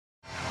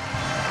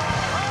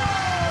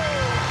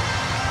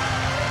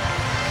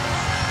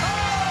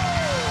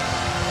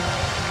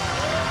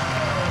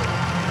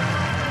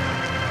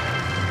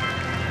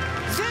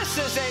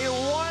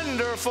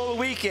beautiful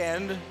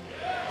weekend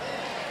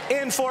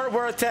in Fort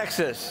Worth,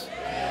 Texas.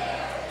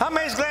 How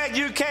many's glad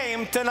you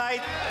came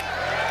tonight?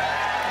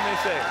 Let me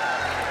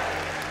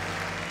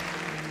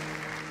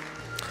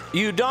see.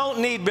 You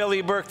don't need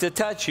Billy Burke to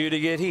touch you to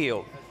get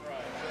healed.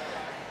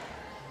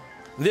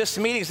 This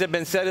meetings have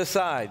been set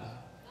aside.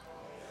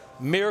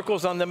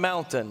 Miracles on the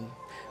mountain.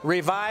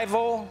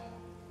 Revival,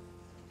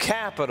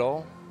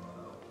 capital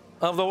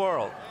of the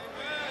world.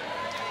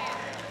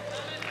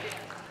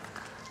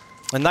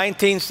 In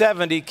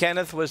 1970,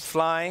 Kenneth was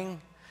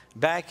flying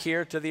back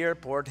here to the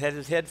airport, had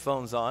his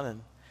headphones on,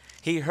 and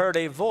he heard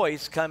a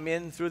voice come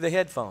in through the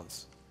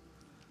headphones.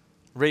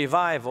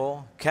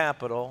 Revival,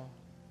 capital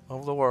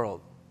of the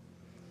world.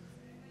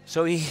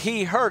 So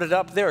he heard it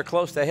up there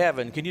close to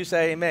heaven. Can you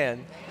say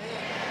amen?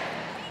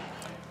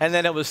 And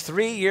then it was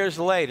 3 years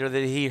later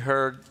that he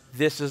heard,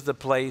 this is the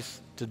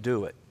place to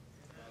do it.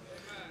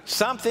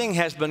 Something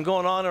has been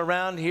going on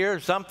around here.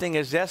 Something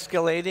is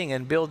escalating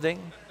and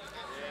building.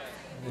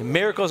 The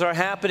miracles are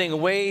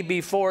happening way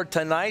before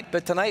tonight,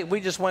 but tonight we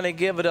just want to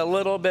give it a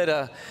little bit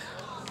of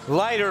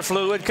lighter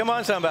fluid. Come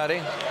on,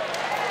 somebody.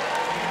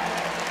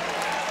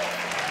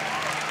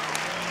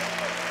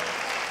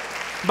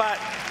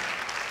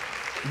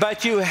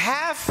 But you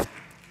have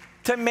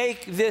to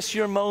make this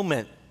your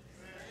moment.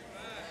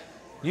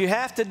 You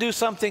have to do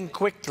something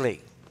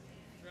quickly.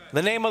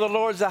 The name of the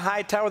Lord is a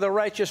high tower, the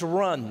righteous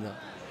run.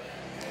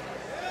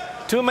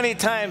 Too many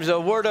times a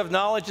word of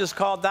knowledge is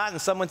called out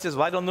and someone says,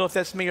 well, I don't know if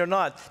that's me or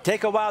not.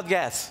 Take a wild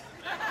guess.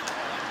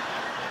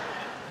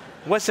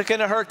 What's it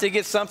going to hurt to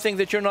get something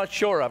that you're not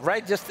sure of,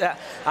 right? Just,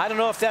 I don't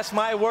know if that's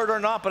my word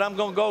or not, but I'm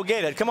going to go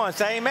get it. Come on,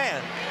 say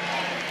amen.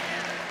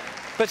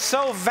 But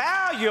so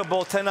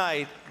valuable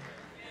tonight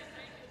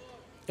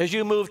as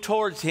you move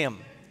towards Him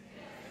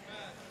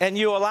and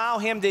you allow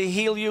Him to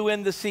heal you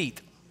in the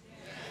seat.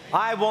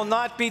 I will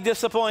not be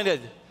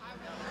disappointed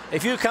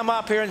if you come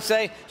up here and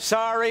say,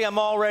 sorry, I'm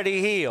already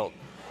healed.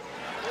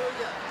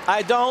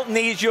 I don't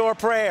need your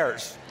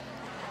prayers.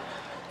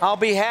 I'll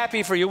be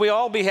happy for you. We'll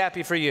all be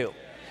happy for you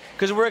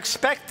because we're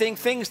expecting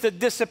things to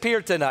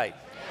disappear tonight.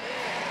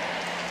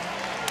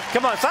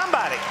 Come on,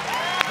 somebody.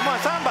 Come on,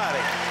 somebody.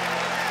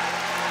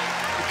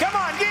 Come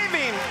on, give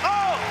Him.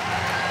 Oh!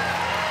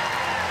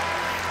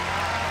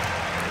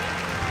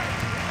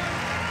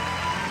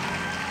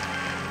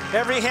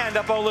 Every hand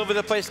up all over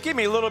the place. Give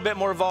me a little bit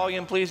more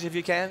volume, please, if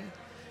you can,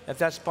 if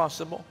that's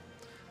possible.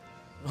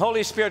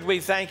 Holy Spirit, we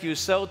thank you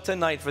so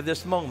tonight for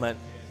this moment.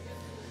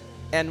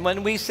 And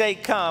when we say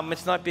come,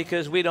 it's not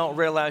because we don't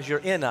realize you're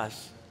in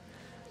us,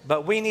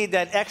 but we need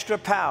that extra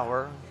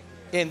power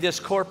in this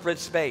corporate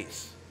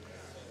space.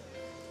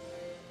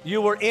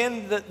 You were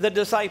in the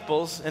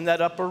disciples in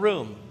that upper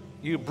room.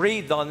 You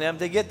breathed on them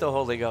to get the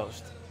Holy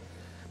Ghost.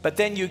 But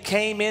then you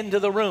came into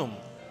the room.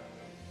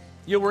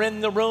 You were in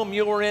the room,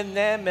 you were in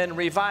them, and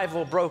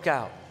revival broke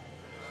out.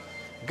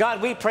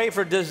 God, we pray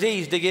for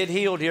disease to get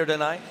healed here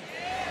tonight.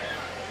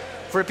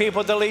 For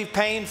people to leave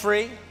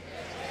pain-free,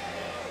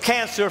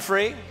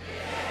 cancer-free,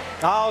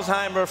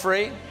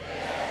 Alzheimer-free,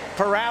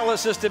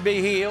 paralysis to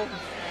be healed,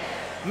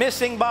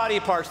 missing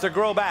body parts to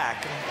grow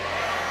back.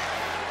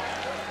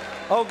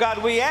 Oh God,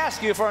 we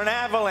ask you for an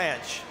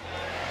avalanche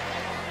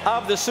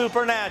of the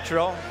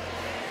supernatural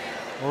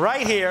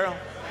right here,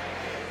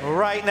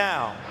 right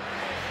now.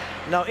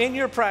 Now, in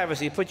your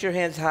privacy, put your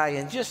hands high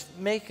and just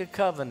make a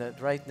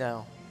covenant right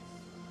now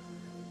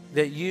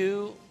that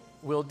you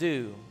will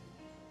do,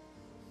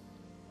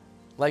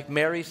 like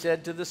Mary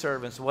said to the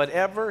servants,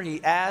 whatever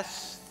He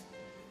asks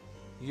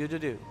you to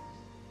do,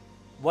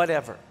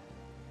 whatever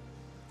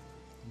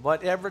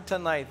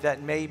tonight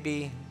that may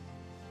be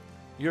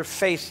you're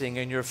facing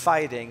and you're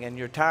fighting and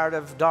you're tired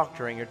of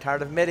doctoring, you're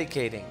tired of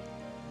medicating.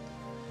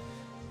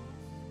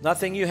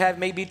 Nothing you have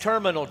may be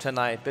terminal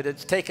tonight, but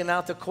it's taken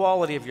out the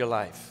quality of your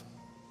life.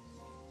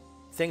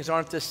 Things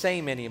aren't the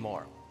same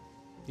anymore.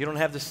 You don't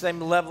have the same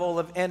level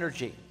of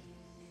energy.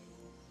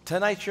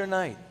 Tonight's your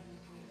night.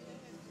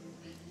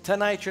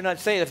 Tonight's your night.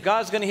 Say it. If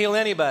God's going to heal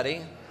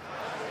anybody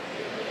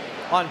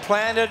on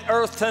planet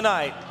Earth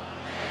tonight,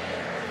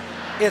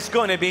 it's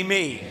going to be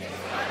me.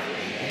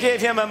 Give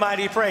Him a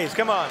mighty praise.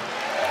 Come on.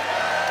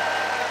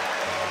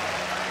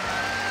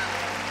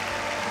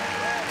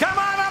 Come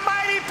on, a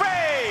mighty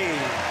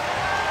praise.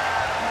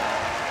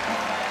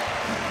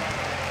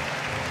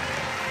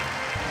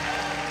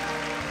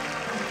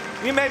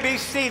 You may be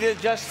seated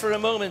just for a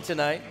moment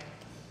tonight.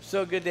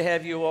 So good to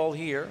have you all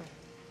here.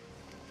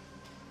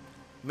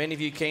 Many of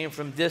you came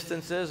from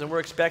distances, and we're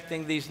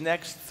expecting these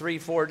next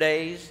 3-4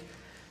 days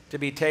to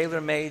be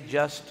tailor-made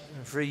just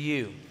for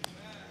you.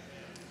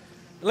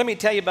 Let me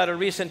tell you about a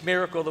recent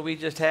miracle that we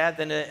just had,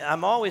 and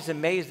I'm always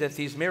amazed at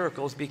these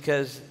miracles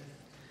because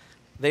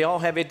they all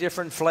have a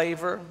different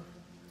flavor.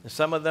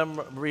 Some of them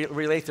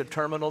relate to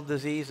terminal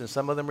disease, and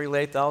some of them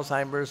relate to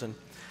Alzheimer's.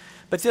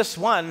 But this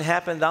one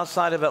happened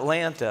outside of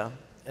Atlanta,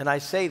 and I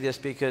say this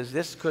because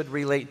this could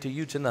relate to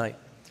you tonight.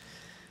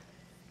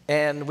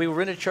 And we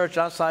were in a church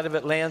outside of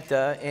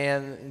Atlanta,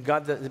 and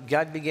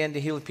God began to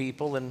heal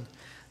people, and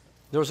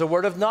There was a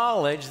word of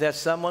knowledge that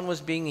someone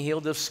was being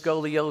healed of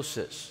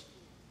scoliosis.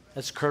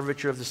 That's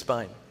curvature of the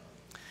spine.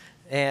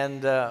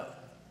 And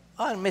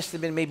it must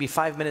have been maybe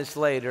 5 minutes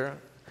later,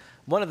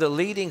 one of the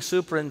leading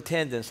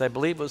superintendents, I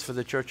believe it was for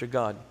the Church of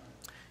God,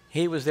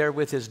 he was there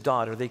with his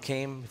daughter. They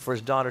came for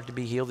his daughter to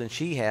be healed, and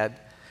she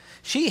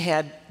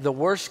had the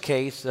worst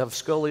case of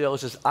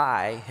scoliosis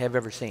I have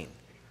ever seen.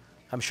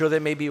 I'm sure there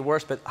may be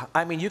worse, but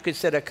I mean, you could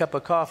set a cup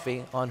of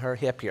coffee on her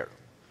hip here.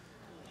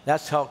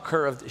 That's how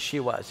curved she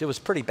was. It was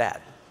pretty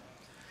bad.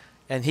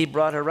 And he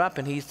brought her up,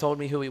 and he told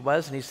me who he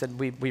was, and he said,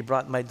 we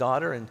brought my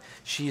daughter, and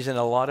she's in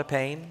a lot of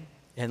pain,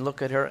 and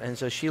look at her. And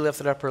so she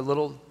lifted up her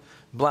little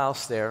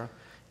blouse there,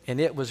 and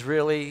it was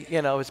really,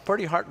 you know, it's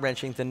pretty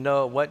heart-wrenching to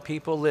know what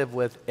people live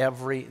with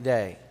every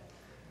day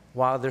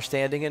while they're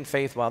standing in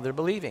faith, while they're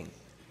believing.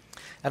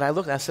 And I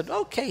looked, and I said,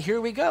 okay, here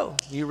we go.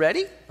 You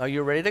ready? Are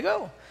you ready to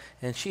go?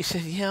 And she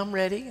said, yeah, I'm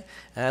ready.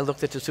 And I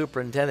looked at the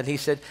superintendent. He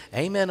said,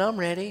 amen, I'm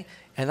ready.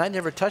 And I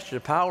never touched her.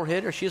 Power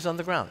hit her. She's on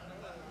the ground.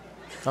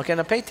 Okay,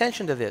 now pay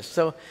attention to this.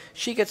 So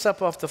she gets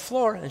up off the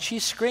floor, and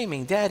she's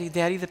screaming, Daddy,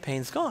 Daddy, the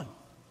pain's gone.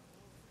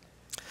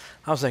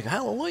 I was like,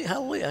 hallelujah,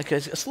 hallelujah. Okay,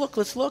 let's look,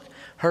 let's look.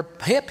 Her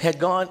hip had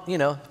gone, you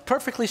know,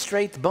 perfectly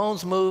straight. The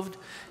bones moved,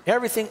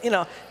 everything, you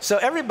know. So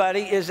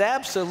everybody is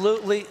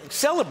absolutely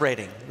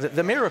celebrating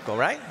the miracle,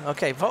 right?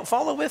 Okay,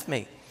 follow with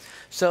me.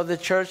 So the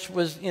church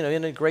was, you know,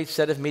 in a great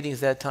set of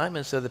meetings that time.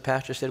 And so the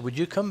pastor said, would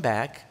you come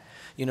back,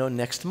 you know,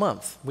 next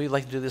month? We'd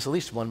like to do this at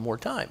least one more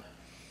time.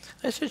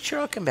 I said, sure,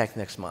 I'll come back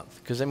next month.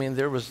 Because, I mean,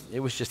 it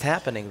was just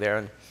happening there.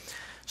 And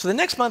so the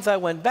next month I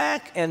went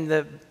back, and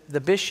the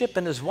bishop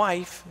and his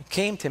wife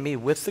came to me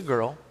with the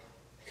girl,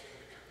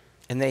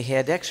 and they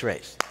had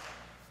x-rays.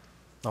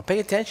 Now pay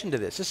attention to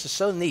this. This is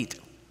so neat.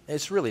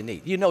 It's really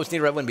neat. You know it's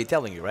neat, or I wouldn't be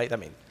telling you, right? I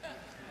mean.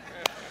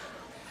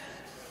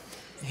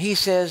 He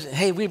says,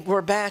 hey,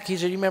 we're back. He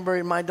said, you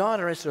remember my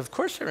daughter? I said, of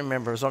course I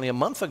remember. It was only a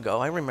month ago.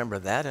 I remember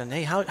that. And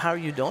hey, how are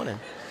you doing? And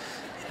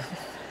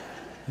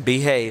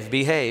behave.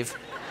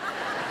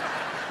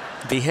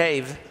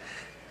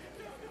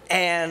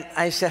 And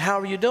I said, how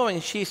are you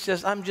doing? She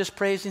says, I'm just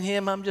praising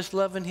him. I'm just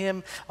loving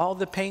him. All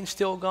the pain's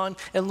still gone.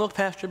 And look,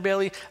 Pastor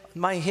Billy,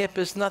 my hip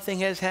is, nothing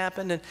has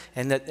happened.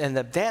 And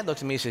the dad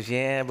looks at me and says,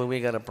 yeah, but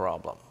we got a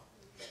problem.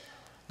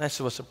 And I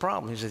said, what's the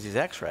problem? He says, these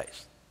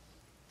x-rays.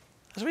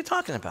 I said, what are you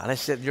talking about? I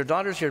said, your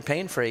daughter's here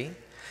pain-free.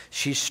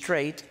 She's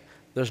straight.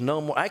 There's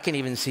no more. I can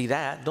even see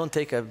that. Don't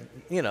take a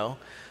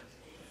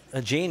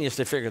genius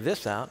to figure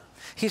this out.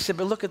 He said,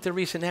 but look at the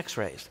recent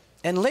x-rays.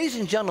 And ladies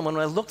and gentlemen,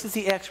 when I looked at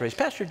the x-rays,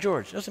 Pastor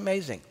George, it was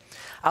amazing.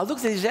 I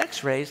looked at these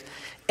x-rays,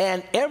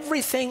 and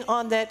everything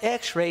on that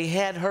x-ray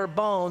had her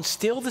bones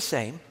still the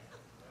same.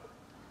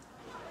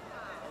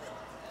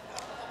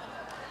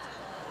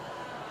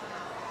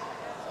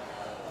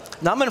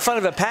 Now, I'm in front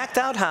of a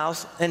packed-out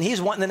house, and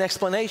he's wanting an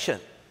explanation.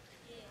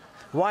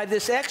 Why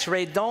this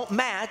x-ray don't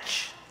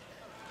match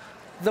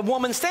the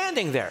woman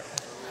standing there.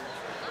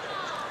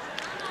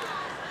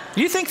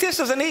 You think this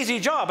is an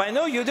easy job. I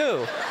know you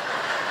do.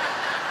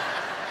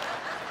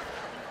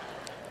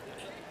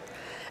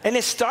 And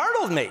it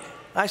startled me.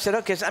 I said,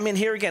 okay, so, I mean,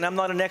 here again, I'm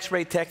not an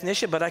x-ray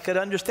technician, but I could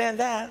understand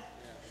that.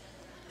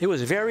 It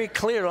was very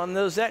clear on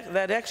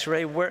that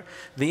x-ray where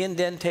the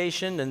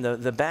indentation and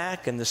the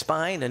back and the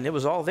spine, and it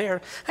was all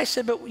there. I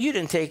said, but you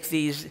didn't take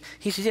these.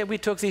 He said, yeah, we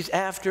took these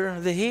after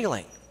the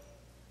healing.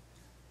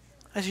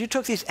 I said, you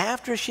took these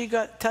after she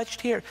got touched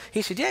here?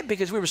 He said, yeah,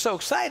 because we were so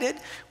excited.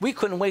 We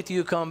couldn't wait till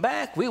you come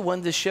back. We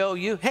wanted to show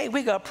you, hey,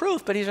 we got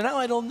proof. But he said, no,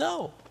 I don't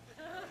know.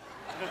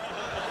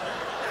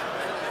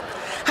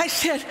 I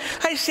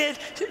said,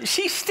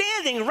 she's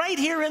standing right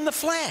here in the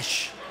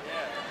flesh.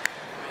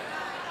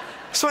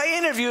 So I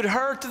interviewed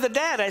her to the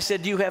dad. I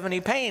said, do you have any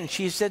pain?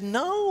 She said,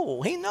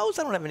 no. He knows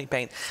I don't have any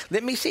pain.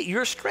 Let me see.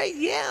 You're straight?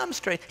 Yeah, I'm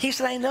straight. He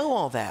said, I know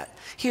all that.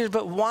 He said,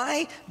 but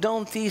why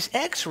don't these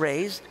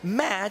x-rays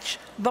match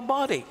the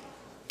body?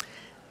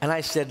 And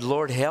I said,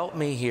 Lord, help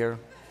me here.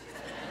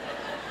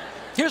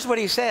 Here's what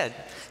he said.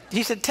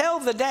 He said, tell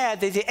the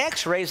dad that the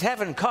x-rays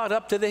haven't caught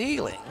up to the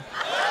healing.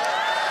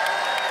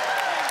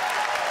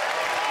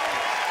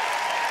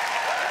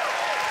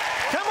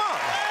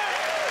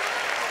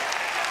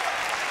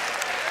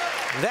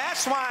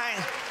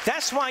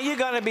 That's why you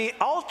got to be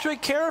ultra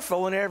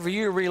careful whenever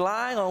you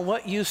rely on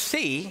what you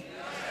see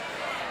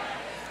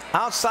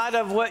outside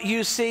of what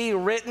you see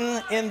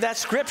written in that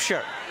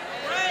scripture.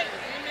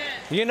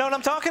 You know what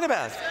I'm talking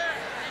about?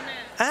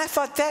 And I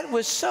thought that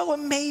was so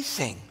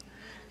amazing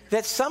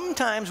that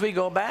sometimes we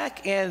go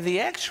back and the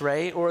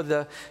x-ray or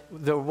the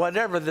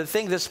whatever, the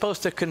thing that's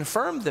supposed to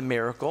confirm the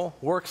miracle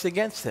works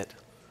against it.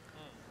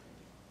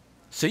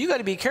 So you got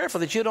to be careful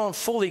that you don't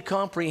fully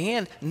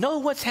comprehend. Know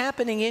what's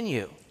happening in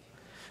you.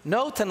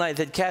 Know tonight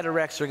that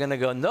cataracts are going to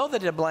go. Know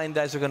that the blind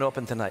eyes are going to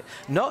open tonight.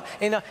 Know,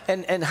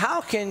 and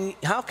how can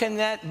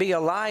that be a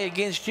lie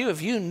against you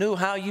if you knew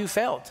how you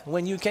felt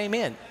when you came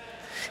in?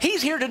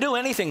 He's here to do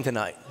anything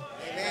tonight.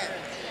 Amen.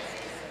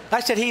 I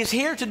said he's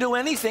here to do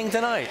anything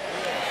tonight.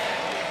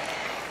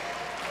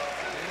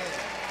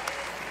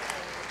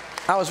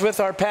 I was with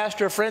our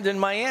pastor friend in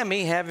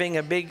Miami having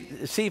a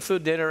big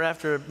seafood dinner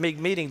after a big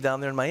meeting down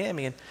there in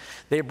Miami, and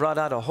they brought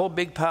out a whole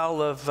big pile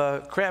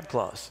of crab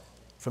claws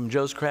from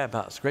Joe's Crab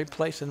House. Great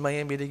place in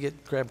Miami to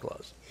get crab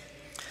claws.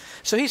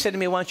 So he said to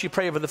me, why don't you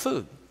pray over the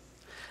food?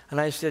 And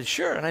I said,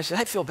 sure. And I said,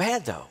 I feel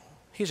bad though.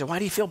 He said, why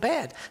do you feel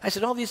bad? I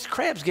said, all these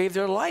crabs gave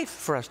their life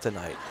for us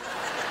tonight.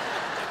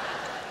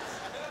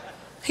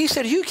 He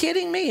said, are you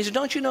kidding me? He said,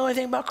 don't you know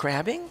anything about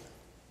crabbing?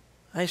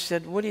 I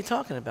said, what are you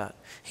talking about?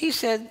 He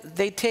said,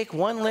 they take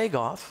one leg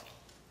off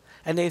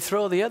and they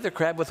throw the other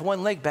crab with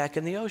one leg back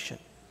in the ocean.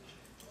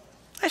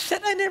 I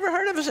said, I never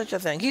heard of such a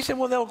thing. He said,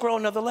 well, they'll grow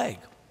another leg.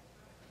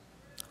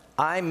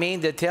 I mean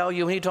to tell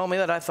you, when he told me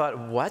that, I thought,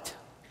 what?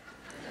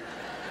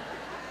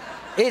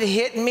 It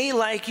hit me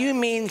like, you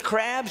mean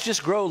crabs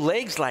just grow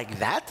legs like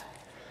that?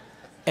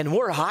 And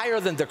we're higher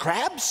than the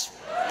crabs?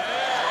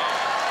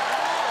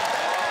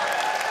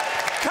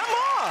 Come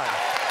on.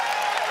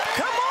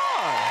 Come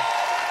on.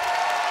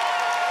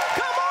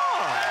 Come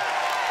on.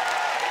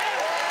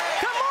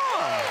 Come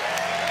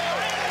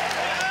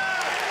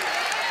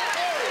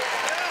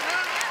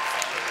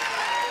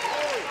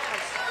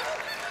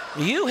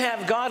on. You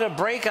have got to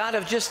break out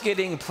of just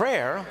getting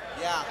prayer.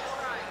 Yeah.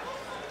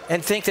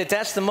 And think that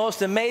that's the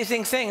most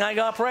amazing thing. I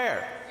got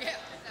prayer.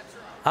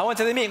 I went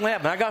to the meeting. What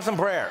happened? I got some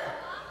prayer.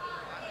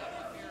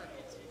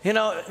 You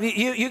know,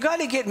 you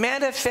got to get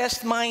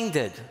manifest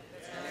minded.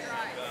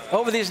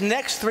 Over these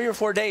next 3 or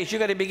 4 days, you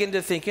got to begin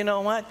to think, you know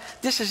what?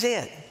 This is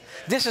it.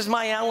 This is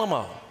my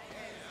Alamo.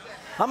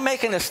 I'm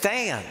making a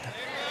stand.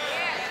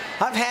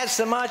 I've had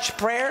so much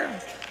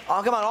prayer.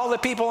 Oh, come on, all the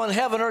people in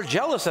heaven are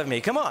jealous of me.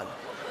 Come on.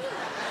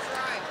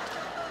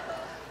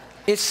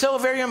 It's so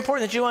very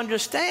important that you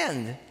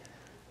understand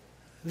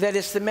that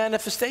it's the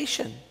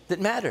manifestation that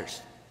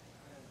matters.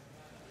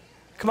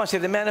 Come on, say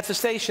the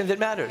manifestation that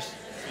matters.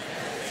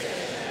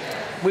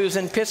 We was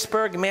in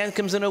Pittsburgh, a man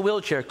comes in a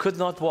wheelchair, could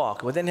not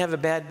walk. We didn't have a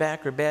bad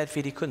back or bad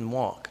feet, he couldn't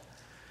walk.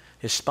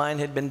 His spine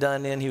had been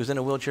done in, he was in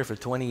a wheelchair for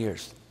 20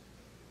 years.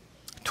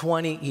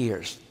 20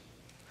 years.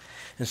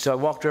 And so I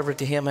walked over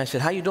to him, I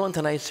said, how you doing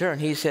tonight, sir? And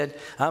he said,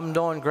 I'm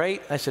doing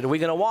great. I said, are we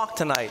going to walk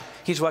tonight?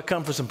 He said, well, I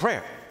come for some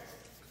prayer.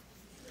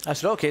 I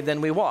said, okay, then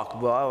we walk.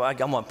 Well, I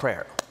want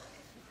prayer.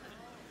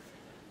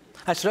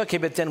 I said, okay,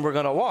 but then we're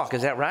going to walk.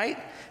 Is that right?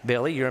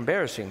 Billy, you're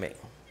embarrassing me.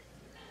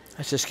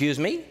 I said, excuse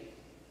me?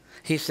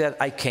 He said,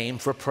 I came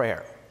for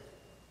prayer.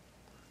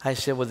 I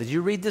said, well, did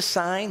you read the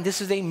sign? This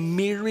is a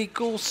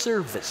miracle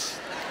service.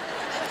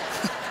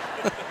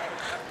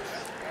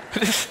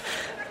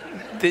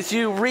 Did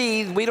you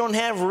read? We don't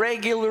have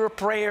regular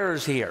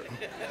prayers here.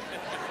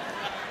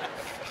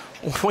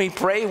 We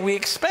pray, we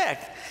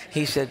expect.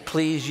 He said,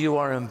 please, you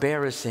are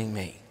embarrassing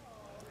me.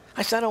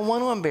 I said, I don't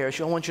want to embarrass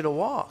you. I want you to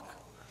walk.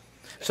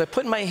 So I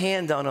put my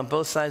hand down on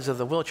both sides of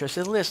the wheelchair. I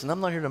said, listen, I'm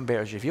not here to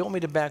embarrass you. If you want me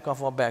to back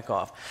off, I'll back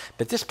off.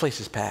 But this place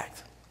is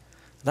packed.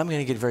 And I'm going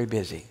to get very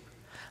busy.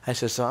 I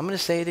said, so I'm going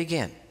to say it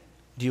again.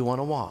 Do you want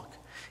to walk?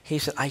 He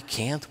said, I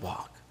can't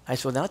walk. I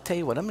said, well, now I'll tell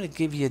you what. I'm going to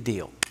give you a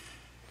deal.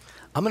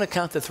 I'm going to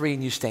count to 3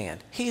 and you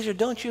stand. He said,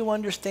 don't you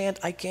understand?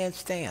 I can't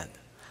stand.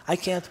 I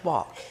can't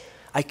walk.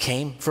 I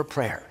came for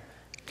prayer.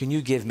 Can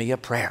you give me a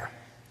prayer?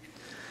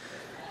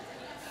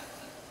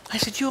 I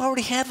said, you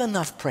already have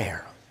enough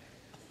prayer.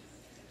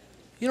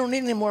 You don't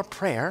need any more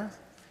prayer.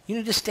 You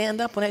need to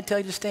stand up when I tell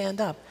you to stand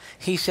up.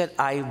 He said,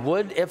 I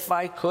would if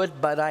I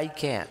could, but I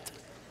can't.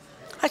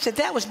 I said,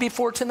 that was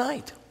before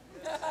tonight.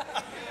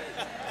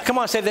 Come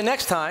on, say the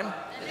next time,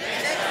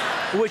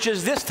 which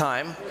is this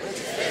time,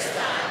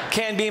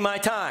 can be my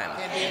time.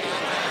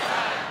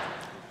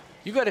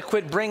 You got to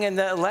quit bringing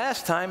that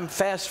last time,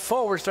 fast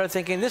forward, start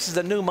thinking this is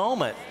a new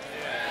moment,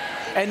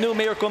 a new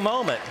miracle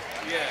moment.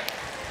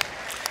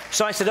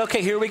 So I said,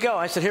 okay, here we go.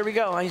 I said, here we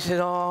go. I said,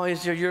 oh,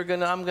 you're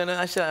going to, I'm going to.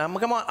 I said,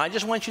 come on, I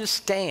just want you to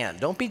stand.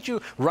 Don't be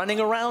you running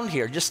around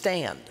here. Just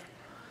stand.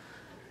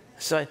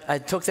 So I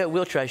took that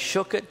wheelchair. I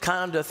shook it,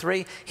 counted to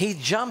 3. He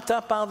jumped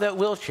up out of that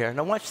wheelchair.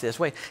 Now watch this.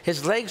 Wait.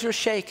 His legs were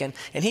shaking,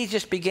 and he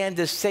just began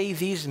to say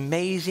these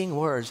amazing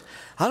words.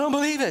 I don't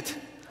believe it.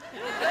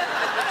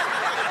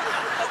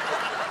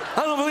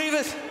 I don't believe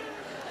it.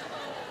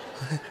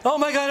 Oh,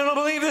 my God, I don't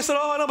believe this at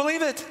all. I don't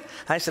believe it.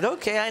 I said,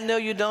 okay, I know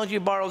you don't.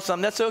 You borrowed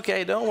some. That's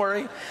okay. Don't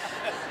worry.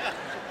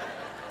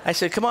 I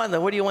said, come on,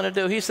 then. What do you want to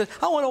do? He said,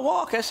 I want to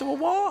walk. I said, well,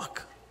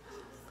 walk.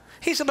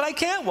 He said, but I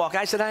can't walk.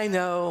 I said, I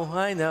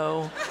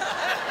know.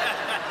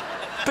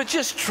 But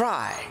just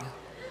try.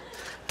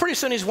 Pretty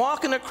soon he's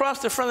walking across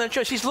the front of the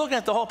church. He's looking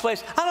at the whole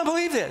place. I don't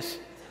believe this.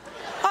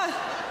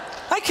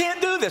 I can't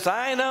do this.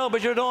 I know,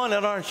 but you're doing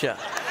it, aren't you?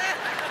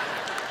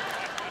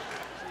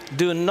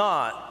 Do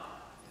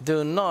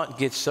not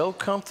get so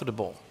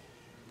comfortable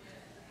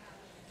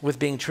with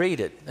being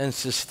treated and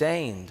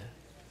sustained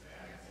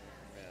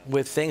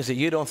with things that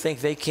you don't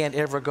think they can't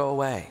ever go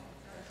away.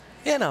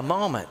 In a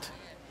moment.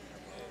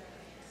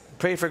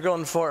 Prayed for a girl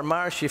in Fort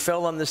Myers. She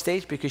fell on the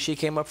stage because she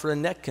came up for a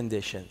neck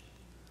condition.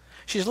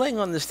 She's laying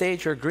on the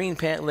stage, her green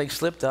pant leg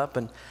slipped up,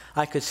 and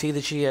I could see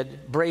that she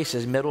had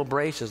braces, metal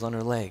braces on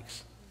her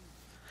legs.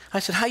 I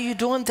said, how you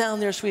doing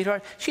down there,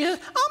 sweetheart? She said,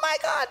 oh my my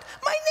God,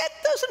 my neck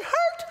doesn't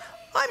hurt.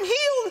 I'm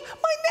healed.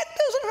 My neck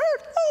doesn't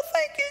hurt. Oh,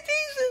 thank you,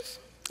 Jesus.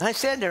 I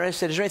said to her, I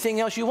said, is there anything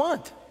else you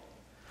want?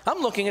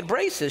 I'm looking at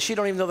braces. She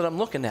don't even know that I'm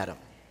looking at them.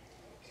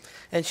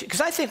 And because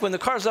I think when the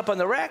car's up on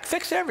the rack,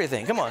 fix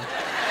everything. Come on.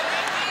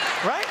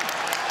 Right?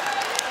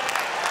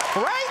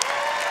 Right?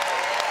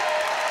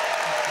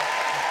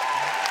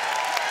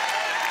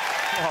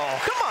 Oh,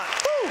 come on.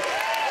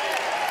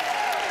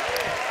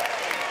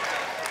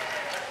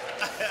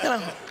 Woo. You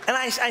know, and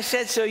I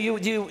said, so you,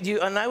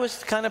 and I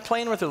was kind of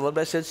playing with her a little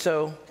bit. I said,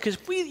 so, because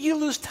you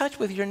lose touch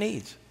with your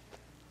needs.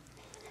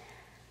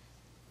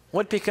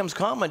 What becomes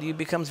common to you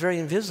becomes very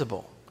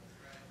invisible.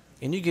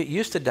 And you get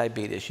used to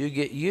diabetes. You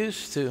get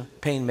used to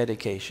pain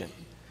medication.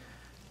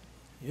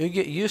 You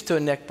get used to a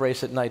neck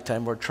brace at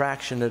nighttime or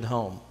traction at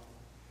home.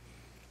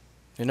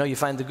 You know, you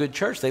find the good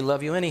church, they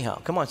love you anyhow.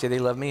 Come on, say, they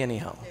love me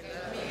anyhow. They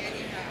love me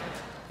anyhow.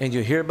 And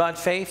you hear about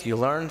faith, you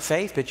learn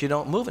faith, but you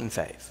don't move in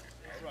faith.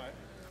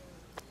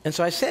 And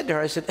so I said to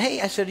her, I said,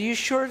 hey, I said, are you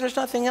sure there's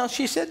nothing else?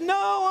 She said,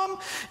 no,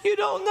 you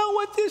don't know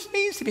what this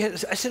means to be. I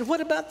said, what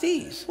about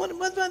these? What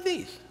about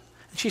these?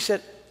 And she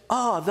said,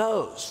 oh,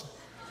 those.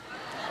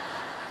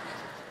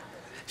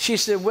 She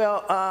said,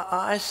 well,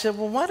 I said,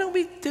 well, why don't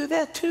we do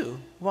that too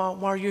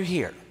while you're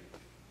here?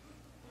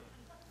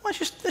 Let's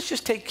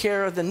just take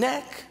care of the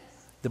neck,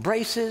 the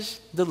braces,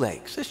 the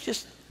legs. Let's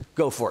just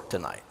go for it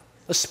tonight.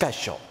 A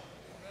special.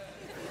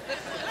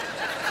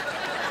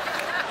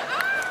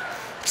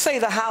 Say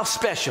the house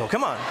special.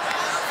 Come on.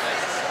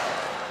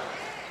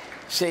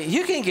 See,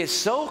 you can get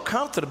so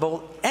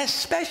comfortable,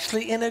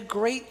 especially in a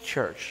great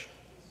church,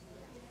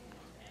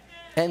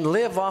 and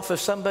live off of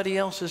somebody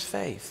else's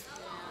faith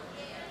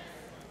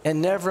and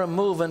never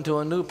move into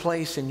a new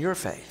place in your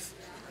faith.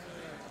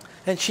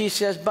 And she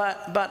says,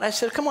 but I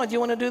said, come on, do you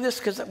want to do this?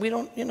 Because we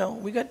don't, you know,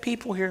 we got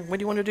people here. What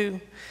do you want to do?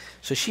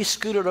 So she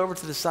scooted over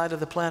to the side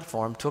of the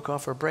platform, took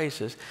off her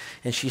braces,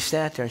 and she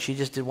sat there and she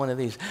just did one of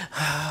these.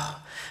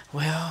 Oh,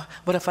 well,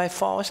 what if I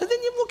fall? I said, then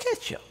we'll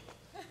get you.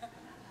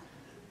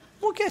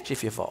 We'll get you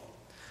if you fall.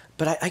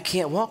 But I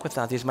can't walk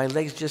without these. My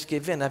legs just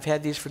give in. I've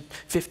had these for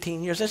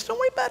 15 years. I said, don't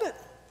worry about it.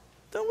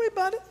 Don't worry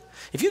about it.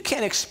 If you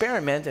can't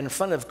experiment in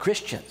front of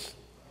Christians,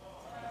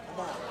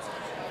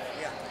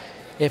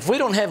 if we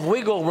don't have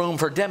wiggle room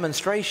for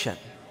demonstration,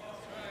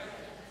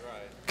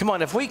 come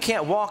on, if we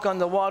can't walk on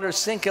the water,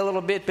 sink a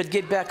little bit, but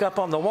get back up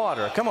on the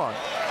water, come on.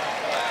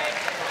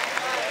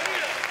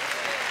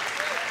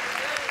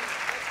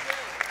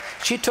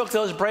 She took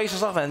those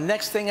braces off, and the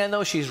next thing I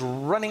know, she's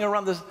running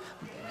around this.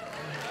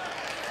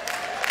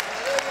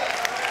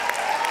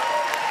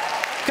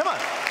 Come on.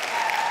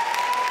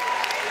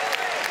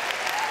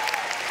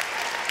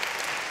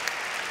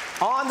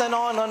 On and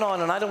on and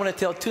on. And I don't want to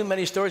tell too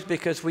many stories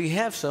because we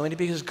have so many,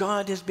 because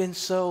God has been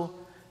so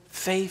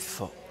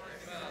faithful.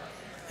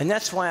 And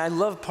that's why I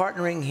love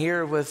partnering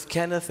here with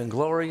Kenneth and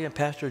Gloria and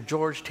Pastor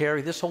George,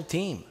 Terry, this whole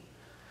team.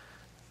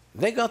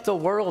 They got the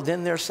world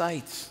in their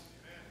sights,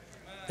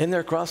 in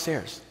their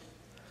crosshairs.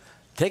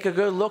 Take a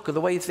good look at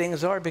the way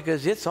things are,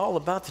 because it's all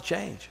about to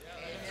change.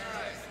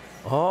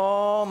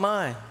 Oh,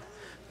 my.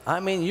 I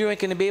mean, you ain't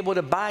going to be able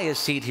to buy a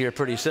seat here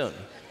pretty soon.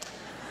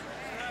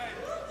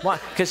 Why?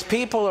 Because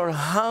people are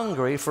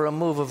hungry for a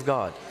move of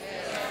God.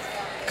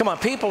 Come on,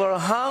 people are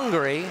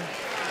hungry.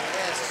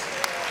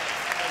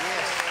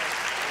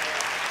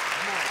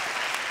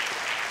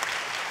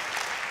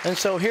 And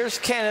so here's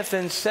Kenneth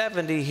in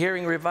 70,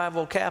 hearing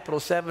Revival Capital,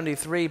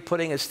 73,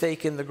 putting a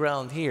stake in the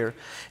ground here.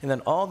 And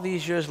then all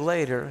these years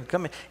later,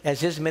 as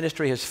his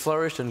ministry has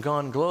flourished and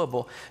gone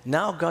global,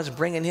 now God's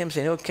bringing him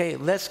saying, okay,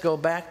 let's go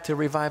back to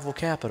Revival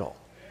Capital.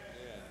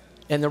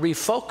 And the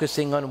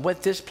refocusing on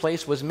what this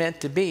place was meant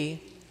to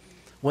be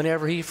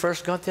whenever he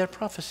first got that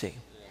prophecy.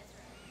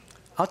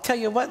 I'll tell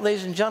you what,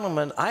 ladies and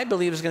gentlemen, I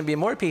believe there's going to be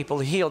more people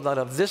healed out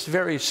of this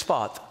very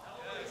spot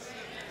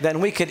than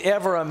we could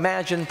ever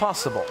imagine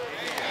possible.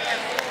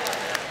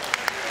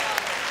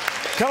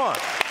 Come on.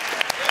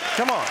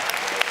 Come on.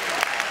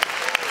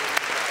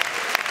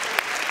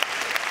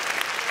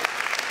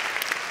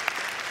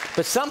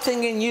 But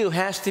something in you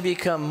has to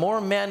become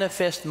more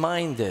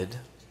manifest-minded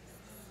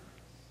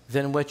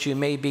than what you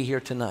may be here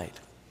tonight.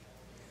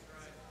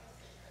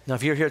 Now,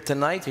 if you're here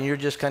tonight and you're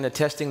just kind of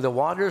testing the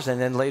waters,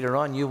 and then later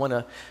on you want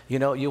to,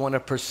 you want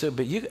to pursue,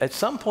 but you, at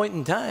some point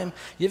in time,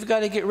 you've got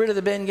to get rid of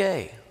the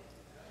Bengay.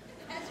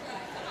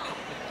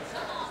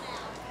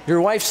 Your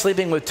wife's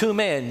sleeping with two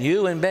men,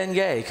 you and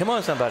Bengay. Come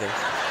on, somebody.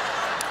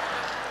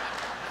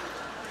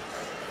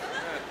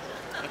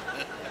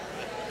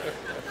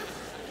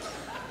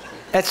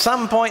 At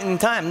some point in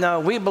time, now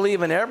we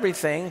believe in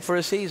everything for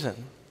a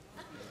season.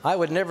 I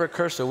would never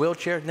curse a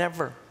wheelchair,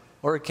 never.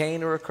 Or a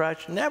cane or a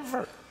crutch,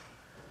 never.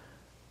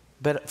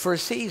 But for a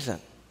season.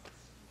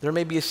 There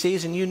may be a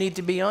season you need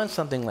to be on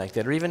something like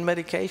that, or even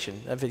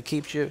medication, if it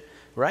keeps you,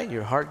 right,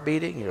 your heart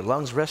beating, your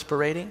lungs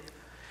respirating.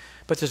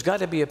 But there's got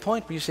to be a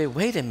point where you say,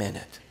 wait a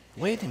minute.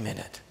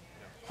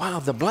 Wow,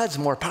 the blood's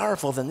more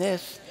powerful than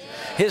this.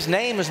 His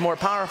name is more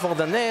powerful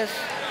than this.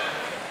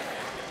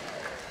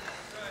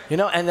 You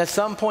know, and at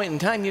some point in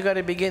time, you got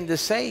to begin to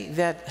say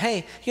that,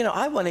 hey, you know,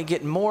 I want to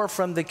get more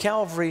from the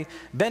Calvary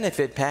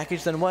benefit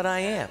package than what I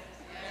am.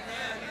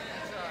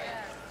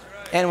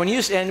 And when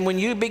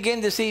you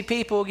begin to see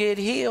people get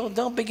healed,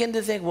 don't begin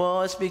to think,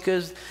 well, it's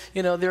because,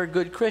 you know, they're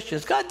good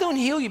Christians. God don't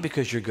heal you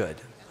because you're good.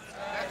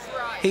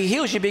 He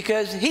heals you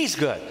because He's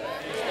good.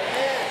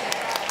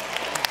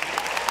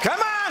 Come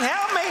on,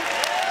 help me.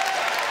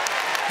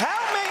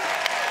 Help me.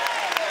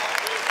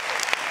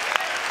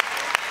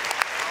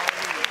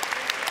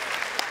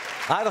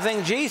 I don't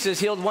think Jesus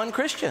healed one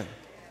Christian.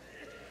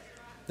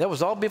 That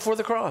was all before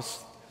the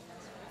cross.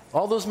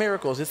 All those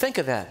miracles. You think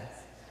of that.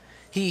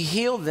 He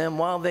healed them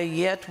while they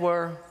yet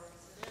were,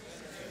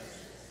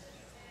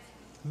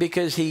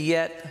 because He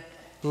yet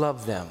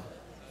loved them.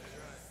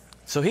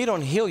 So He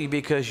don't heal you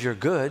because you're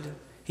good.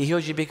 He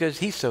heals you because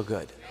He's so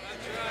good.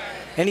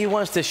 And He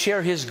wants to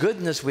share His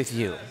goodness with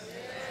you.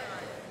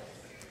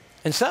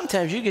 And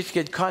sometimes you just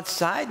get caught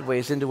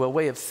sideways into a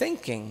way of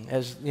thinking,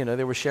 as you know,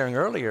 they were sharing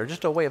earlier,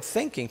 just a way of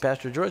thinking,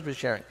 Pastor George was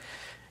sharing,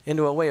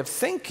 into a way of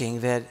thinking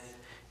that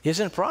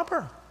isn't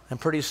proper. And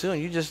pretty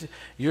soon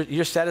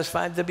you're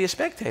satisfied to be a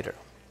spectator.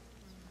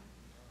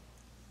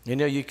 You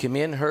know, you come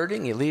in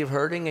hurting, you leave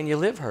hurting, and you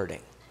live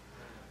hurting.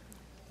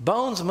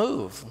 Bones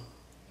move.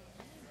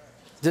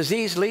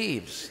 Disease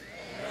leaves.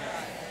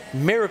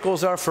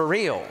 Miracles are for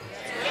real.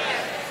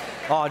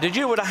 Oh, did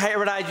you hear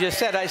what I just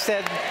said? I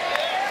said,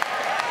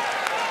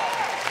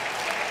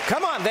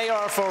 come on, they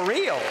are for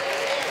real.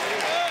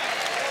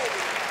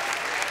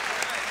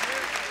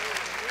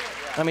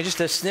 I mean, just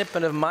a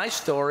snippet of my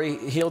story,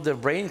 healed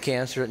of brain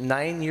cancer at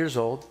 9 years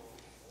old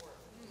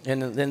in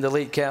the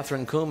late Kenneth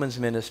Copeland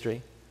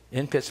Ministry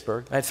in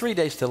Pittsburgh. I had 3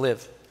 days to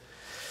live.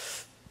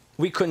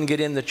 We couldn't get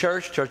in the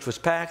church. Church was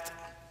packed.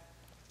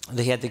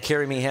 They had to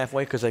carry me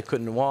halfway because I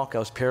couldn't walk. I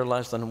was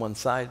paralyzed on one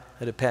side. I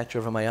had a patch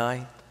over my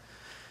eye.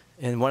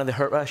 And one of the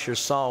ushers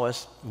saw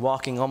us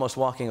almost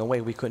walking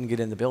away. We couldn't get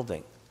in the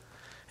building.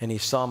 And he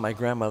saw my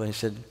grandmother and he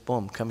said,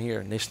 boom, come here.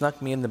 And they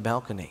snuck me in the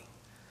balcony.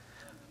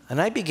 And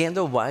I began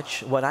to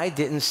watch what I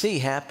didn't see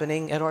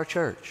happening at our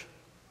church.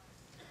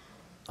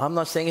 I'm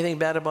not saying anything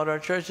bad about our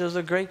church. It was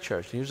a great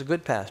church. He was a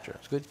good pastor. It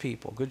was good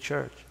people, good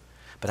church.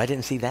 But I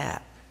didn't see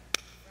that.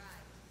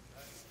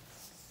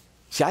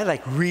 See, I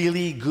like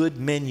really good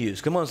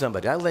menus. Come on,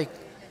 somebody.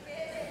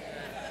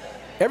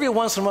 Every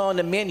once in a while on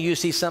the menu, you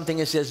see something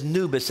that says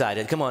new beside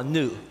it. Come on,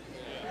 new.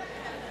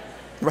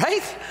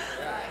 Right?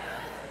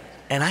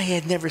 And I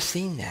had never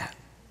seen that.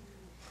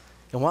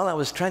 And while I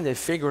was trying to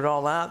figure it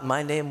all out,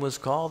 my name was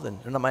called.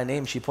 And not my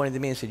name, she pointed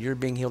to me and said, you're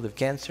being healed of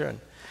cancer. And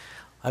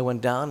I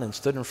went down and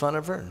stood in front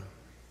of her. And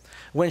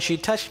when she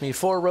touched me,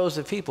 4 rows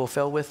of people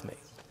fell with me.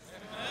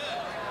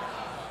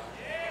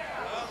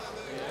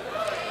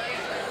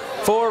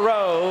 4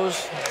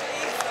 rows.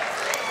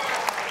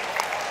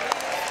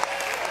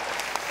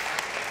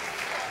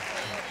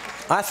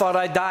 I thought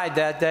I died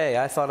that day.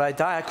 I thought I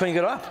died. I couldn't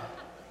get up.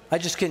 I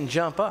just couldn't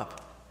jump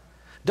up.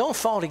 Don't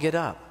fall to get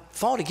up.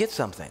 Fall to get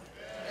something.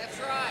 That's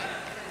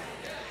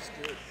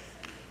right.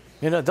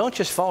 You know, don't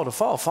just fall to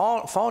fall.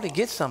 Fall to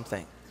get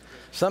something.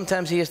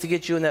 Sometimes He has to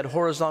get you in that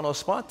horizontal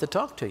spot to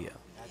talk to you.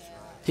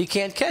 He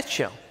can't catch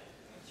you.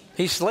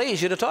 He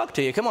slays you to talk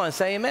to you. Come on,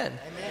 say amen.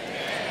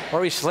 Amen.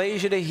 Or He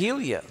slays you to heal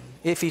you.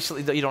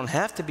 You don't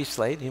have to be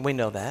slayed. We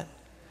know that.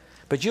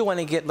 But you want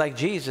to get, like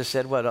Jesus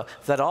said,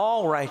 that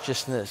all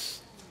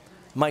righteousness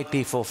might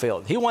be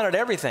fulfilled. He wanted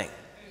everything,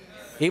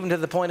 even to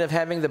the point of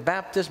having the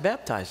Baptist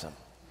baptize him.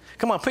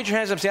 Come on, put your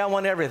hands up and say, I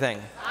want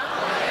everything.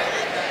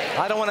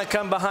 I don't want to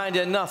come behind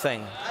in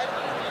nothing.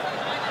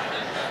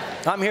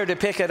 I'm here to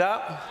pick it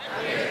up,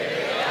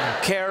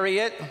 carry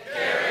it,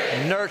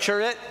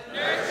 nurture it,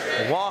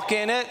 walk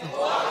in it,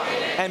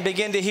 and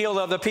begin to heal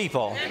other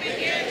people.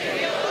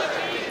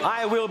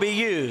 I will be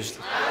used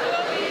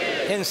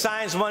in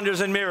signs,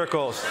 wonders, and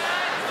miracles.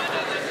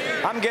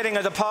 I'm getting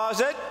a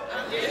deposit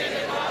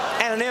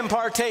and an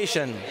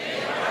impartation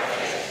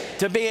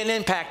to be an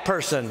impact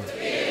person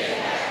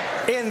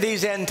in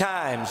these end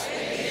times.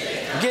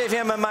 Give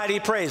Him a mighty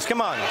praise.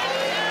 Come on.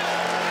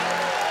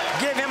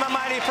 Give Him a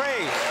mighty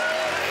praise.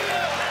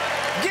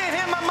 Give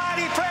Him a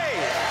mighty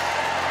praise.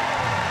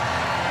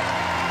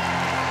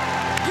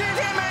 Give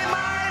Him a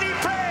mighty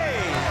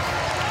praise.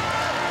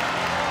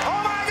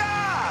 Oh my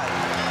God.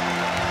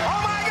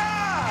 Oh my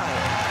God.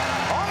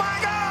 Oh my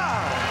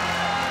God.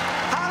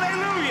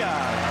 Hallelujah.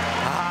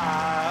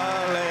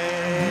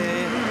 Hallelujah.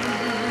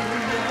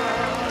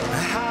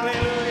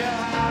 Hallelujah.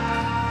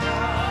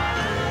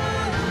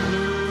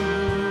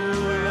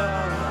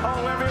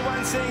 Oh,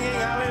 everyone singing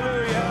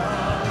hallelujah.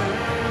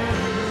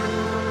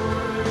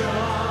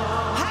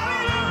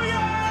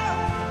 Hallelujah.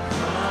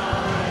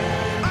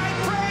 I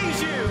praise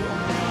you.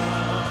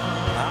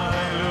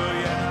 Hallelujah.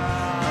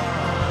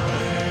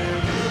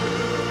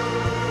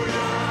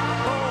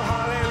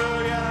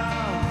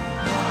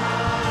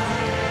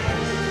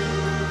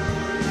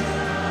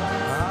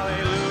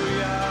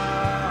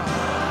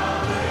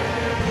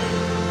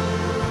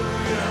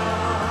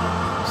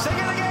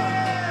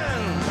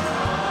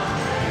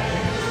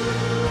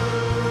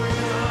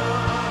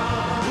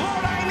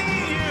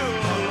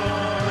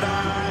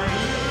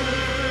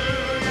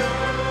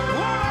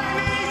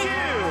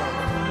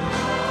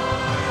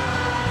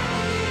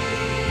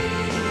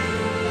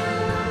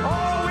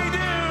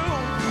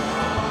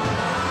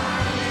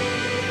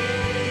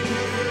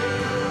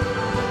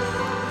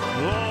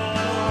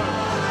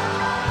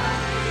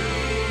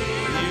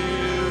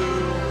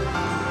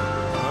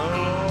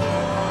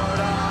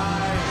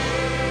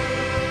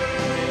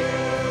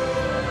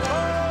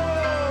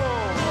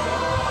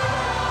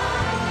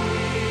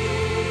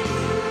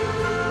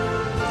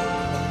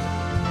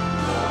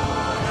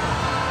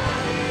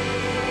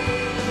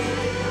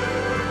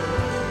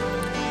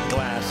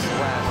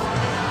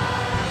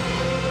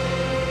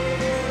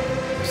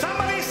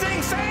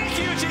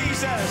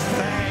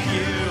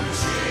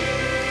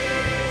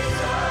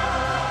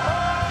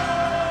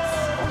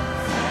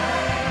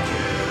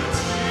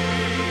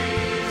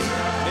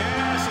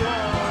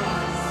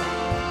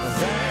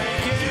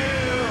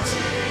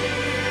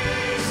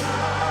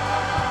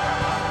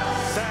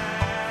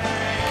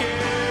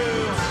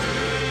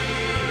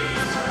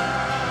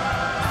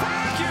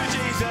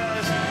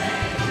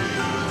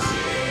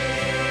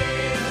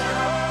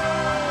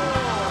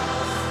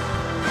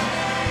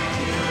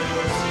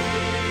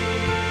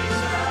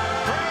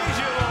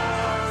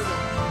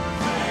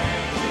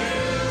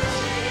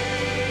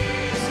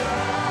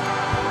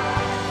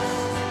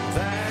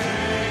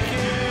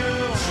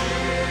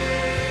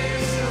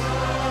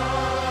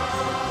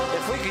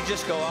 you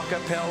just go a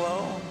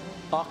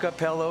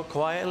cappella,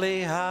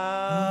 quietly?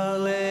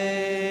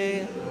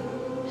 Hallelujah.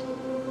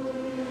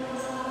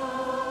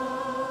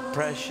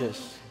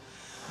 Precious.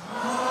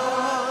 Hallelujah.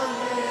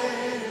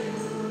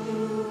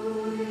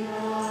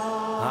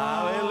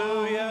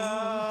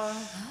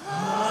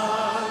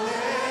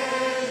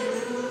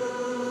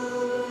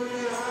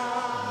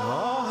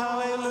 Oh,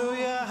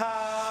 hallelujah.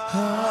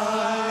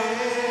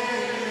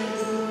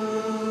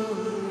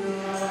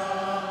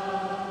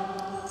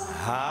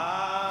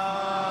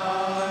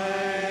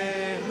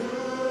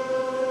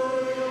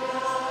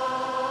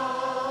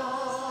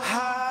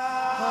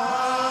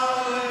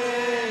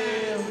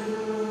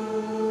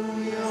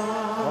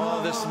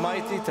 Oh, this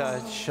mighty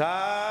touch.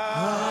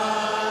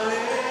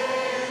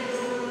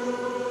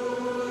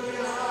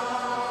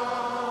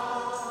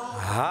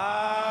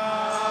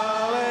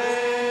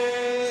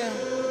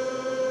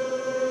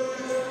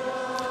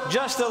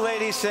 Just the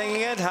lady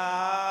singing it.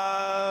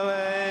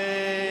 Hallelujah.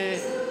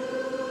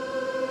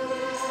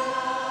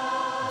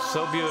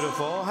 So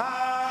beautiful.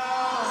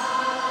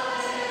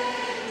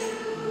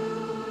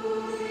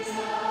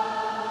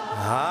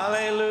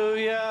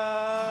 Hallelujah.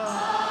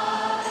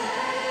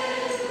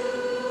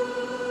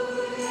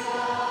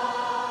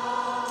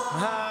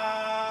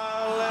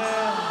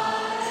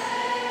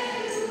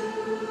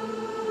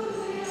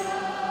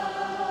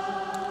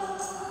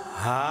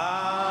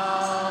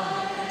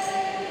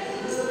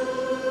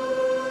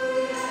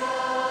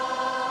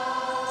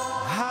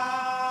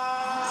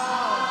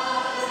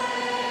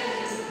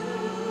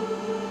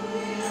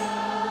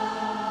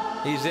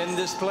 He's in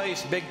this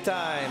place big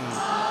time.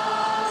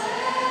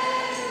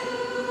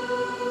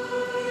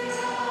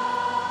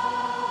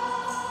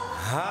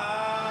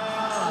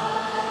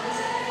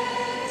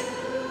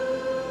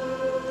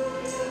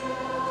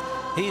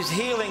 He's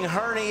healing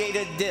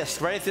herniated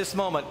disc right at this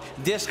moment.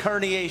 Disc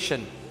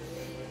herniation.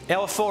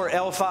 L4,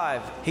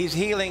 L5. He's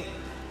healing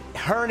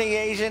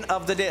herniation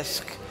of the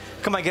disc.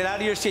 Come on, get out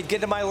of your seat.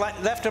 Get to my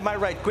left or my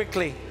right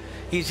quickly.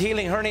 He's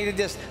healing herniated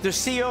disc. There's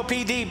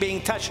COPD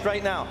being touched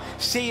right now.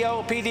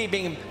 COPD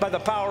being by the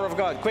power of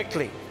God,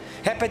 quickly.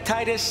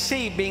 Hepatitis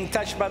C being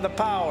touched by the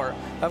power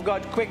of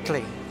God,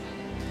 quickly.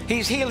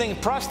 He's healing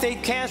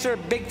prostate cancer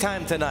big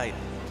time tonight.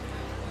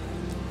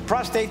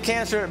 Prostate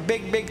cancer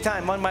big, big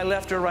time. On my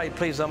left or right,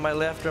 please. On my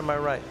left or my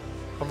right.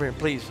 Over here,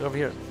 please. Over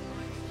here.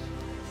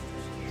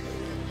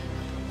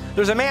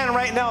 There's a man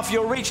right now, if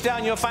you'll reach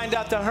down, you'll find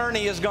out the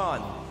hernia is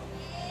gone.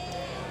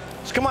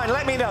 So come on,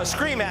 let me know.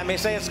 Scream at me.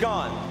 Say it's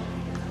gone.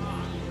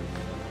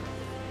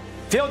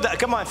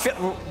 Come on,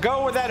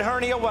 go where that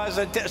hernia was.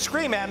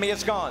 Scream at me,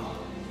 it's gone.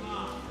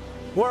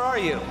 Where are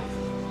you?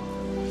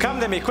 Come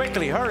to me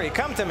quickly, hurry,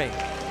 come to me.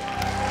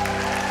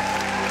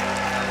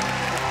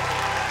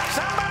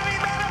 Somebody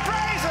better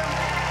praise him.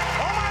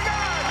 Oh my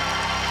God.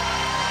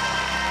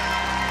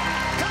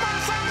 Come on,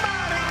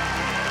 somebody.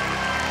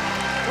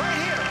 Right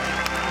here.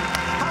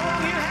 How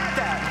long you had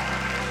that?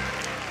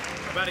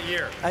 About a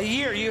year. A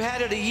year, you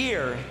had it a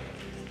year.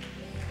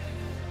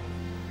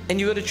 And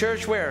you go to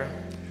church where?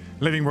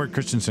 Living Word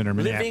Christian Center,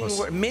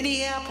 Minneapolis.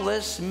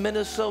 Minneapolis,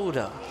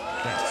 Minnesota.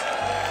 Yes.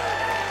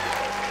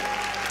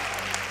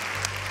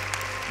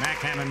 Mac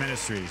Hammond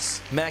Ministries.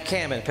 Mac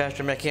Hammond,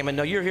 Pastor Mac Hammond.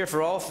 No, you're here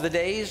for all the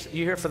days?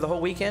 You're here for the whole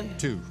weekend?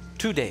 2.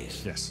 2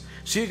 days. Yes.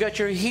 So you got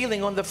your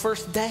healing on the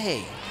first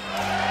day.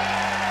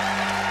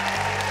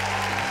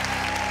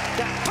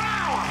 That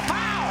power,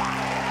 power.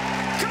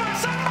 Come on,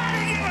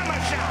 somebody give him a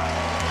shout.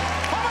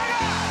 Oh my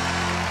God.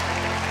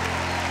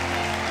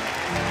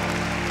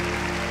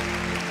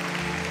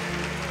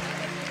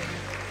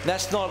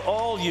 That's not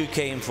all you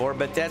came for,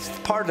 but that's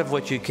part of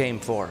what you came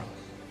for.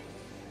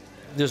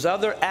 There's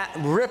other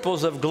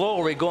ripples of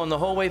glory going the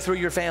whole way through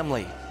your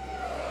family.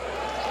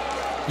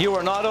 You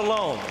are not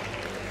alone,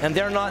 and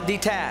they're not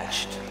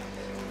detached.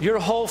 Your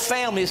whole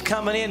family is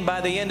coming in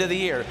by the end of the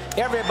year.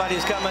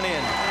 Everybody's coming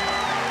in.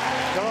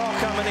 They're all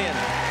coming in.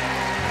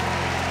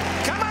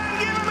 Come on,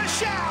 give them a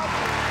shout.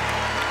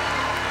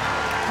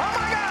 Oh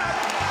my God.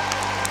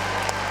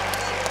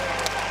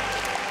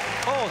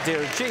 Oh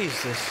dear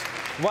Jesus.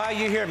 Why are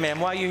you here, ma'am?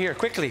 Why are you here?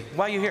 Quickly,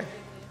 why are you here?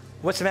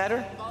 What's the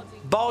matter?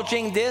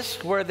 Bulging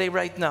disc? Where are they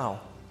right now?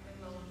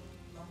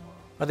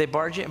 Are they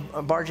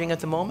barging at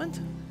the moment?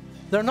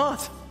 They're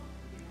not.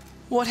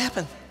 What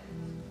happened?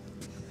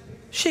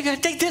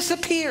 They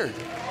disappeared.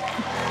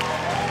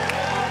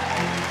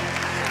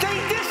 They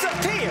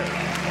disappeared.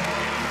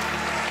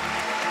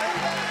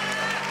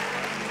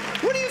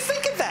 What do you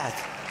think of that?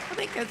 I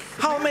think that's...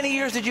 How many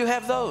years did you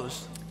have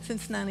those?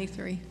 Since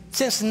 93.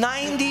 Since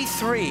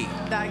 93.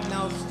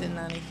 Diagnosed in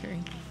 93.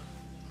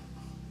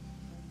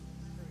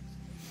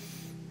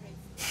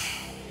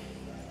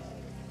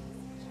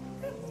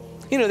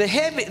 You know,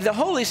 the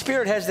Holy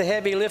Spirit has the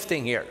heavy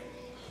lifting here.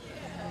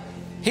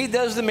 He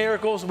does the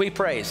miracles, we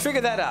praise.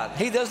 Figure that out.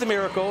 He does the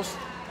miracles.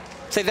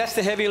 Say, that's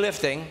the heavy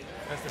lifting.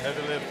 That's the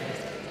heavy lifting.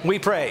 We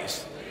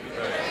praise.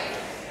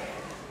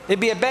 It'd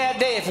be a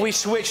bad day if we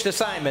switched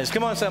assignments.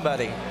 Come on,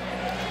 somebody.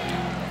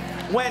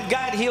 When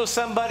God heals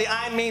somebody,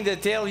 I mean to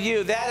tell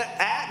you, that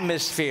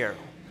atmosphere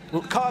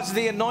cause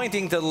the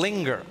anointing to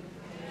linger.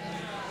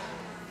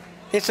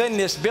 It's in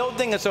this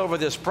building. It's over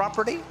this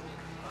property.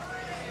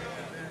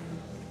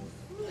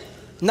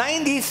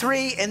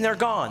 93 and they're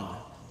gone.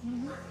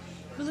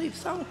 I believe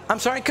so. I'm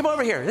sorry, come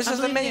over here. This is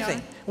believe they amazing.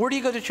 are. Where do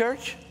you go to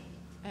church?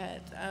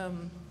 At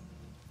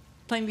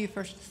Plainview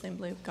First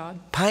Assembly of God,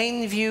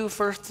 Pineview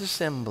First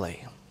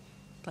Assembly.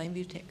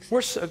 Plainview, Texas.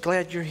 We're so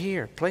glad you're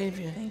here.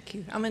 Plainview. Thank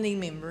you. I'm an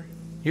E-member.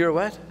 You're a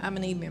what? I'm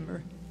an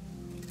E-member.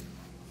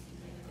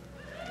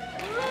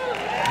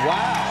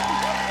 Wow.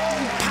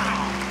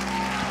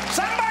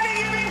 Somebody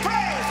give me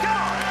praise. Come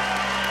on.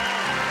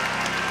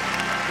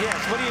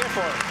 Yes, what are you here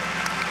for?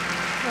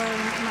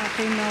 My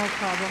female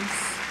problems.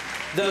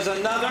 There's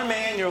another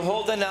man you're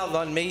holding out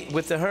on me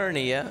with the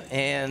hernia,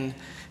 and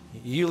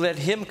you let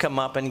him come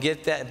up and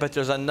get that. But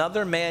there's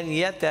another man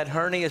yet that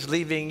hernia is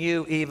leaving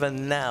you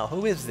even now.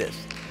 Who is this?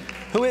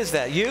 Who is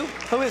that? You?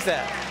 Who is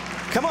that?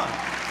 Come on.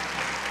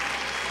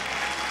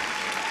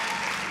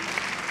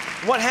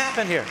 What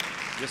happened here?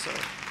 Yes, sir.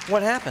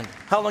 What happened?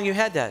 How long you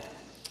had that?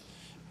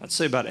 I'd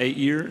say about 8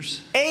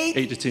 years.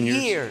 8 to 10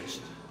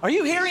 years. Are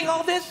you hearing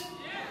all this?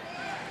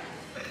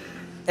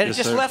 And Yes,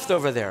 it just sir. left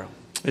over there.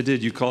 It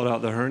did. You called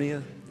out the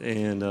hernia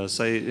and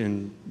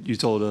and you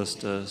told us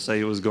to say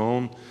it was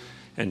gone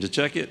and to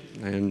check it,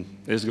 and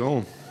it's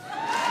gone. Come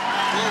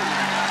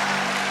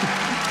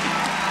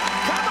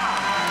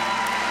on!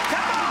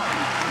 Come on!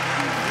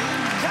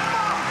 Come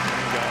on!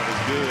 God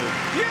is good.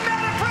 You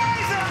better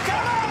praise him!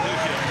 Come on!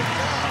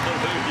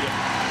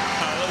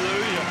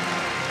 Hallelujah.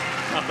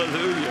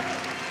 Hallelujah.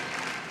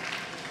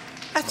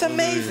 That's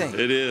amazing.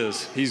 It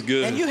is. He's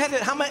good. And you had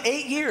it how many?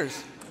 8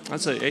 years. I'd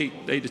say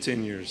 8 to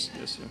 10 years.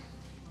 Yes, sir.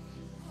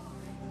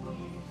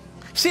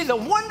 See, the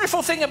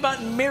wonderful thing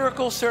about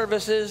miracle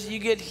services, you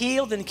get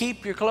healed and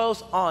keep your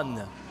clothes on.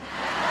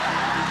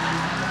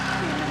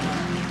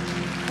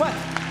 What?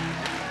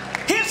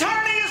 His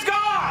hernia is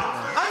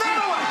gone.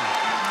 Another one.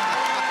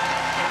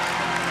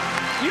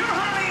 Your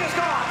hernia is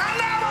gone.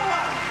 Another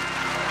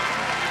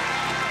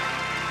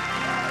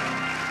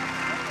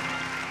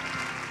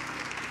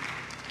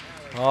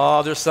one.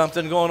 Oh, there's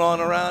something going on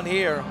around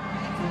here.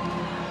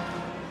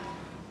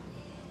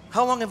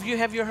 How long have you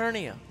had your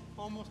hernia?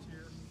 Almost a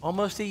year.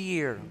 Almost a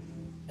year.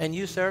 And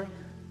you, sir?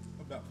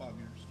 About 5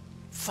 years.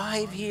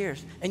 5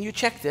 years. And you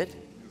checked it,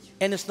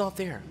 and it's not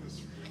there.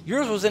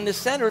 Yours was in the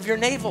center of your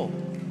navel.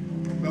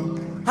 Umbilical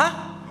hernia. Huh?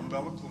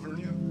 Umbilical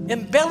hernia.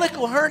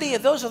 Umbilical hernia.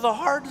 Those are the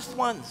hardest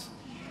ones.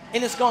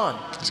 And it's gone.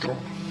 It's gone.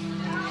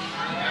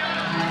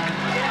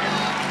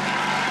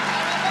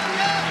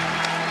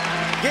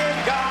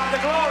 Give God the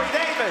glory,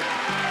 David.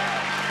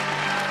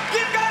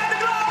 Give God the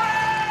glory.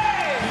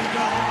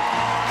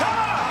 Come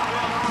on.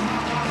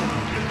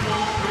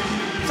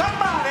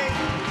 Somebody.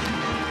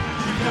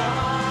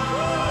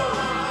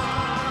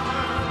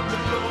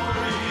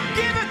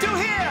 Give it to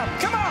him.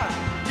 Come on.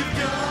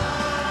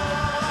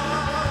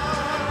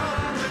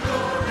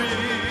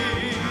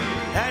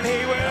 And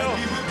he will.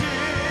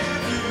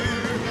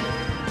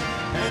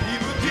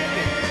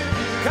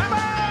 Come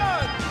on.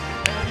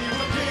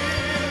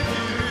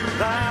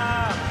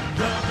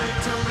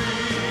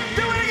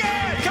 Do it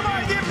again. Come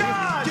on, give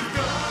God.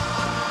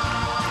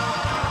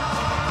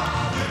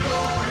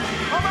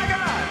 Oh my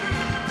God.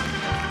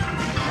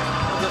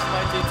 This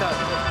mighty touch.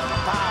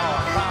 Power.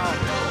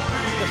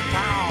 This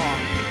power.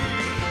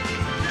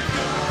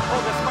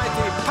 Oh, this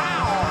mighty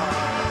power.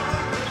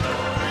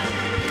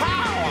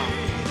 Power.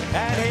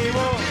 And he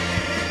will.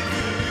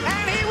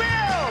 And he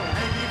will.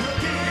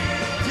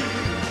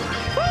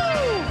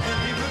 Woo.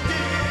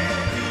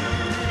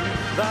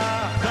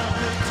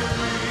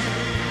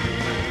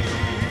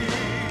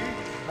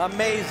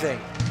 Amazing.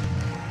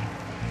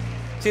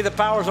 See, the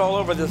power's all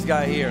over this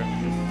guy here.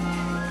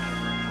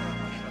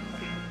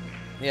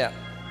 Yeah.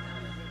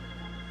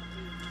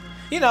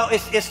 You know,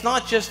 it's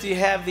not just you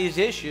have these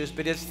issues,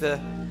 but it's the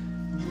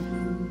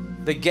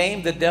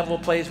game the devil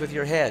plays with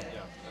your head.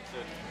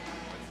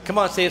 Come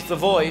on, say it's the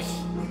voice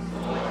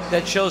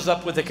that shows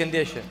up with the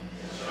condition.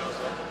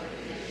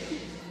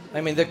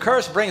 I mean, the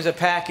curse brings a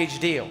package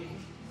deal.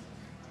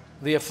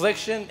 The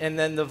affliction, and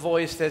then the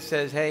voice that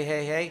says, hey,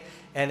 hey, hey,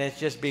 and it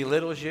just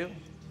belittles you,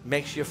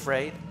 makes you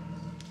afraid.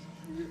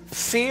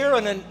 Fear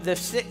and the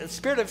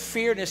spirit of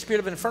fear and the spirit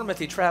of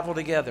infirmity travel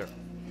together.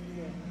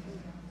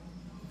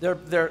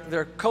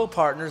 They're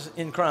co-partners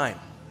in crime.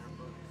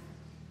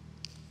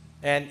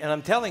 And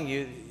I'm telling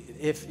you,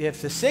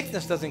 if the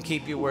sickness doesn't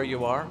keep you where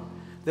you are,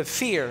 the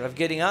fear of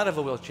getting out of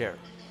a wheelchair.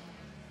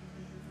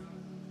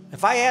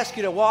 If I ask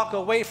you to walk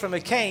away from a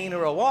cane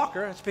or a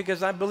walker, it's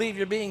because I believe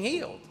you're being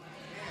healed.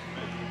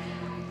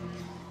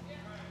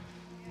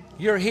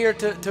 You're here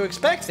to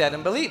expect that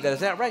and believe that. Is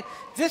that right?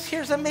 This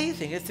here's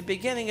amazing. It's the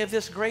beginning of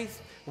this great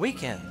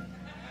weekend.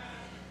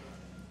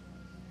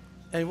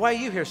 And why are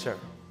you here, sir?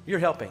 You're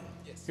helping.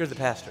 Yes. You're the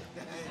pastor.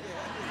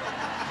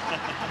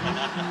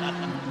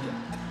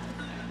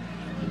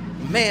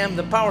 Ma'am,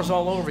 the power's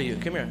all over you.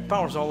 Come here. The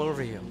power's all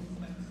over you.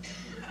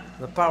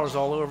 The power's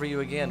all over you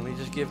again. We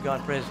just give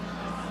God praise.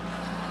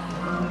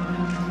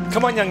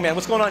 Come on, young man.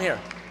 What's going on here?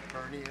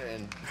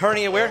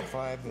 Hernia where?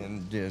 L5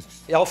 and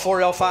discs.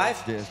 L4,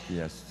 L5? Disc,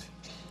 yes.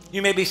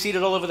 You may be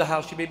seated all over the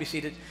house. You may be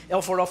seated.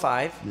 L4,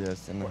 L5.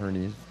 Yes, and the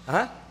hernias.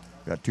 Uh-huh.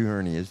 Got 2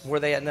 hernias. Where are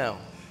they at now?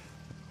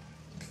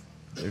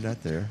 They're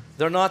not there.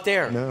 They're not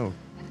there. No.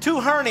 2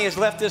 hernias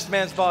left this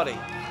man's body.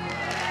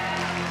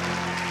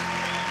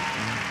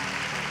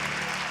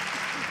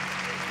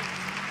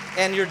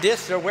 And your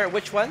discs are where?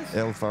 Which ones?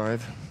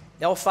 L5.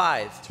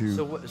 L5.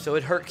 2. So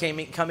it hurt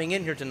coming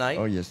in here tonight.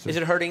 Oh, yes, sir. Is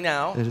it hurting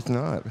now? It is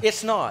not.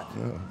 It's not.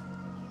 No.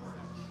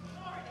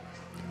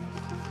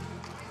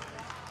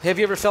 Have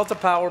you ever felt the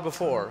power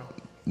before?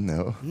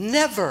 No.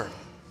 Never.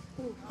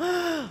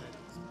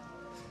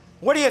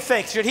 What do you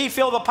think? Should he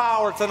feel the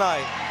power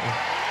tonight?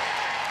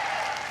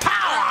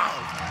 Power!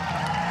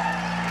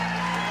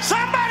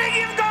 Somebody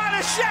give God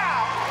a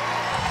shout!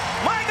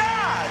 My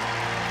God!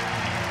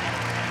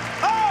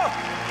 Oh!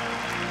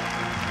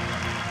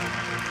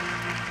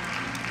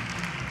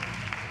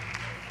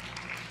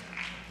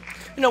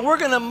 You know, we're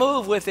going to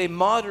move with a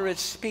moderate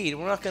speed.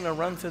 We're not going to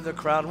run through the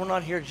crowd. We're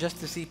not here just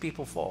to see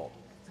people fall.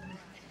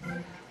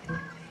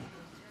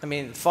 I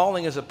mean,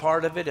 falling is a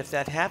part of it if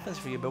that happens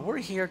for you, but we're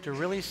here to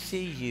really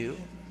see you,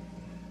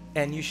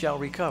 and you shall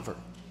recover.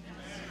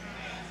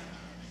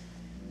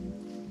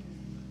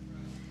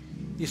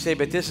 You say,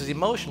 but this is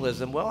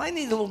emotionalism. Well, I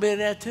need a little bit of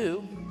that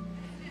too.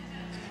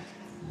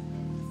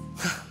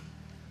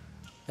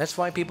 That's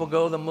why people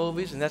go to the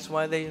movies, and that's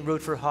why they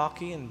root for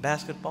hockey and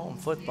basketball and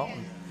football.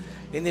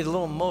 They need a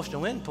little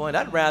emotional endpoint.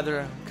 I'd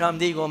rather come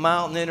to Eagle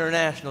Mountain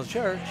International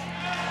Church.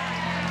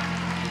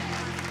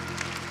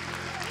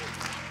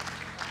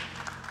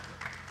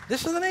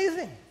 This is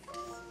amazing.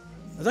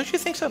 Don't you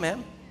think so,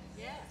 ma'am?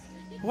 Yes.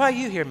 Why are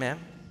you here, ma'am?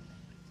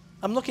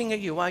 I'm looking at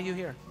you. Why are you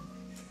here?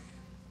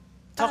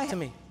 Talk to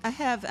me. I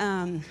have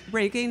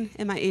ringing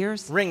in my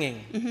ears.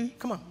 Ringing. Mm-hmm.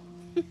 Come on.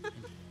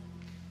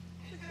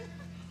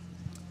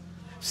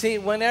 See,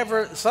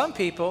 whenever some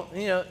people,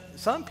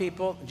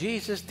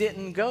 Jesus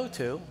didn't go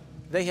to,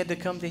 they had to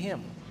come to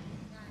him.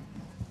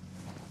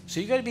 So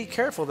you got to be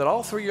careful that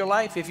all through your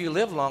life, if you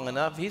live long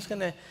enough, he's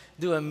going to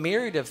do a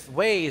myriad of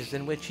ways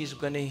in which he's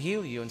going to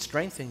heal you and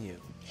strengthen you.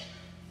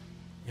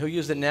 He'll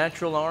use the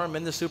natural arm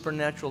and the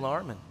supernatural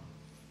arm, and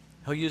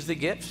he'll use the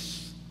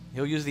gifts.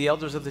 He'll use the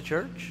elders of the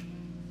church.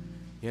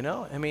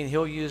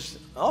 He'll use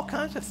all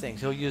kinds of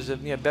things. He'll use a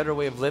better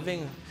way of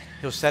living.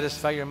 He'll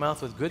satisfy your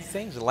mouth with good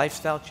things, a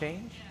lifestyle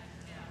change.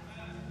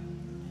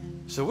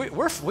 So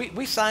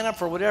we sign up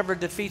for whatever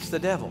defeats the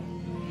devil.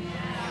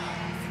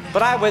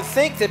 But I would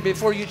think that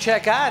before you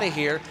check out of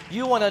here,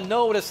 you want to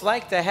know what it's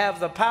like to have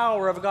the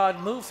power of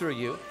God move through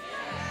you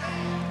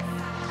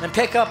and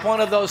pick up one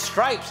of those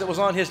stripes that was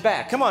on his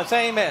back. Come on,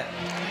 say amen.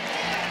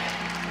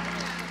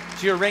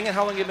 So you're ringing?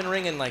 How long have you been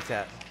ringing like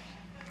that?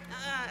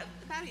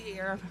 About a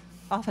year,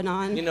 off and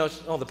on.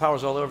 The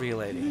power's all over you,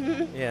 lady.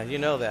 Mm-hmm. Yeah, you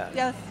know that.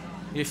 Yes.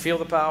 You feel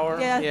the power?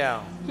 Yes.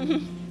 Yeah.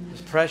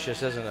 It's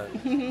precious, isn't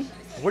it?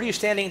 What are you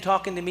standing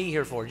talking to me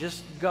here for?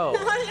 Just go.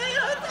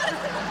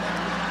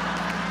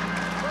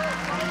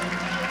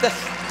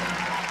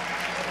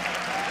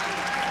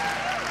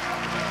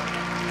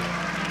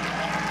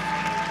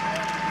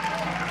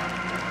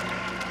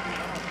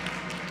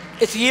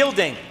 It's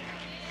yielding.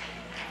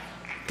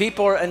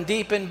 People are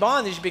deep in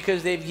bondage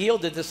because they've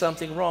yielded to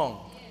something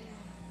wrong.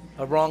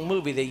 A wrong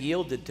movie, they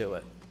yielded to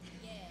it.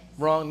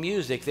 Wrong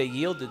music, they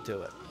yielded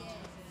to it.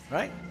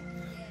 Right?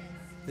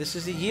 This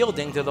is a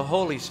yielding to the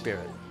Holy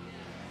Spirit.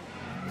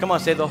 Come on,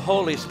 say the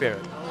Holy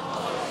Spirit.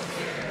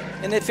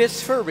 And if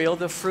it's for real,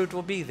 the fruit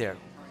will be there.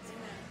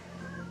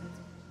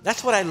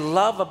 That's what I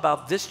love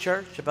about this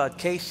church, about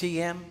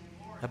KCM,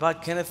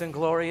 about Kenneth and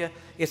Gloria.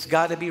 It's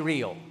got to be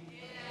real.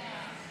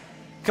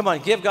 Come on,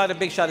 give God a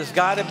big shout. It's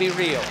got to be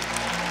real.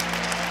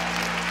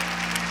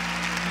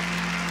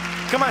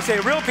 Come on, say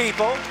real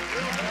people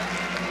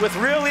with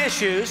real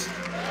issues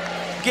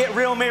get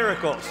real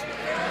miracles.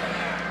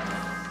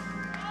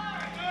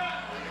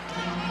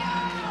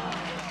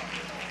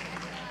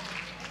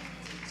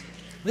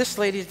 This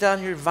lady's down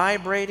here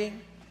vibrating,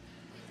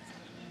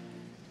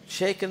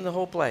 shaking the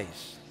whole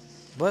place.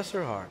 Bless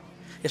her heart.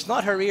 It's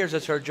not her ears,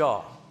 it's her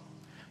jaw.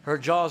 Her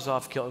jaw's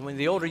off kilter. When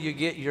the older you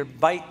get, your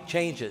bite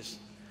changes.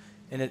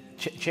 And it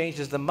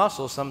changes the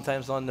muscle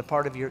sometimes on the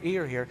part of your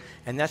ear here.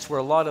 And that's where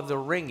a lot of the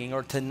ringing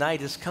or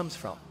tinnitus comes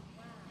from.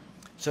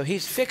 So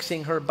he's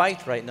fixing her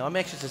bite right now. I'm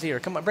anxious to see her.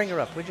 Come on, bring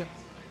her up, would you?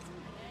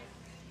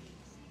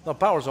 No,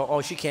 power's all.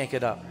 Oh, she can't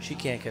get up. She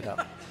can't get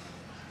up.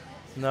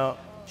 No,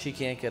 she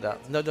can't get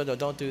up. No,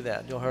 don't do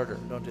that. You'll hurt her.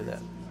 Don't do that.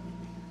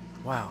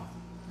 Wow.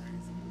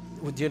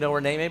 Do you know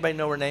her name? Anybody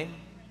know her name?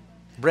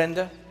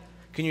 Brenda?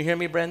 Can you hear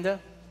me, Brenda?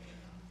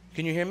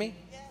 Can you hear me?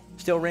 Yes.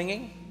 Still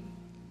ringing?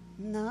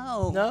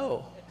 No.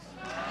 No.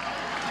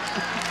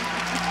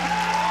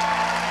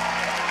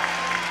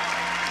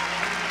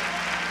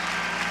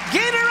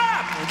 Get her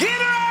up! Get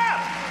her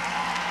up!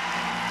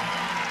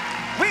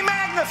 We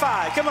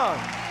magnify. Come on.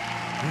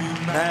 We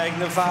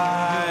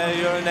magnify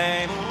your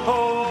name,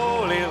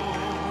 holy.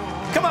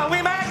 Come on,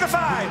 we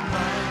magnify. We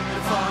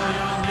magnify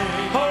your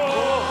name,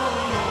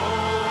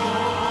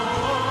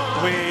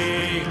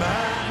 We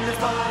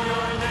magnify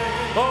your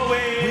name. Oh,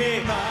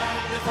 we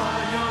magnify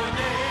your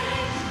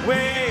name.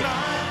 We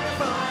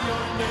magnify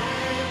your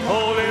name.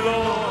 Holy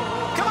Lord.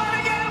 Come on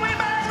again. We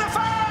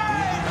magnify.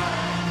 We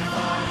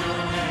magnify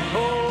your name.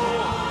 Oh.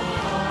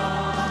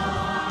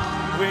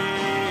 We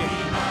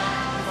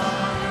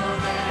magnify your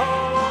name.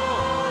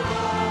 Oh.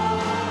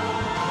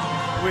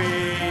 We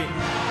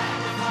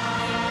magnify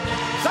your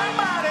name.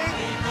 Somebody.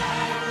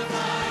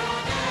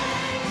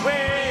 We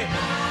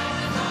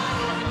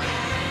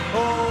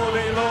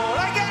Holy Lord,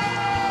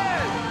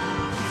 again!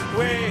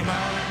 We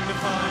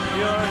magnify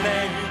your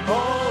name,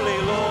 Holy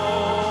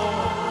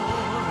Lord.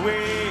 We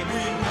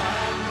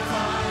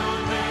magnify your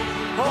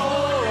name,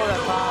 oh,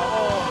 that power,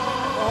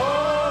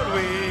 oh, Lord,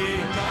 we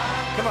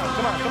come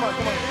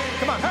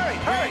on, hurry.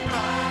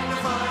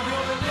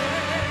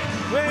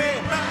 We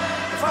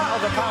magnify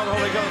the power of the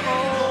Holy Ghost,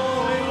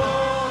 Holy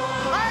Lord.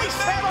 I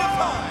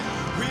magnify.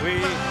 We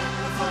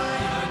magnify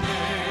your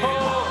name,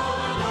 oh.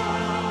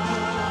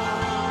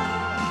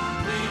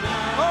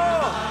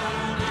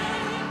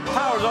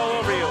 Power's all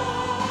over you.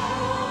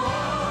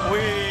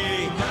 We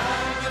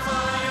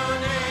magnify your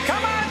name.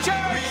 Come on,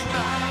 church. We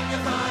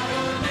magnify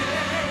your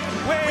name.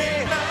 We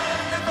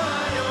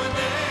magnify your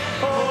name.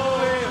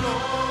 Holy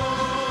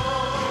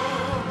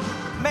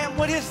Lord. Man,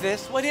 what is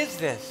this? What is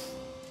this?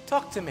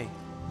 Talk to me.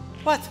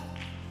 What?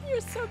 You're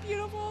so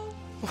beautiful.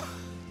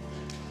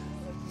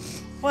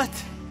 What?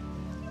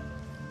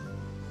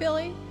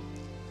 Billy,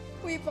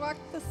 we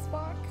walked this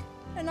walk,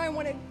 and I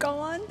want it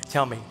gone.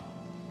 Tell me.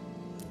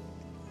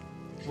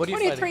 What are you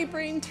 23 fighting?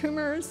 brain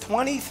tumors.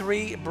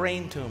 23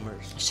 brain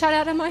tumors. Shot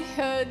out of my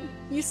head.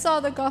 You saw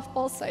the golf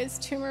ball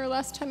sized tumor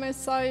last time I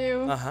saw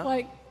you,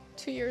 like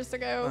 2 years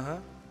ago.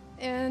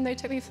 And they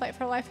took me flight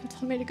for life and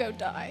told me to go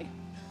die.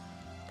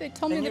 They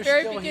told me in the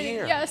very beginning,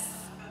 here. yes,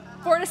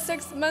 4 to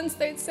 6 months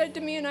they'd said to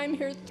me, and I'm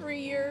here 3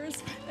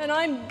 years, and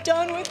I'm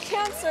done with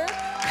cancer.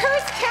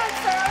 Curse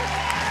cancer!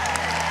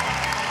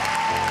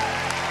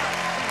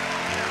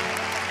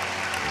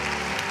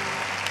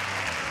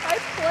 I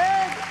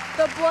pled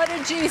the blood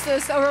of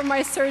Jesus over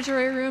my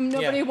surgery room.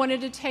 Nobody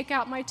wanted to take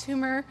out my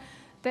tumor.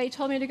 They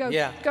told me to go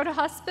to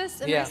hospice,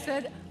 and I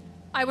said,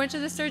 I went to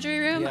the surgery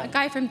room. A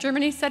guy from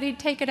Germany said he'd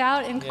take it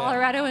out in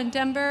Colorado and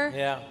Denver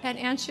at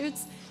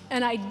Anschutz,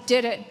 and I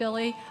did it,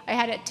 Billy. I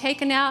had it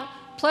taken out,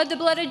 pled the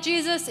blood of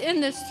Jesus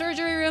in the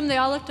surgery room. They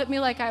all looked at me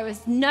like I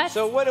was nuts.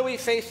 So what are we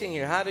facing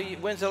here?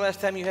 When's the last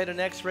time you had an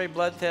X-ray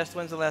blood test?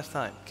 When's the last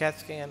time? CAT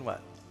scan,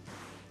 what?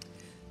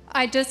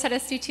 I just had a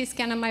CT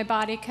scan of my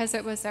body because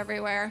it was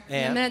everywhere.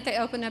 And the minute they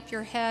open up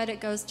your head, it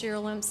goes to your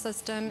lymph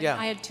system. Yeah.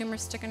 I had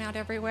tumors sticking out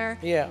everywhere.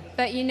 Yeah.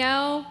 But you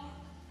know,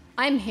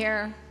 I'm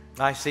here.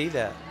 I see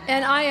that.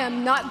 And I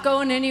am not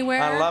going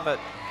anywhere. I love it.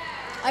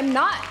 I'm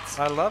not.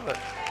 I love it.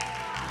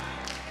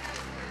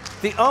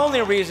 The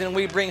only reason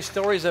we bring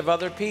stories of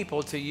other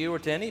people to you or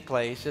to any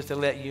place is to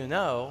let you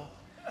know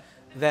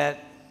that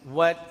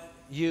what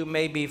you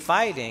may be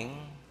fighting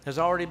has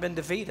already been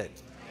defeated.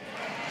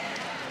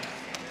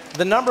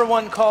 The number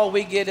one call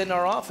we get in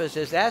our office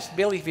is, ask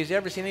Billy if he's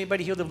ever seen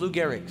anybody healed of Lou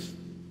Gehrig's.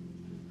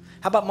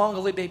 How about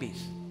Mongoloid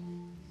babies?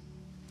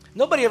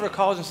 Nobody ever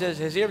calls and says,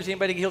 has he ever seen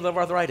anybody healed of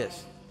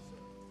arthritis?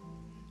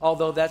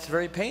 Although that's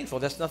very painful.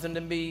 That's nothing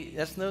to be,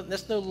 that's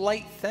no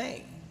light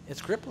thing.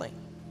 It's crippling.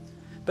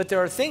 But there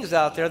are things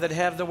out there that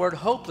have the word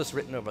hopeless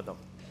written over them.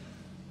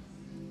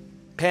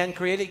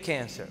 Pancreatic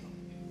cancer,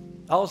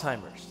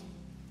 Alzheimer's.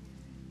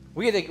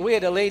 We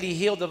had a lady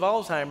healed of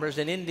Alzheimer's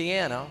in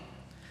Indiana.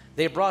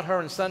 They brought her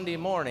on Sunday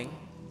morning.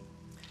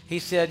 He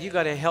said, you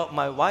got to help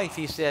my wife.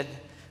 He said,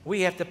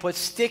 we have to put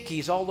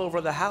stickies all over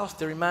the house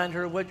to remind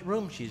her what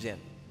room she's in,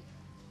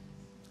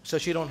 so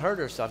she don't hurt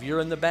herself.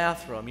 You're in the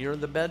bathroom, you're in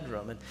the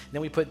bedroom. And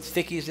then we put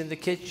stickies in the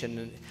kitchen.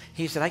 And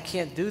he said, I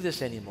can't do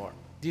this anymore.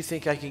 Do you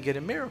think I can get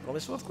a miracle? I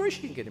said, well, of course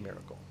you can get a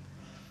miracle.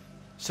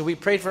 So we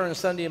prayed for her on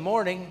Sunday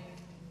morning.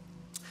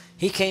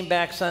 He came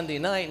back Sunday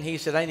night and he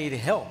said, I need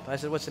help. I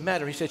said, what's the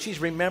matter? He said, she's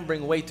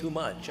remembering way too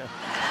much.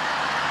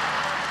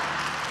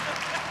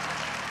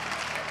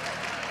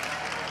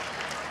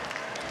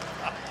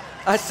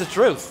 That's the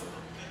truth.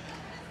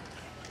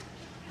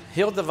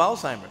 Healed of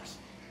Alzheimer's.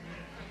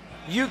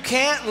 You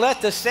can't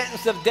let the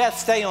sentence of death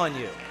stay on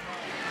you.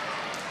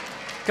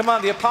 Come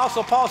on, the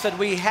Apostle Paul said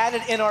we had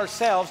it in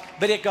ourselves,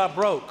 but it got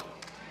broke.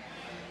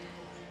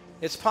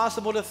 It's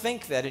possible to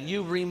think that, and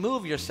you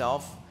remove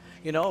yourself,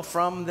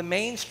 from the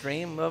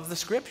mainstream of the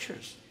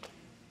Scriptures.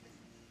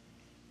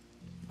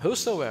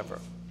 Whosoever.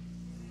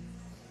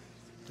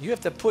 You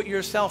have to put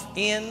yourself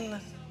in.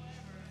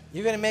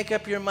 You're going to make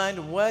up your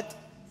mind what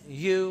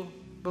you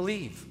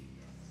believe.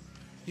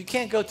 You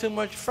can't go too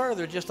much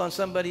further just on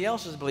somebody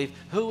else's belief.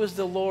 Who is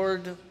the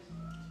Lord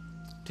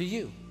to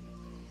you?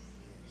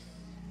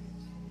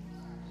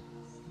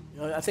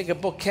 I think a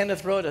book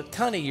Kenneth wrote a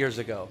ton of years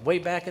ago, way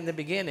back in the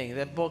beginning.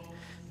 That book,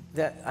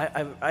 that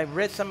I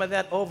read some of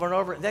that over and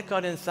over. That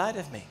got inside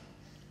of me.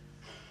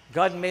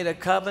 God made a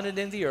covenant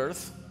in the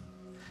earth,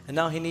 and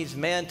now he needs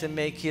man to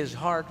make his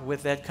heart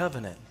with that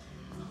covenant.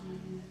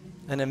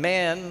 And a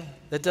man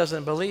that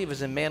doesn't believe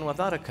is a man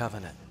without a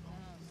covenant.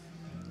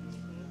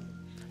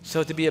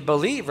 So to be a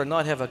believer,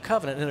 not have a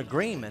covenant, an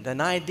agreement,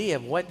 an idea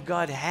of what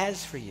God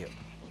has for you.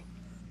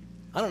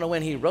 I don't know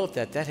when he wrote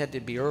that. That had to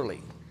be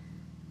early.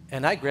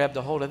 And I grabbed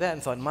a hold of that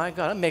and thought, my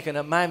God, I'm making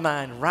up my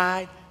mind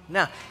right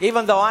now.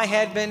 Even though I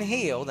had been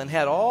healed and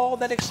had all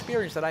that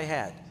experience that I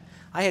had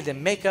to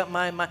make up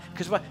my mind.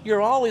 Because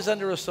you're always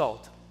under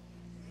assault.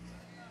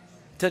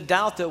 To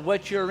doubt that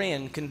what you're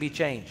in can be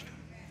changed.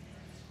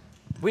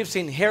 We've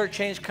seen hair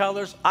change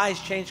colors, eyes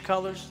change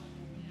colors.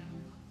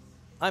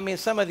 I mean,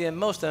 some of the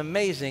most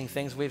amazing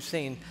things we've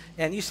seen.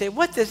 And you say,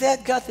 what does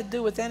that got to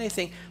do with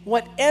anything?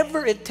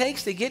 Whatever it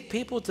takes to get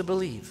people to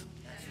believe.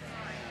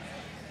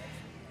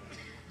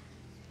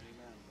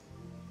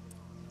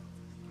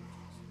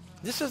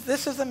 This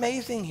is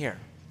amazing here.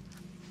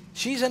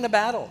 She's in a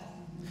battle.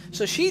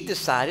 So she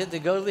decided to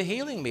go to the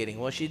healing meeting.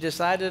 Well, she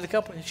decided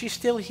she's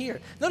still here.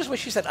 Notice what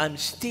she said, I'm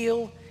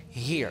still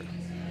here.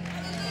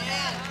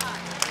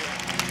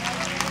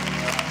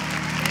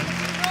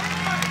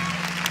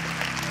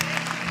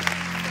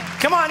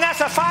 Come on, that's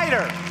a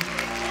fighter.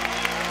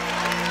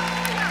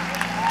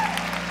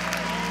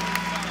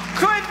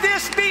 Could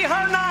this be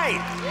her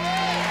night?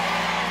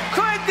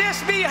 Could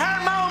this be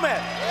her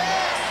moment?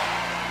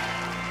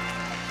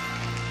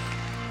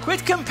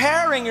 Quit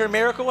comparing your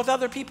miracle with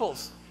other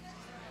people's.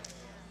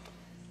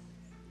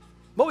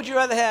 What would you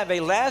rather have, a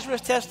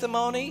Lazarus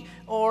testimony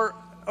or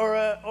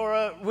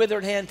a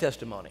withered hand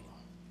testimony?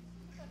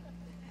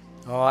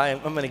 Oh,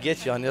 I'm going to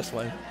get you on this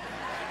one.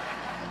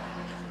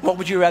 What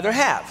would you rather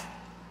have?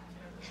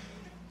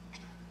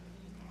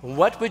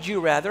 What would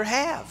you rather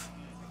have?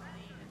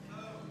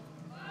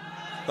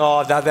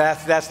 Oh, now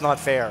that's not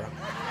fair.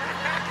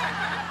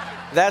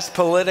 That's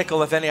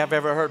political, if any I've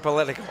ever heard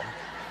political.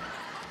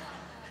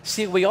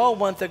 See, we all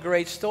want the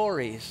great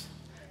stories,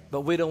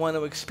 but we don't want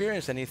to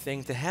experience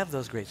anything to have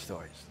those great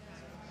stories.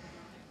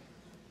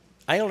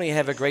 I only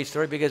have a great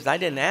story because I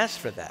didn't ask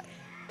for that.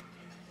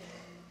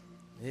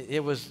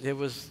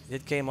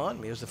 It came on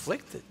me. It was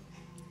afflicted.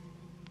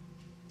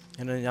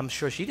 And I'm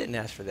sure she didn't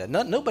ask for that.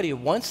 Nobody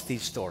wants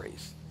these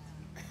stories.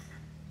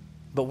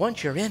 But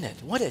once you're in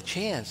it, what a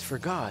chance for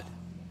God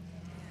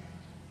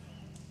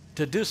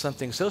to do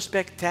something so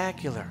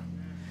spectacular.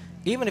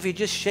 Even if he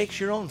just shakes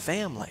your own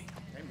family.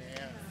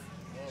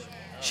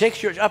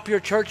 Shakes up your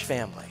church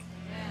family.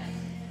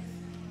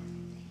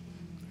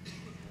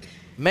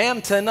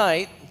 Ma'am,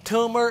 tonight,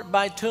 tumor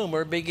by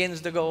tumor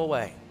begins to go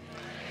away.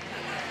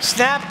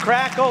 Snap,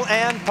 crackle,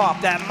 and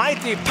pop. That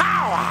mighty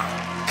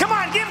power. Come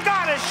on, give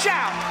God a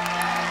shout.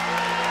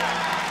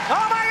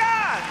 Oh, my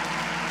God.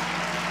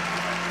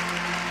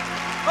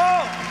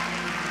 Oh.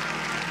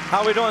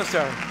 How are we doing,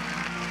 sir?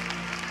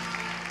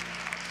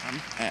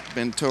 I've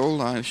been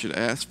told I should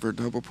ask for a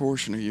double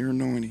portion of your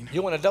anointing.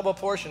 You want a double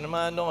portion of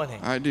my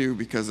anointing? I do,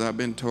 because I've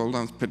been told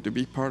I'm to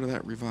be part of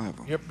that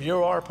revival.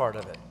 You are part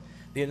of it.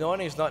 The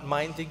anointing is not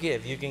mine to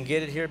give. You can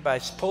get it here by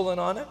pulling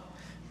on it.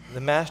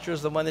 The master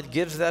is the one that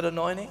gives that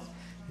anointing.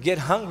 Get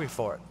hungry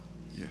for it.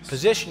 Yes.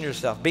 Position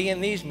yourself. Be in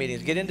these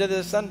meetings. Get into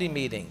the Sunday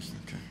meetings.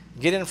 Okay.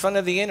 Get in front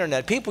of the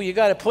internet. People, you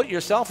got to put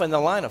yourself in the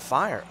line of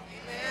fire.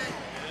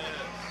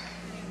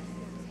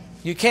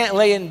 You can't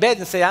lay in bed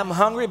and say, I'm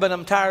hungry, but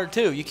I'm tired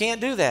too. You can't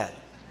do that.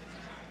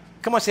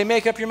 Come on, say,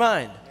 make up your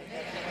mind.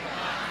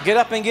 Get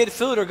up and get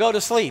food or go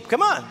to sleep.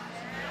 Come on.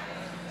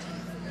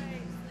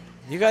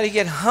 You got to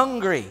get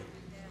hungry.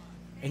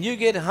 And you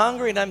get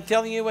hungry, and I'm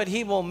telling you what,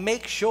 he will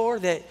make sure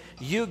that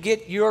you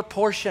get your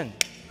portion.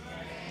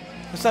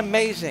 It's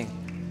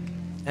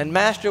amazing. And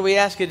Master, we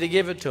ask you to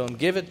give it to him.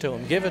 Give it to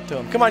him. Give it to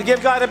him. Come on,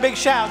 give God a big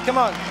shout. Come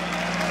on.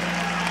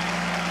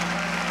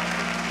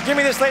 Give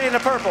me this lady in the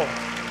purple.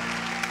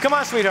 Come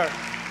on, sweetheart.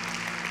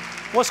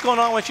 What's going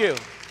on with you?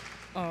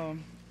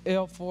 L4,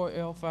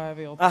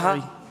 L5,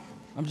 L3.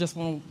 I'm just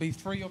want to be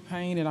free of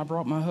pain, and I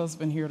brought my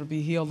husband here to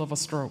be healed of a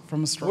stroke,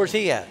 from a stroke. Where's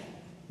he at?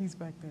 He's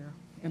back there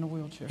in a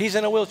wheelchair. He's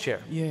in a wheelchair?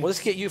 Yes. Well, let's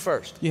get you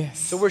first. Yes.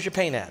 So where's your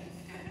pain at?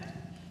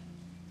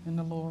 In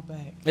the lower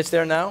back. It's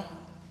there now?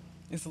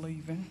 It's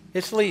leaving.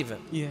 It's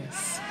leaving?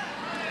 Yes.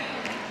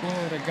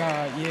 Glory to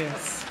God,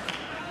 yes.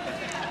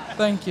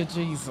 Thank you,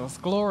 Jesus.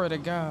 Glory to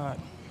God.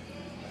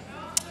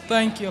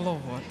 Thank you,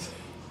 Lord.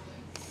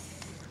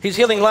 He's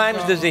healing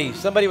Lyme's disease.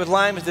 Somebody with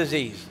Lyme's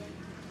disease.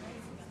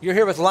 You're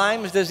here with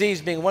Lyme's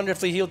disease being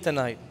wonderfully healed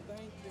tonight.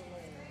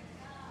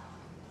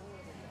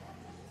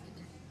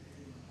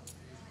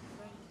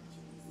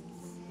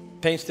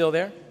 Pain still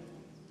there?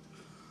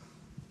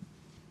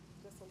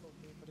 Just a little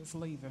bit, but it's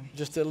leaving.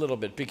 Just a little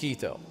bit,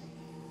 piquito.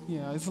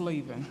 Yeah, it's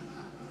leaving.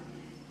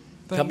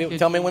 Tell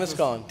me when it's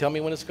gone. Tell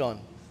me when it's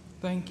gone.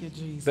 Thank you,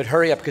 Jesus. But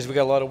hurry up, because we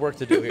got a lot of work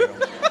to do here.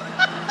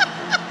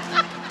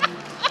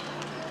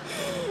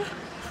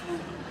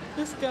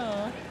 It's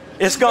gone.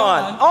 It's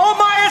gone. Oh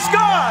my, it's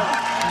gone.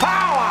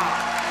 Power.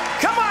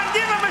 Come on,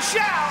 give him a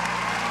shout.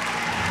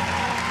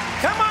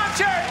 Come on,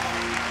 church.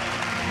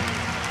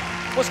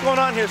 What's going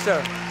on here,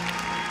 sir?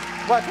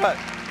 What?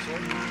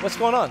 What's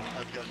going on? I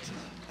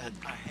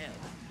had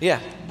Yeah.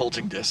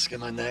 bulging disc in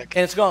my neck.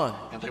 And it's gone.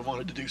 And they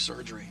wanted to do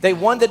surgery. They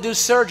wanted to do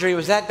surgery. It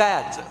was that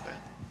bad. It's that bad.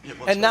 It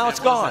was And now bad. it's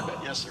It was gone. that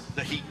bad. Yes, sir.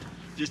 The heat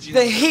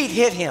The heat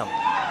hit him.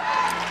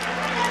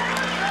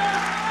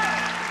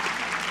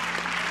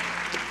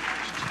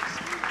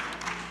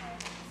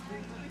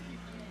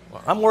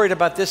 Well, I'm worried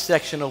about this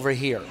section over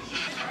here.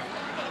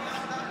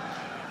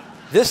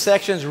 This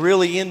section's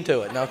really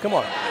into it. Now, come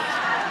on.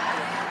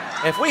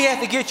 If we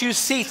have to get you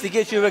seats to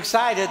get you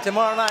excited,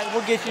 tomorrow night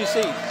we'll get you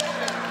seats.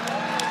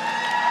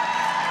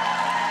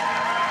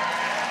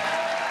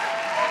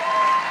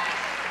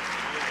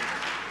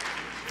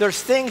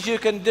 There's things you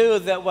can do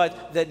that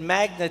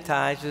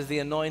magnetizes the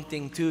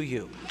anointing to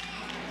you,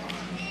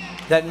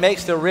 that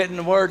makes the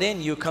written word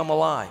in you come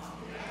alive.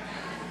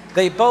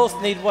 They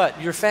both need what?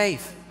 Your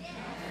faith.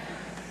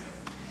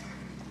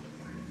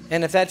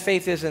 And if that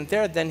faith isn't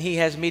there, then he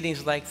has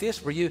meetings like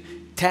this where you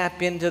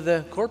tap into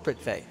the corporate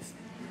faith.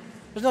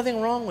 There's nothing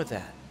wrong with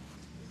that.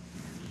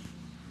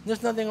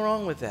 There's nothing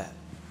wrong with that.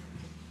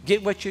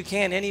 Get what you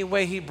can any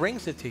way he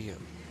brings it to you,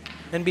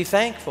 and be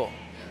thankful.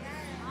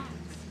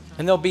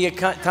 And there'll be a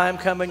time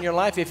come in your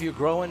life, if you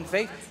grow in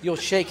faith, you'll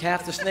shake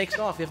half the snakes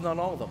off, if not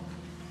all of them.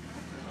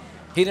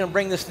 He didn't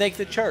bring the snake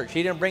to church.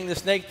 He didn't bring the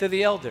snake to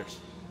the elders.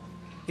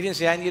 He didn't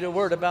say, I need a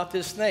word about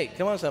this snake.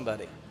 Come on,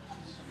 somebody.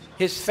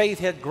 His faith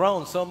had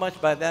grown so much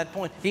by that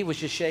point, he was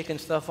just shaking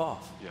stuff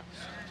off. Yeah.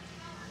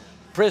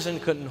 Prison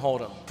couldn't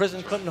hold him.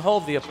 Prison couldn't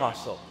hold the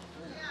apostle.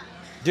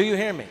 Do you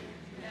hear me?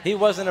 He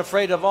wasn't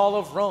afraid of all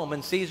of Rome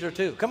and Caesar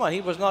too. Come on,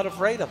 he was not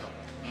afraid of them.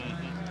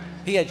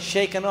 He had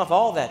shaken off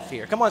all that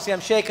fear. Come on, say, I'm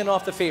shaking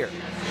off the fear.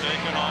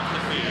 Shaking off the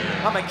fear.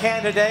 I'm a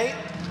candidate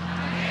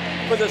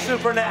for the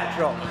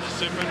supernatural. For the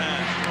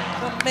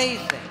supernatural. It's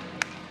amazing.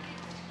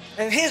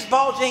 And his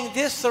bulging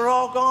discs are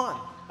all gone.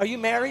 Are you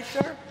married,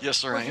 sir? Yes,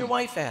 sir. Where's your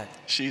wife at?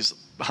 She's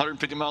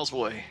 150 miles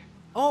away.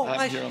 Oh,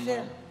 why is she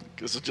there?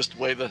 Because it's just the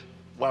way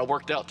I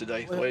worked out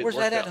today. Where's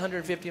that at,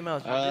 150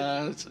 miles?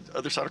 It's the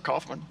other side of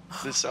Kaufman.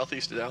 This is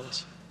southeast of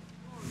Dallas.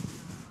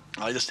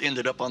 I just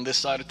ended up on this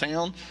side of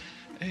town,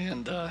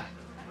 and God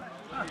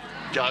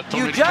told me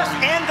to You just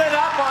ended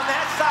up on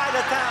that side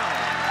of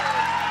town.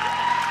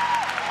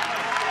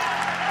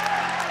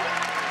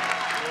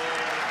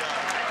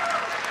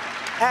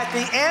 At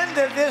the end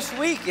of this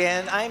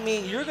weekend, I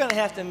mean, you're going to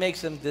have to make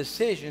some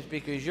decisions,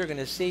 because you're going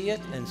to see it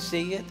and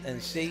see it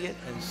and see it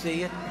and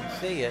see it and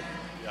see it.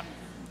 Yeah.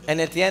 And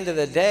at the end of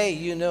the day,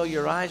 you know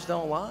your eyes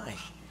don't lie.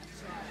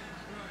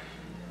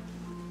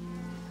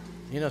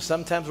 You know,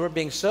 sometimes we're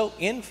being so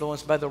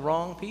influenced by the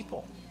wrong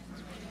people.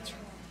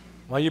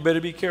 Well, you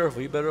better be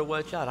careful. You better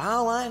watch out.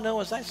 All I know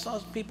is I saw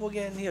people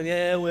getting healed.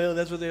 Yeah, well,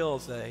 that's what they all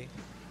say.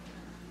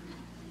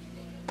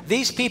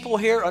 These people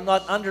here are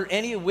not under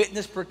any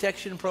witness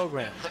protection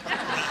program.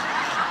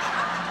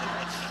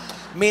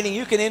 Meaning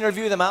you can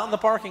interview them out in the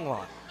parking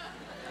lot.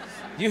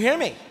 You hear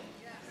me?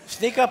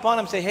 Sneak up on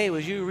them and say, hey,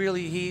 was you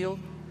really healed?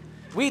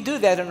 We do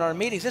that in our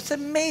meetings. It's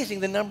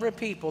amazing the number of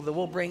people that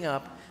we'll bring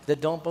up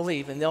that don't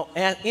believe, and they'll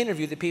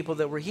interview the people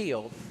that were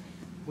healed.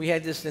 We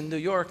had this in New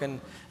York,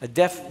 and a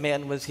deaf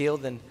man was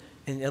healed, and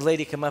a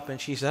lady came up and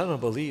she said, I don't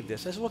believe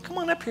this. I said, well, come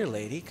on up here,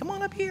 lady. Come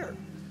on up here.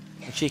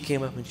 And she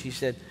came up and she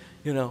said,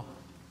 you know,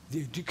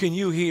 can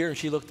you hear? And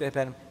she looked up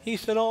at him. He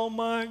said, oh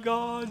my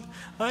God,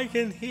 I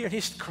can hear.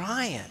 He's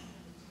crying.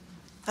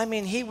 I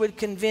mean, he would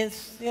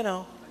convince, you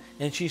know.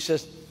 And she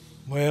says,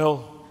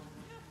 well,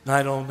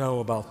 I don't know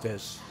about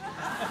this.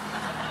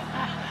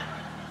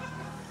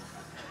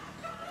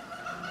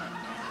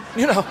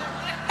 You know,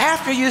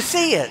 after you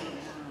see it.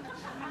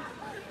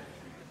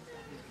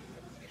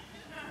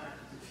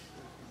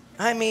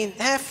 I mean,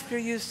 after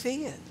you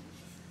see it.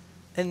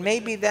 And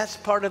maybe that's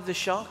part of the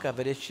shock of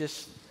it. It's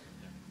just,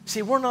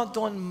 see, we're not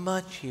doing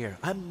much here.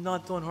 I'm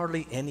not doing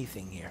hardly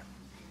anything here.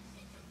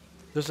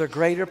 There's a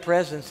greater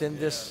presence in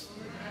this.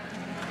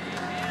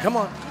 Come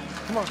on,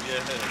 come on.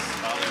 Yes,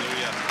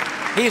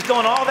 hallelujah. He's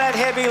doing all that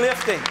heavy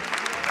lifting.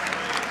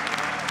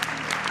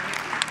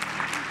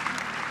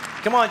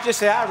 Come on, just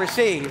say, I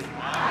receive.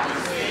 I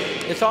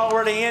receive. It's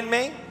already in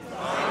me.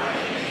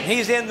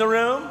 He's in the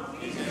room.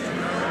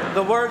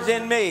 The word's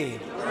in me.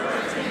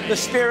 The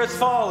Spirit's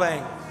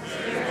falling.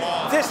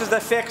 This is the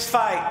fixed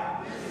fight.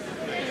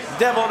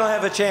 Devil don't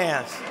have a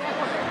chance.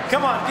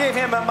 Come on, give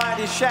him a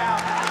mighty shout.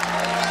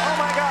 Oh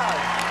my God.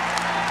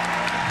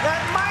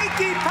 That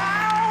mighty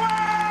power.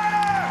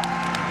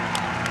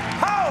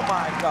 Oh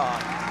my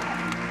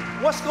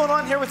God. What's going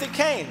on here with the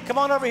cane? Come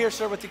on over here,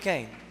 sir, with the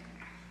cane.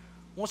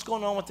 What's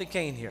going on with the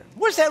cane here?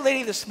 Where's that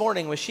lady this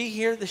morning? Was she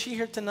here? Is she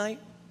here tonight?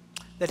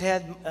 That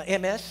had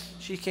MS?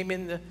 She came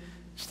in the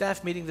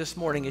staff meeting this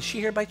morning. Is she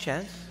here by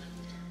chance?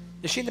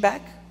 Is she in the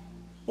back?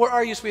 Where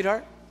are you,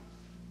 sweetheart?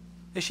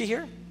 Is she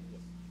here?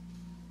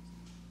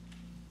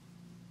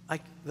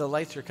 The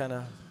lights are kind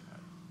of...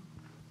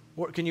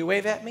 Can you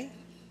wave at me?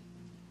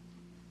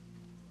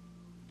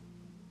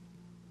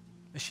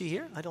 Is she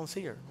here? I don't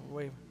see her.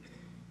 Wave.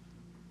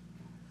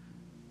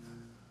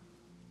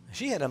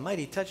 She had a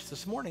mighty touch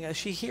this morning. Is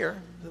she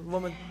here? The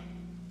woman...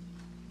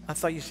 I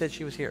thought you said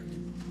she was here.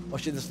 Oh,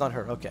 that's not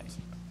her. Okay.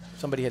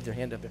 Somebody had their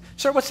hand up there.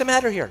 Sir, what's the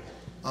matter here?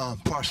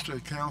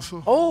 Prostate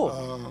cancer.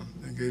 Oh.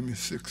 They gave me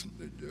 6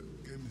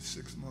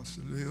 months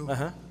to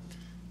live.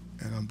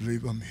 and I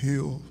believe I'm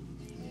healed.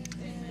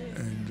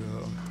 And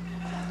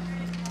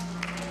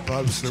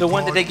so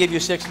when did they give you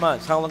 6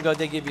 months? How long ago did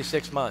they give you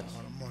 6 months?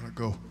 A month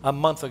ago. A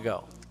month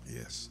ago.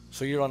 Yes.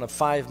 So you're on a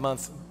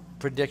 5-month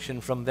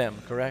prediction from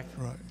them, correct?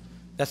 Right.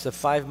 That's a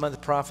 5-month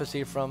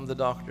prophecy from the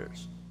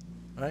doctors,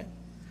 right?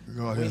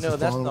 God we has know the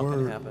that's final not going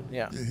word. to happen.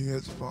 Yeah. He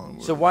has the final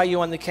word. So why are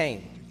you on the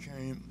cane?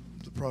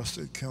 The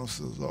prostate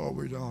cancer is all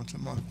the way down to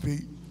my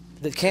feet.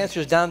 The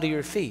cancer's down to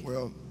your feet?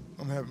 Well,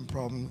 I'm having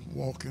problems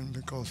walking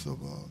because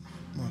of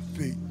my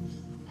feet.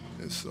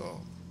 It's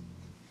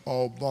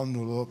all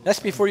bundled up. That's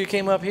before you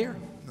came up here?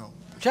 No.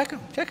 Check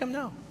them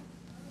now.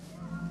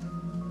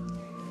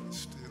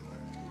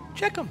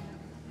 Check them.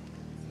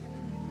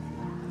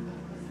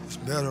 It's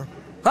better.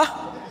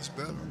 Huh? It's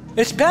better.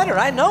 It's better.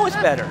 I know it's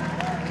better.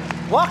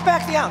 Walk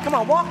back the aisle. Come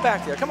on, walk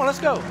back there. Come on, let's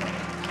go.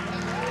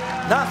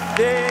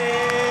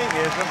 Nothing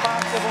is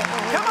impossible.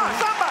 Come on,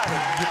 somebody.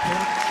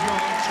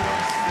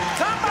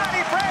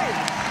 Somebody pray.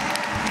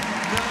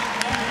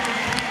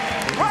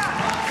 Run,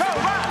 go,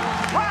 run.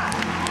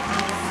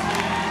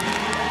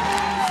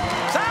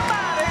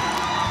 Somebody.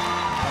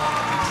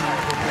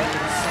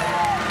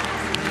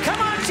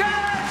 Come on, church.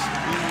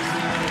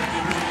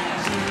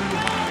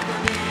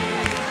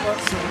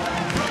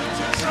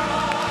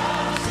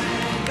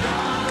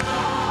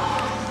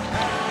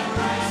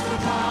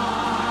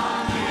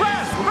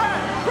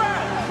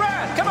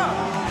 Run, come on.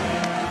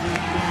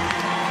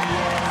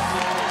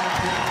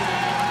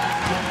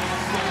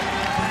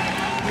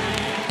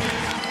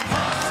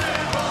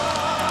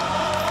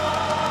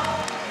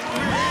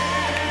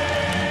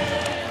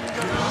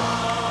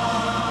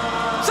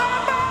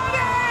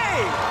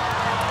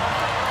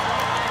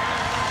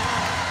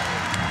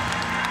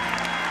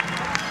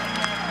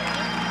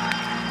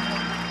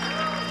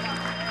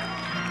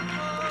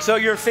 So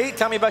your feet,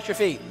 tell me about your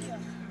feet.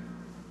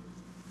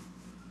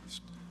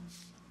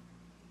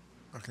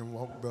 I can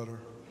walk better.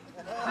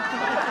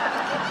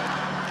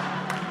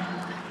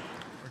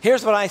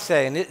 Here's what I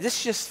say, and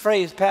this just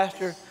phrase,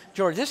 Pastor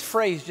George, this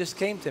phrase just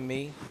came to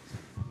me.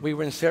 We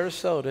were in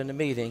Sarasota in a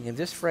meeting, and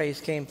this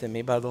phrase came to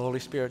me by the Holy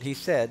Spirit. He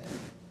said,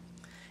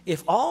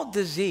 if all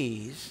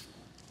disease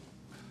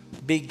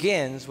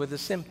begins with a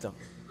symptom,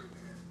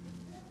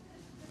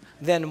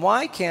 then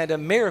why can't a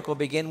miracle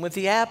begin with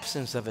the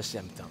absence of a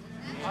symptom?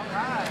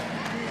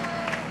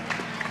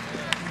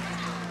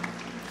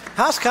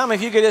 How's come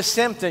if you get a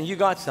symptom, you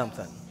got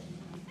something?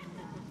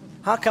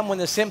 How come when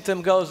the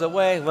symptom goes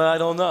away, well, I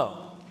don't know.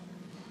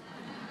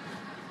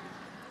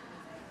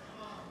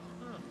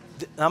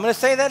 I'm going to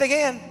say that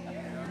again,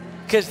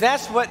 because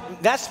that's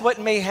what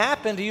may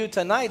happen to you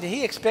tonight.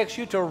 He expects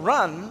you to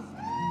run.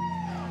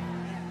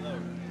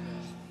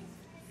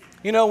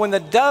 You know, when the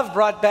dove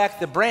brought back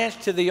the branch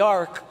to the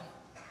ark,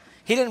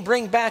 he didn't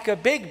bring back a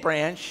big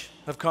branch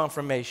of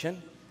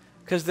confirmation,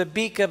 because the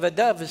beak of a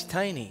dove is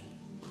tiny.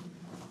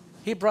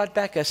 He brought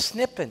back a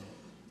snipping.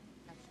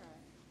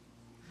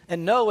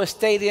 And Noah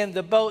stayed in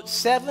the boat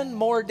 7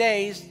 more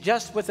days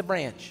just with a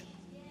branch.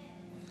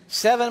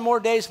 7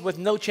 more days with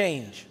no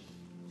change.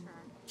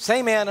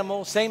 Same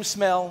animal, same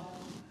smell.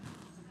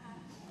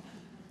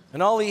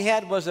 And all he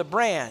had was a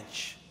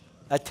branch,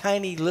 a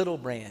tiny little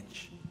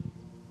branch,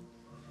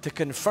 to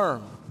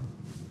confirm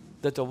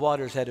that the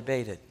waters had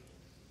abated.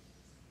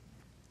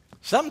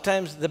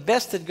 Sometimes the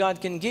best that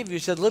God can give you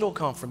is a little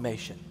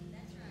confirmation.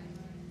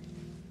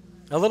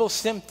 A little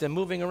symptom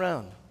moving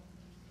around.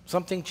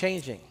 Something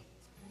changing.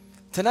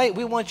 Tonight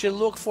we want you to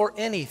look for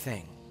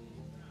anything.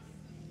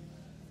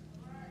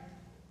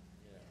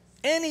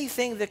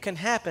 Anything that can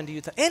happen to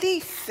you.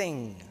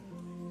 Anything.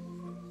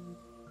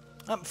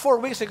 4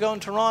 weeks ago in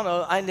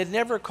Toronto, I had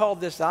never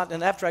called this out,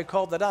 and after I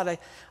called it out,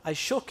 I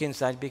shook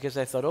inside because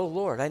I thought, oh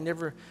Lord,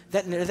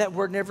 that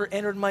word never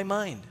entered my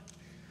mind.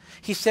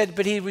 He said,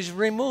 but he was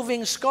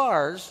removing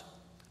scars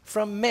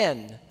from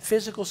men.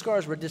 Physical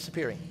scars were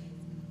disappearing.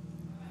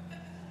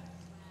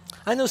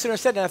 I no sooner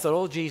said that, I thought,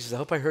 oh Jesus, I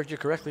hope I heard you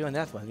correctly on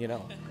that one, you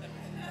know.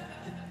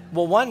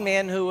 Well, one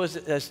man who was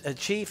a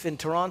chief in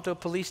Toronto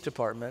Police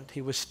Department,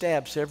 he was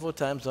stabbed several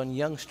times on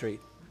Yonge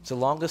Street. It's the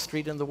longest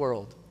street in the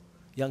world,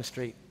 Yonge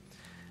Street.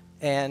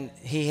 And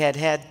he had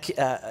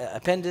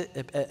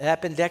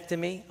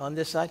appendectomy on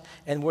this side,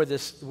 and where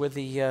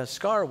the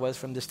scar was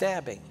from the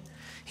stabbing.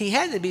 He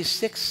had to be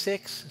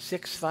 6'6",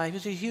 6'5". He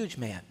was a huge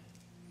man.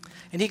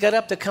 And he got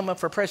up to come up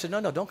for prayer. He said, no,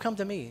 don't come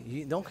to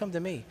me. Don't come to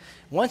me.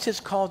 Once it's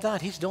called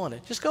out, he's doing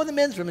it. Just go to the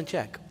men's room and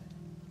check.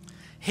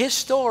 His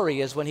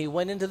story is when he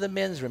went into the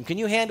men's room. Can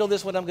you handle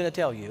this, what I'm going to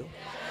tell you?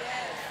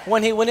 Yes.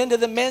 When he went into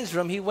the men's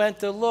room, he went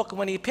to look.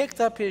 When he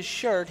picked up his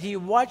shirt, he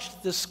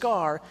watched the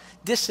scar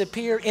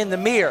disappear in the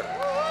mirror.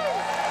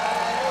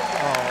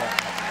 Oh.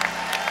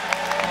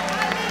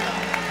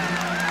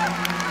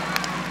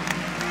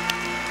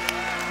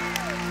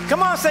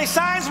 Come on, say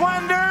signs,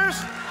 wonders,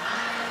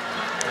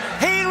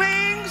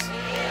 healings,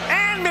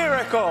 and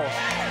miracles.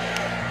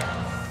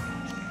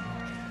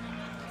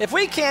 If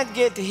we can't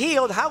get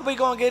healed, how are we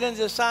going to get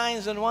into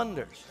signs and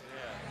wonders?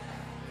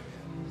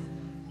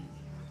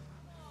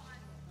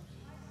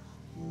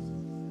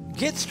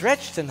 Get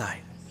stretched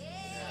tonight.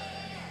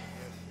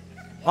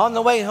 On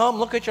the way home,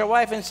 look at your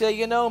wife and say,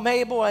 you know,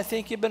 Mabel, I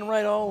think you've been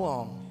right all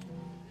along.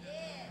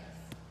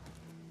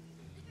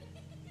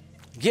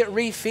 Get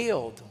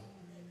refilled.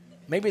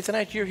 Maybe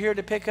tonight you're here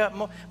to pick up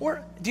more.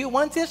 Or, do you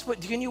want this?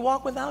 Can you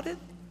walk without it?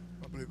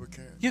 I believe I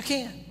can. You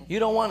can. You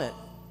don't want it.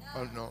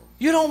 I know.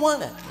 You don't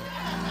want it.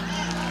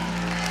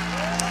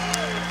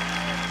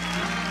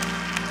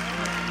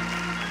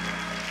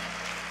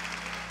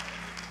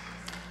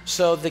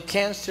 So the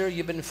cancer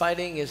you've been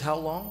fighting is how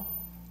long?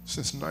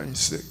 Since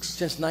 96.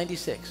 Since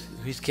 96.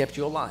 He's kept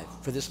you alive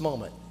for this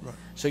moment. Right.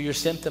 So your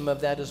symptom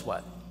of that is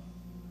what?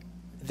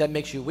 That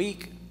makes you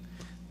weak?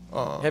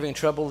 Having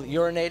trouble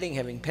urinating,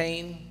 having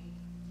pain?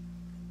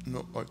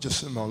 No,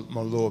 just in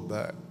my lower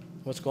back.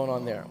 What's going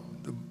on there?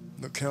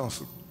 The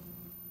cancer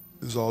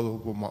is all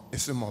over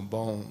it's in my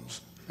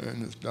bones,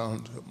 and it's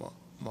down to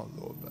my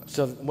lower back.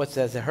 So what's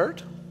that? Does it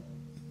hurt?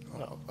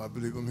 I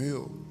believe I'm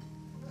healed.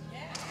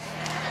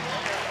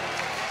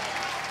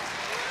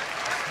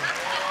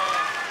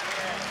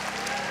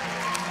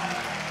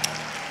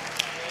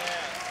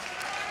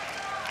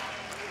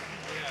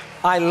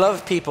 I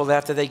love people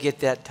after they get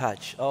that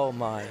touch. Oh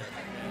my.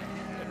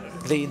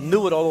 They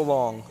knew it all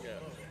along.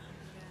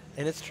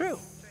 And it's true.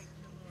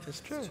 It's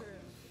true.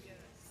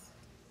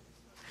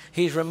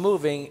 He's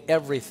removing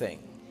everything.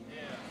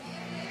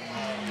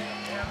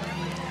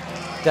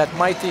 That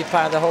mighty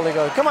power of the Holy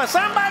Ghost. Come on,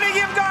 somebody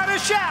give God a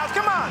shout.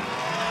 Come on.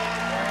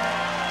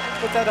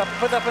 Put that up.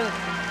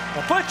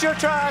 Put your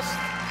trust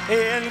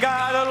in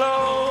God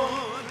alone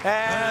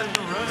and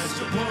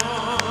rest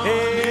upon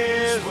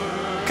His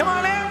word. Come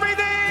on, everything.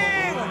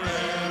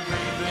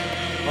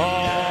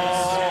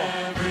 Oh.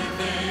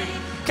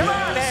 Come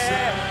on,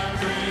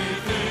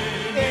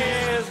 everything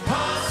is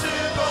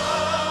possible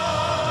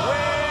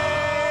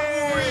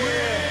with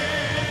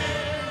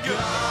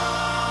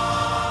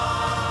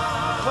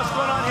God. What's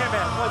going on here,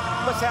 man?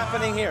 What's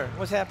happening here?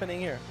 What's happening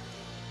here?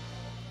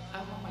 I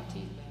want my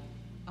teeth back.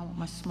 I want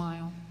my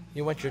smile.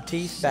 You want your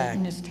teeth back?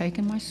 Satan has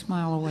taken my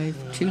smile away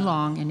for too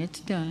long, and it's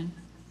done.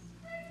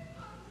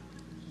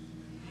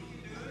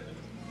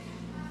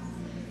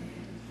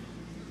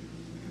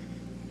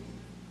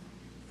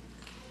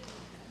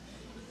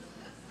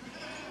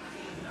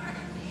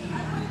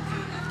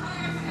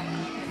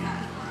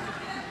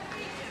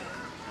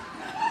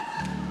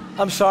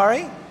 I'm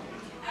sorry?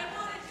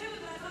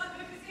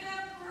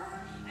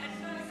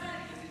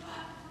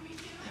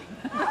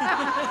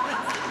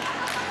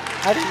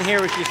 I didn't hear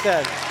what you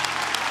said.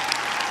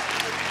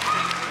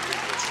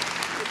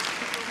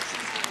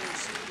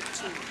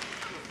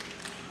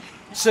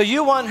 So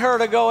you want her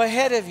to go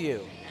ahead of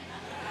you?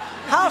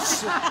 Huh?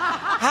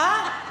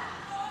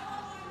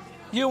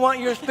 You want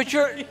yours, but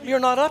you're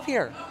not up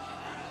here.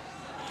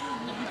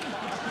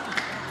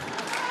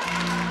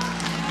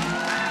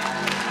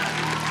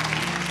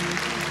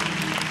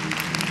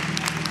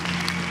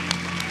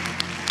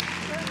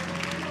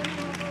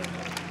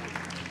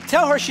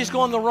 Tell her she's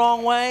going the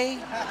wrong way.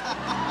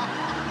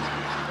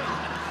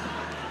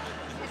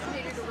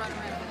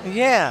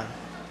 Yeah.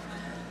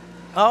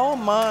 Oh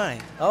my.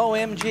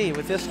 OMG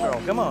with this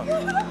girl. Come on.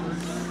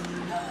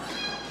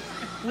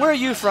 Where are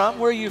you from?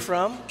 Where are you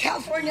from?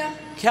 California.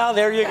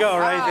 There you go,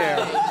 right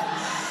there.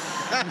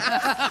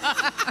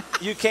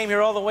 You came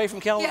here all the way from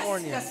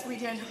California? Yes, we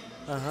did.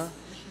 Uh-huh.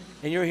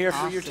 And you're here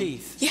for your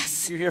teeth?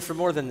 Yes. You're here for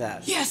more than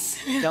that? Yes.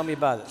 Tell me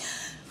about it.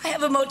 I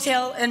have a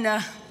motel and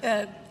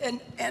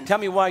Tell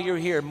me why you're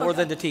here, more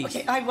than the teeth.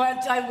 Okay, I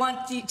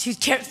want to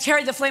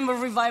carry the flame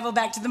of revival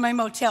back to my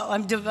motel.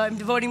 I'm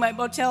devoting my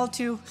motel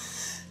to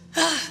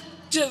a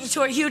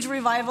huge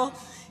revival.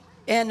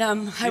 And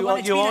I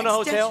want it to be you own a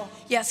hotel?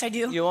 Yes, I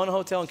do. You own a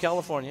hotel in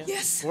California?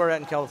 Yes. Where at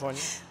in California?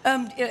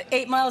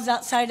 8 miles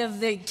outside of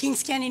the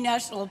Kings Canyon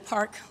National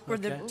Park, where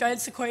the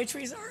giant sequoia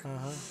trees are.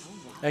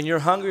 And you're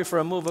hungry for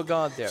a move of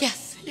God there?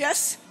 Yes,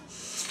 yes.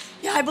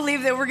 Yeah, I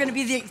believe that we're going to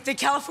be the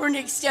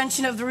California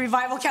extension of the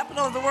revival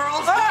capital of the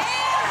world.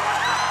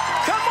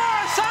 Ah! Come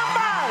on,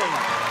 somebody!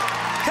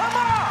 Come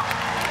on!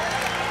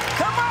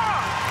 Come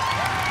on!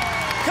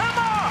 Come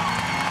on!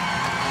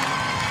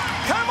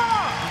 Come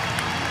on!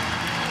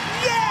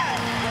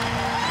 Yeah!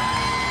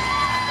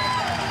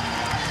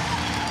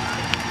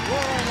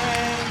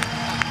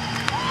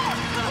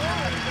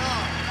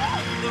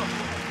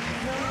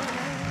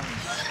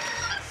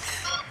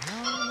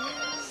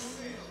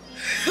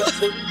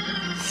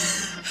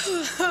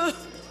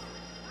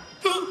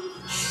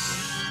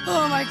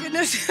 Oh my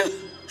goodness.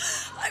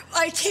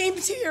 I came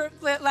to here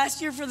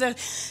last year for the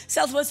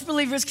Southwest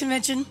Believers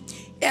Convention,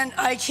 and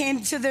I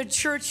came to the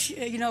church,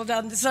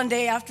 on the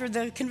Sunday after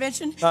the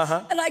convention,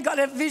 and I got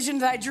a vision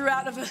that I drew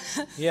out of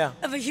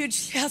a huge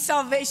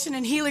salvation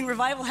and healing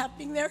revival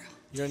happening there.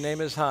 Your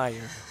name is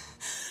higher.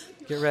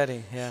 Get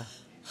ready, yeah.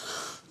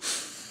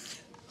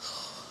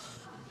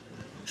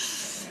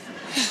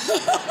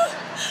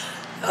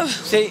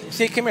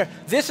 See, come here.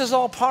 This is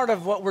all part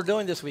of what we're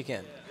doing this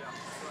weekend.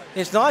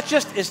 It's not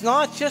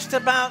just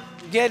about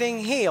getting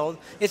healed.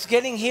 It's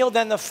getting healed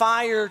and the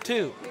fire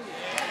too.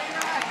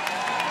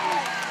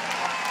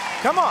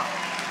 Come on.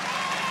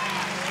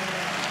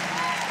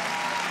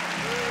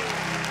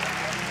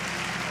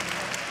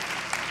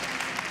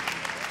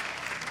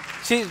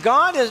 See,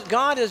 God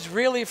is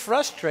really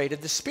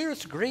frustrated. The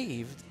Spirit's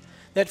grieved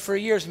that for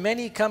years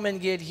many come and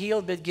get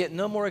healed but get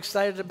no more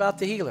excited about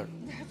the healer.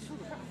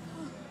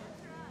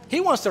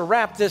 He wants to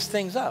wrap this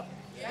thing up.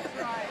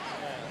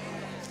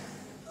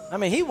 I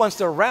mean, he wants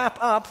to wrap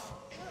up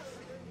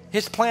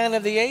his plan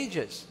of the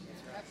ages.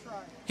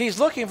 He's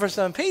looking for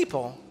some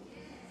people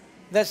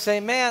that say,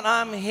 man,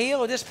 I'm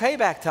healed. It's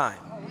payback time.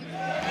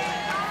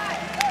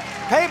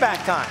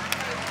 Payback time.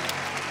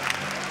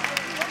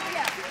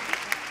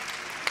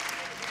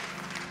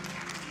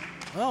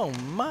 Oh,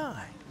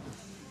 my.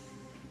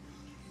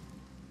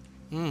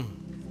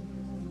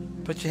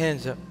 Put your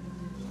hands up.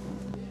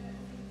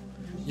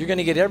 You're going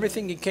to get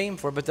everything you came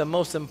for, but the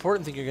most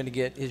important thing you're going to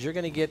get is you're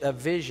going to get a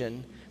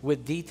vision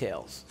with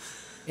details,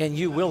 and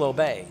you will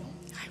obey.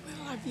 I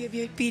will. I'll be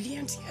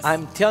obedient. Yes.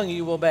 I'm telling you,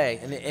 you will obey.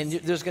 And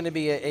there's going to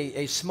be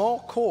a small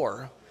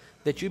core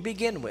that you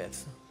begin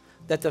with,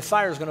 that the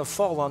fire is going to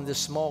fall on this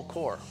small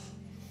core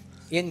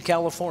in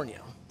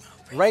California.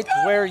 Right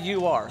where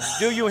you are.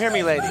 Do you hear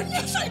me, lady?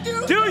 Yes, I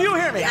do. Do you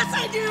hear me? Yes,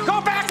 I do.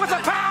 Go back with a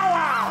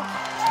powwow.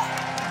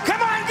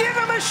 Come on, give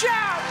him a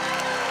shout.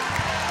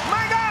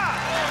 My God.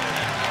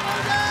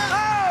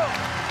 Oh.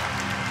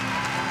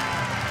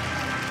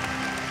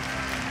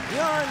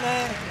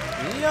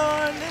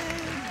 Your name.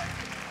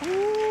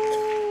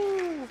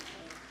 Ooh.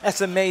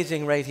 That's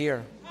amazing right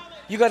here.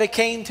 You got a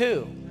cane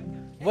too.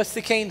 What's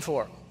the cane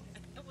for?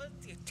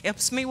 It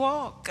helps me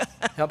walk.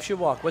 Helps you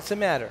walk. What's the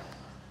matter?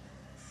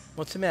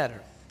 What's the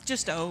matter?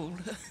 Just old.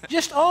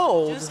 Just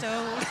old? Just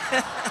old.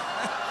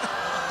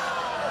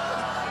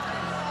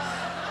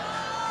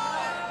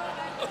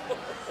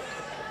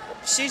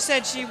 She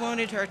said she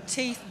wanted her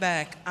teeth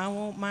back. I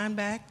want mine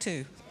back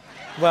too.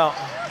 Well,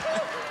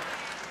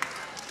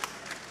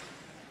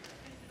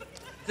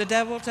 the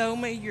devil told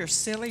me, you're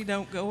silly,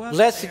 don't go up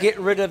let's there. get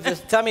rid of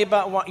this. Tell me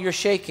about what you're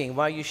shaking.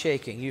 Why are you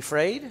shaking? You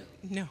afraid?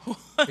 No.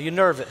 Are you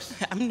nervous?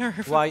 I'm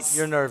nervous. Why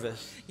you're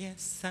nervous?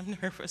 Yes, I'm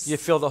nervous. You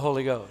feel the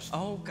Holy Ghost.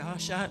 Oh,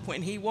 gosh,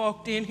 when he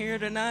walked in here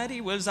tonight,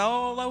 he was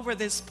all over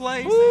this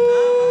place. And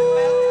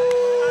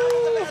I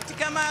was about to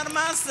come out of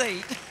my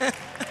seat.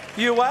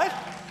 You what?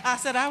 I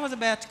said I was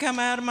about to come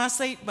out of my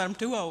seat, but I'm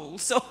too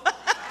old, so.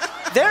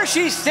 There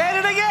she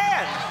said it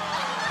again.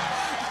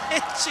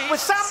 Would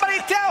somebody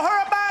tell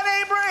her about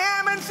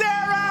Abraham and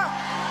Sarah?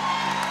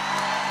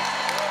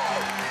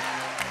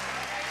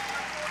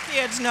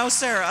 Kids, no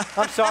Sarah.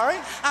 I'm sorry?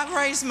 I've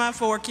raised my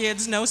 4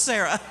 kids, no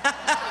Sarah.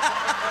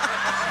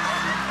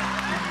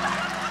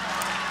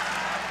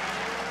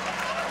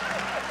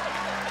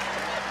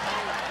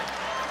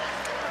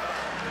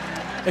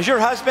 Is your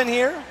husband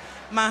here?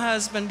 My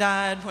husband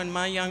died when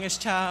my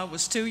youngest child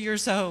was 2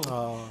 years old.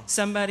 Oh.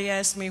 Somebody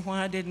asked me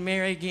why I didn't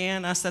marry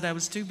again. I said I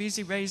was too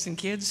busy raising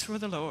kids for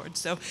the Lord.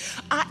 So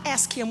I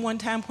asked him one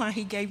time why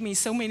he gave me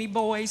so many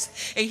boys.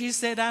 And he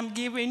said, I'm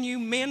giving you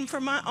men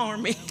for my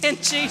army in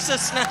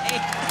Jesus'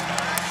 name.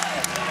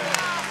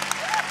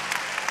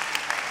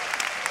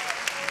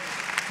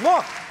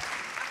 Walk.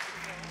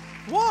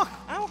 Walk.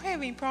 I don't have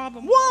any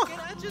problem walking.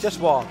 I just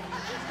walk.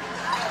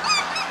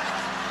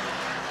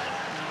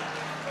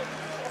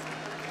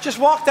 Just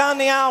walk down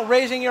the aisle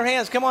raising your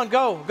hands. Come on,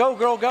 go. Go,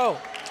 girl, go.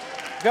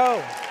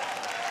 Go.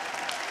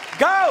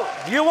 Go.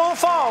 You won't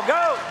fall.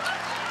 Go.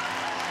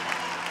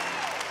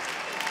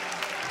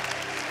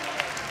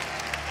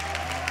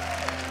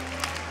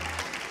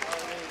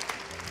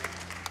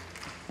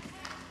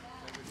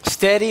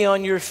 Steady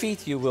on your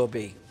feet you will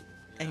be.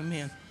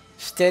 Amen.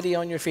 Steady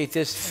on your feet.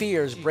 This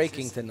fear is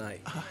breaking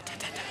tonight.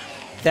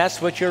 That's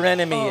what your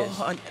enemy is.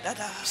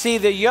 See,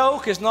 the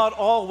yoke is not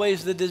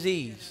always the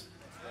disease.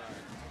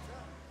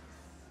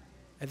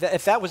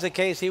 If that was the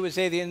case, he would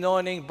say the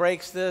anointing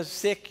breaks the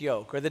sick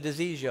yoke or the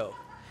disease yoke.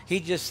 He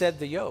just said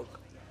the yoke.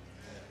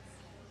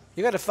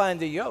 You got to find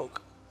the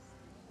yoke.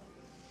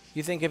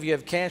 You think if you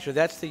have cancer,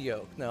 that's the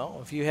yoke.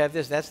 No, if you have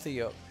this, that's the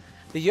yoke.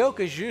 The yoke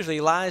is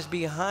usually lies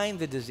behind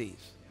the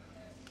disease.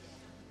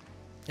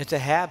 It's a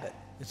habit.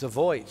 It's a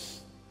voice.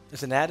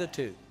 It's an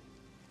attitude.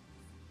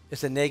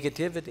 It's a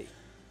negativity.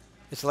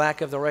 It's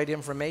lack of the right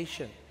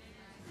information.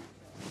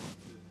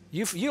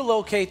 You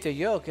locate the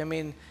yoke. I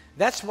mean,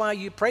 that's why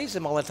you praise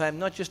him all the time,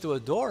 not just to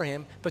adore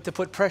him, but to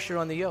put pressure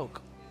on the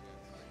yoke.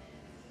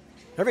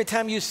 Every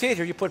time you sit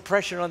here, you put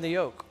pressure on the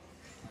yoke.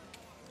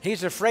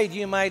 He's afraid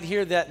you might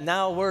hear that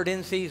now word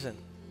in season.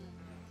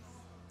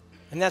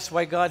 And that's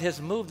why God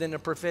has moved in a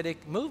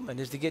prophetic movement,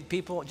 is to get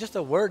people, just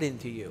a word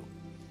into you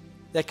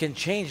that can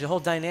change the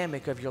whole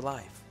dynamic of your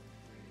life.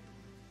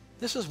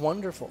 This is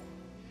wonderful.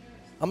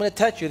 I'm going to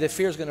touch you. The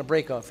fear is going to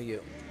break off of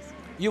you.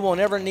 You won't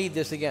ever need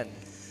this again.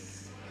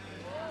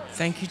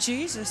 Thank you,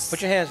 Jesus.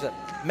 Put your hands up.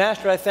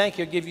 Master, I thank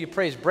you. I give you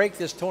praise. Break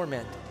this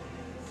torment.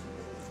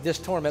 This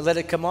torment. Let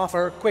it come off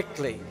her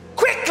quickly.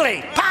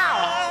 Quickly!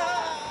 Pow!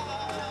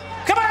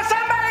 Come on,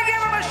 somebody give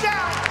him a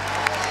shout!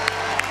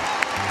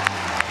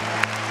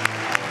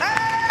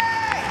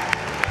 Hey!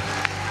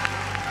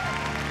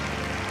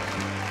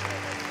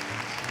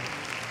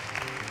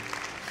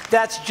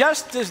 That's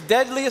just as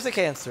deadly as a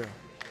cancer.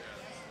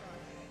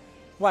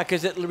 Why?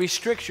 Because it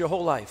restricts your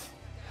whole life.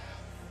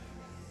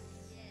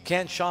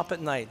 Can't shop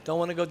at night. Don't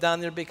want to go down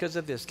there because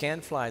of this.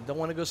 Can't fly. Don't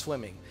want to go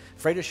swimming.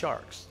 Afraid of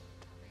sharks.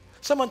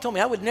 Someone told me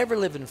I would never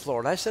live in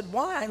Florida. I said,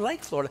 why? I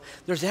like Florida.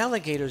 There's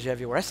alligators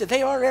everywhere. I said,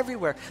 they are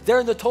everywhere. They're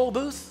in the toll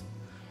booth.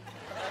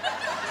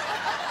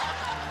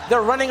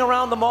 They're running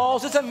around the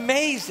malls. It's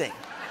amazing.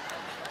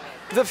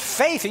 The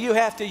faith that you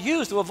have to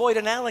use to avoid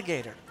an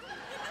alligator.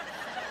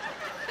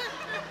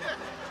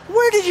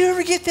 Where did you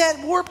ever get that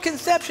warped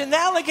conception?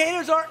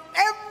 Alligators are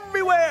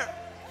everywhere.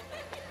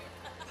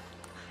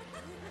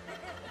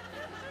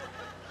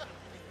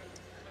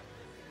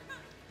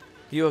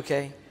 You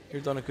okay?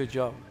 You're doing a good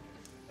job.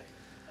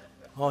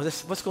 Oh,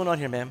 what's going on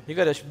here, ma'am? You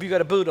got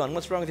a boot on.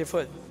 What's wrong with your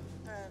foot?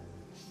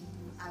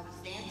 I was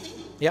dancing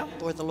yeah.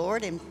 for the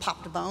Lord and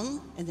popped a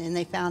bone, and then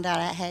they found out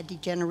I had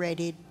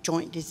degenerated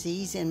joint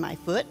disease in my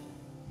foot.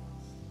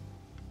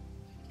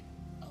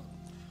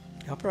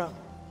 Help her out.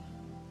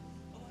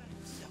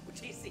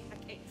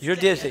 You're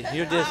dizzy.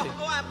 You're dizzy.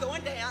 Oh, I'm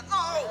going down.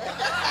 Oh.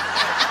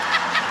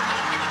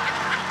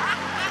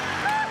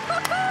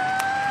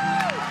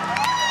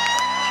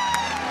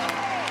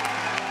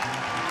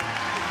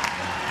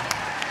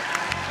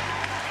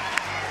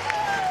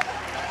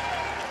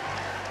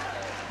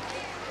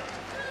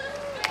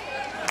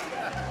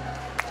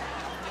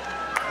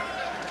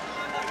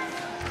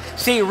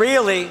 See,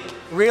 really,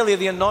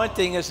 the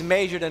anointing is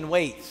measured in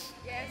weights.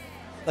 Yes.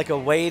 Like a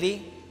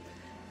weighty.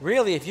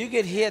 Really, if you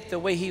get hit the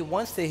way he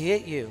wants to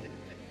hit you,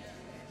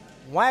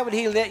 why would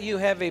he let you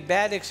have a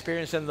bad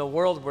experience in the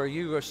world where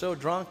you were so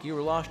drunk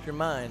you lost your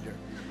mind or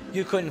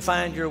you couldn't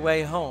find your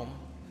way home?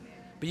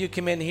 But you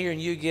come in here and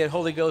you get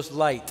Holy Ghost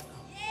light.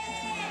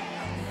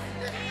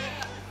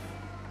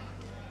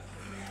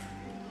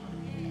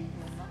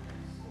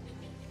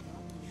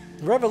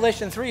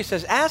 Revelation 3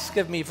 says, ask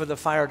of me for the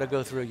fire to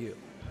go through you.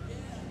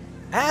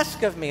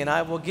 Ask of me and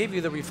I will give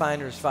you the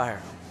refiner's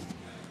fire.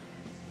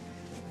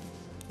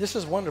 This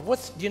is wonderful.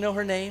 Do you know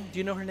her name? Do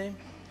you know her name?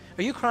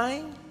 Are you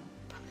crying?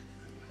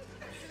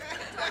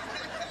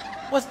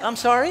 I'm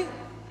sorry?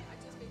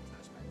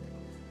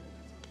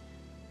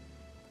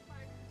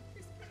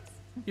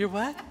 You're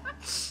what?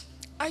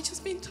 I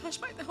just been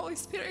touched by the Holy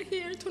Spirit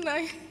here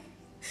tonight.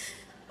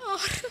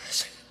 Oh,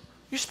 gosh.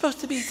 You're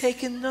supposed to be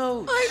taking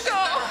notes. I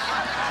know.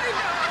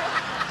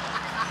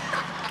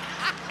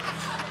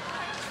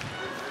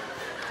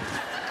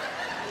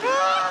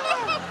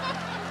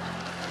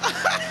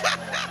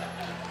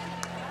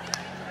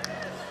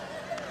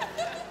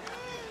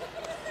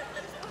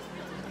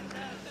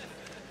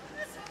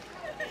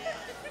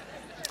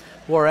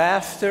 We're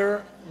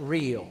after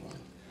real.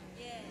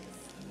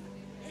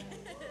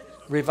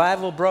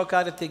 Revival broke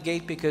out at the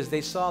gate because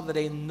they saw that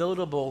a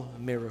notable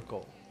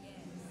miracle.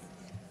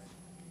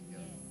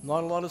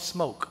 Not a lot of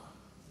smoke.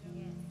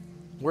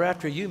 We're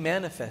after you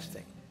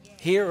manifesting.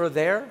 Here or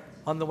there,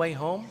 on the way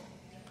home.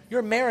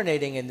 You're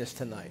marinating in this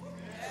tonight.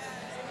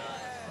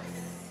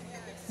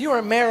 You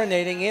are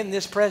marinating in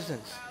this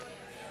presence.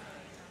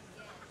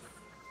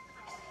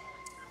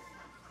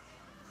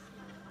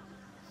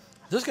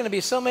 There's going to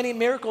be so many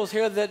miracles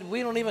here that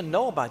we don't even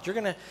know about.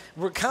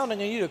 We're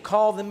counting on you to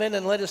call them in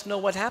and let us know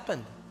what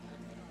happened.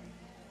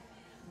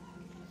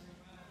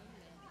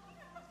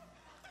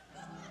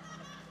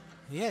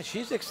 Yeah,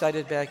 she's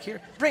excited back here.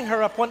 Bring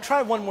her up.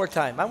 Try one more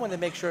time. I want to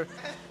make sure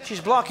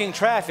she's blocking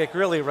traffic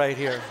really right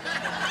here.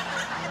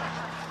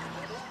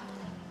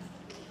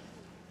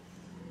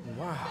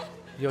 Wow.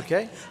 You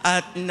okay?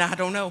 No, I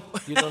don't know.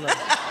 You don't know.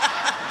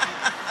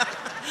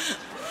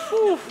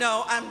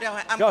 No, I'm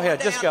doing. Go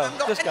ahead. Just go.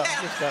 Just go.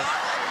 Just go.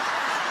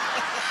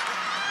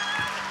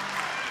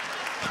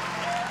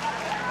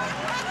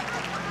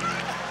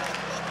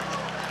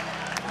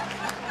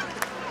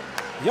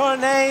 Your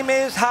name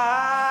is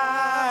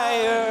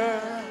higher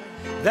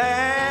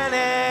than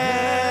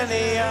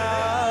any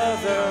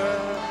other.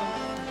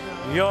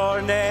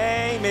 Your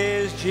name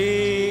is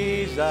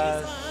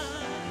Jesus.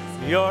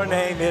 Your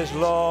name is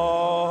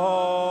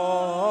Lord.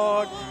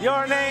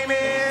 Your name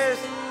is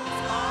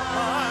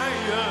higher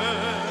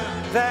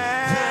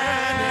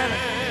than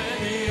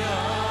any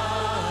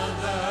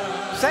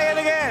other. Say it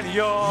again.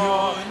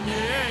 Your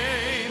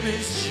name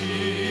is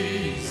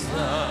Jesus.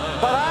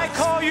 But I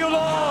call you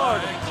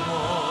Lord.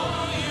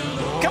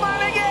 Come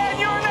on again,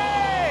 your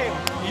name.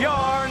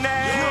 Your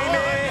name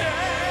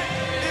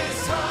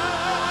is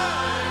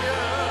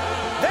higher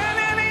than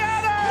any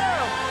other.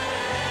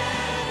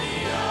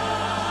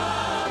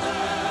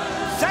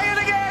 Say it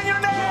again, your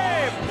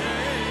name.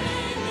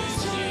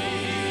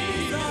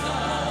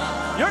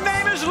 Your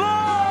name is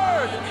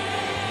Lord.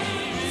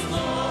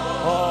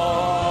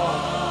 Oh.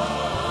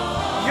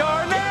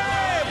 Your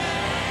name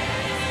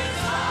is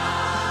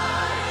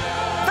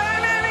higher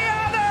than any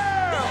other.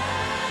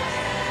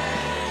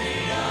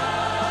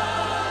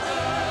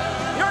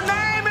 Your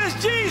name is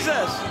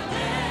Jesus.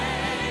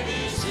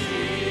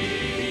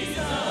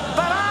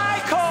 But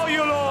I call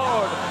you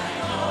Lord.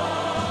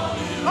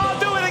 I'll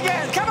do it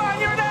again. Come on,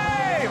 your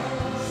name.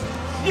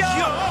 Your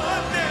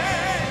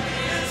name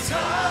is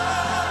higher.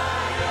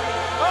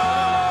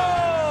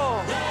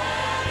 Oh.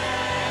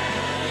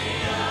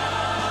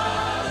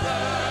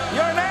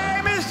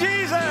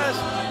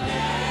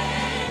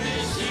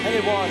 I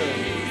need water.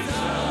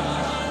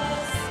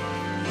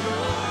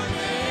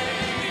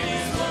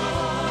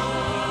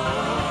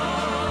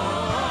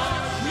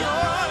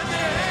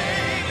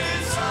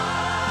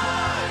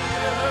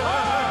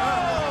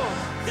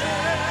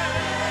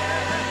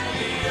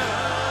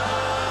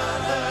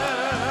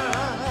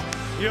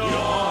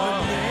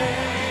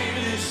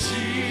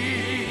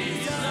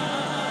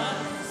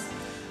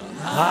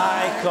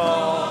 I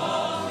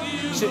call.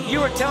 So you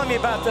were telling me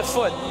about the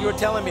foot. You were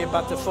telling me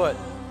about the foot.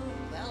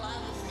 Well,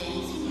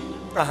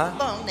 I was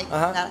bone. They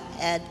found out I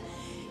had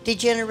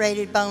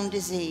degenerated bone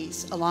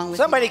disease along with.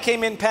 Somebody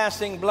came in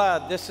passing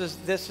blood.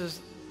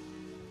 There's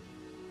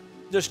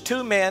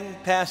 2 men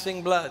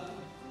passing blood.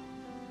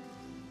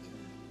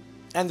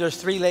 And there's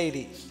 3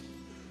 ladies.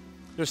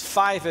 There's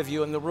 5 of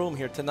you in the room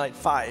here tonight,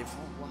 5. Oh,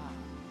 wow.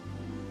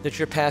 That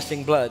you're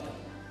passing blood.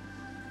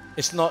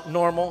 It's not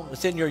normal.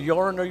 It's in your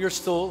urine or your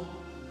stool,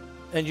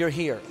 and you're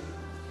here.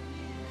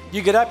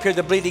 You get up here,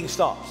 the bleeding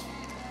stops.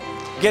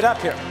 Get up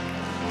here.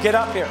 Get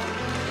up here.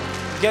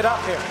 Get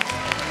up here.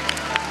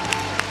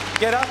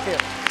 Get up here.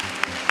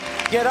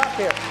 Get up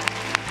here.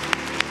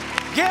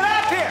 Get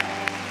up here.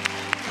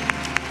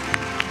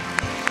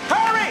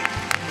 Hurry.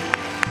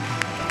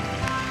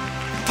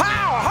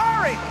 Power.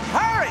 Hurry.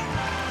 Hurry.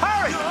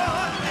 Hurry.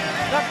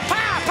 The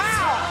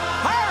power.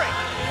 Hurry.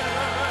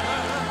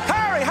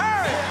 Hurry.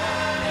 Hurry.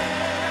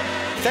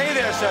 Stay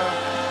there, sir.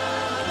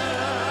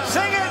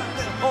 Sing it.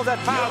 Oh,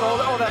 that power.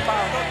 Oh, that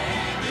power.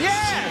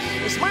 Yes.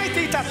 It's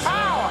mighty, the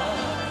power.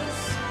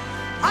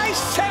 I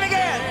said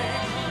again.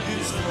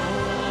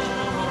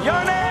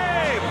 Your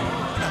name.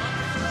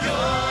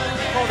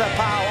 Oh, the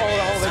power. Oh,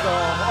 the Holy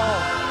Ghost. Oh.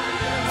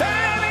 Than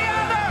any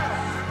other.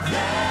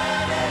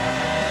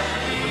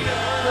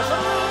 There's a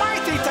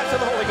mighty touch of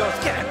the Holy Ghost.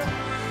 Get it.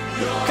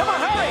 Come on,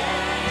 hurry.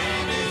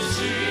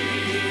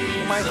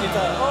 Mighty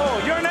touch.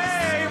 Oh, your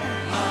name.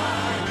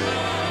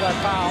 That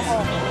power.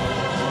 Oh.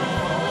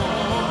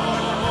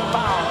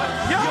 Power.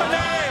 Your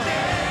name.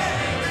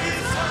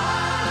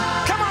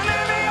 Come on,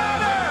 any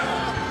other.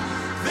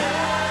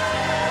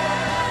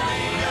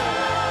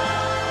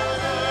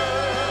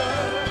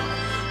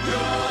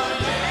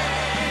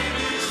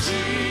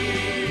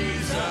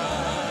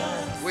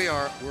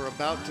 We're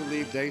about to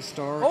leave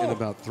Daystar in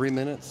about 3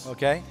 minutes.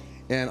 Okay.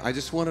 And I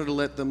just wanted to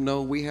let them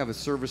know we have a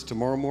service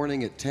tomorrow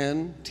morning at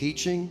 10,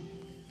 teaching,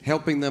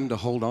 helping them to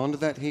hold on to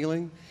that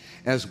healing,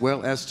 as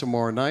well as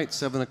tomorrow night,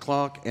 7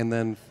 o'clock, and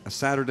then a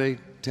Saturday,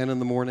 10 in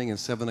the morning and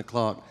 7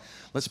 o'clock.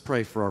 Let's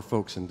pray for our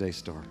folks in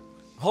Daystar.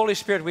 Holy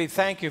Spirit, we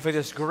thank you for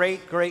this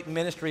great, great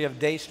ministry of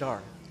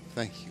Daystar.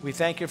 Thank you. We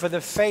thank you for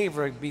the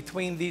favor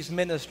between these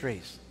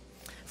ministries,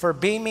 for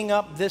beaming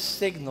up this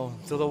signal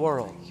to the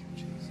world.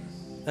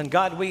 And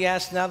God, we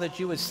ask now that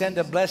you would send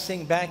a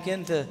blessing back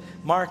into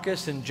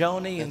Marcus and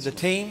Joni and the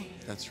team.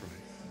 That's right.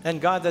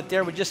 And God, that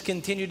there would just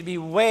continue to be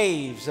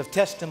waves of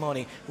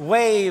testimony,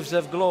 waves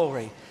of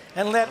glory.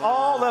 And let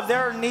all of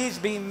their needs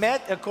be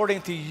met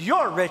according to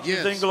your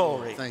riches and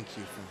glory. Thank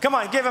you. Come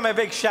on, give him a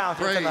big shout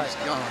here tonight.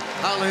 Praise God.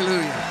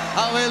 Hallelujah.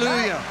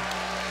 Hallelujah.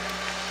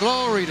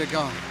 Glory to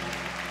God.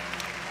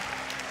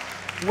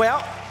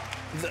 Well,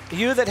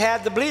 you that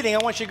had the bleeding, I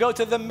want you to go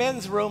to the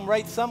men's room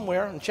right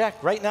somewhere and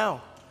check right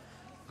now.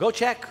 Go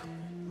check.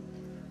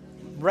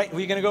 Right, were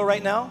you going to go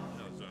right now?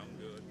 No, sir, I'm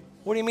good.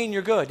 What do you mean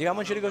you're good? Yeah, I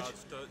want you to go.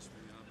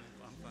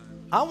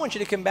 I want you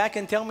to come back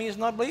and tell me he's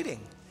not bleeding.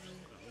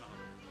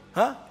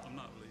 Huh? I'm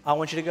not bleeding. I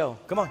want you to go.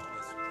 Come on.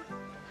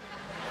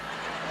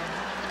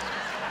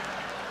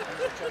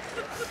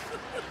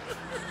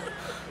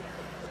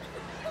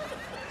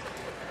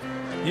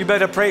 You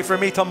better pray for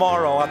me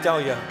tomorrow, I'll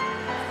tell you.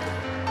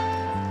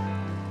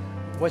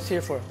 What's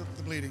here for?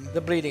 The bleeding.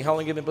 The bleeding. How long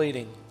have you been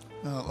bleeding?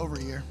 Over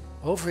a year.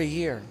 Over a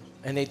year.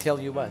 And they tell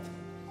you what?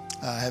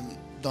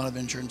 Don't have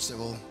insurance that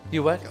will.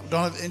 You what?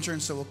 Don't have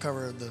insurance that will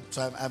cover the.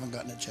 So I haven't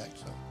gotten it checked.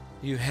 So.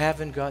 You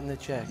haven't gotten it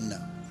checked? No.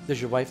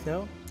 Does your wife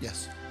know?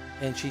 Yes.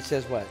 And she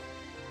says what?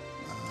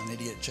 I need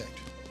to get it checked.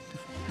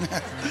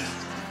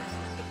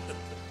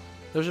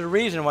 There's a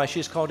reason why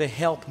she's called a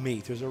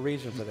helpmeet. There's a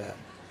reason for that.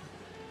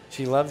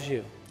 She loves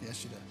you. Yes,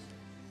 she does.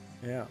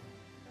 Yeah.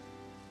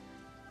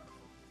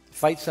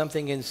 Fight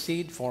something in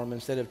seed form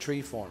instead of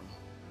tree form.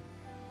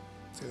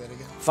 Say that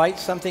again. Fight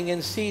something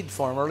in seed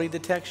form, early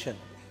detection.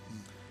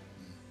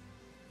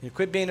 You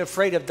quit being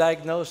afraid of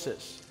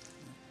diagnosis.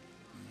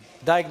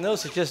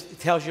 Diagnosis just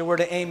tells you where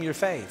to aim your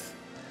faith.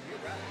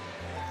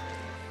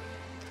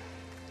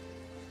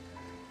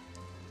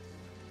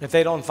 If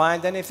they don't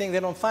find anything, they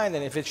don't find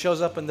anything. If it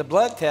shows up in the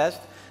blood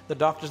test, the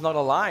doctor's not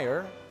a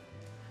liar.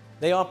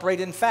 They operate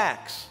in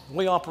facts.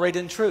 We operate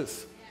in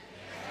truth.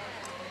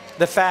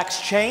 The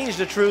facts change,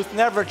 the truth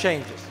never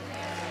changes.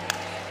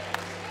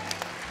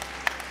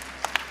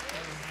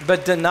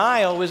 But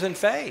denial isn't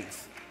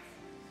faith.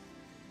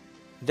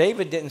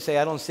 David didn't say,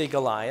 I don't see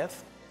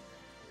Goliath.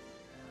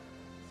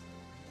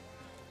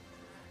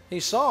 He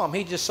saw him.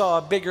 He just saw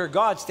a bigger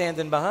God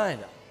standing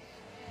behind him.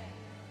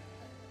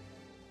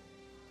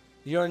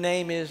 Your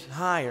name is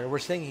higher, we're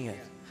singing it,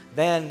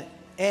 than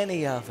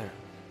any other.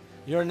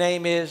 Your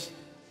name is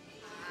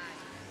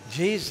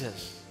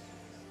Jesus.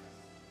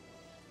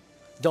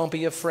 Don't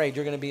be afraid.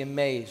 You're going to be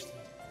amazed.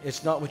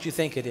 It's not what you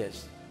think it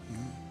is.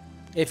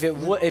 If it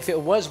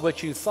was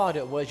what you thought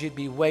it was, you'd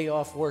be way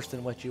off worse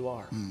than what you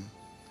are.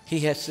 He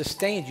has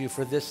sustained you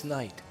for this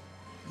night.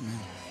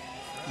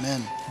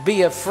 Amen.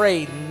 Be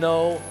afraid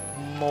no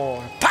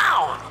more.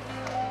 Power!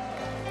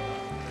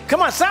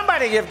 Come on,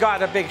 somebody give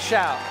God a big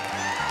shout.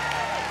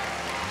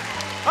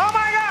 Oh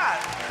my God!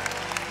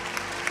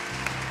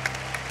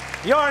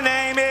 Your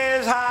name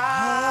is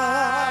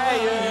higher.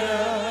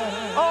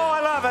 Oh,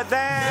 I love it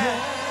there.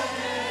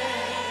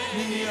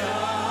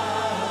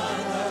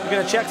 You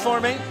gonna check for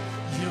me?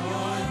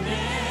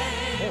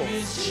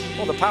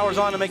 Oh, the power's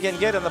on him again.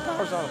 Get him, the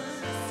power's on him.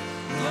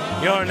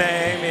 Your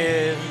name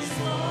is...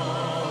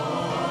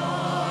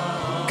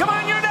 Come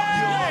on, your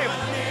name!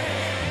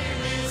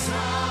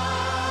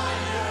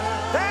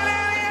 Than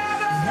any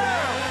other!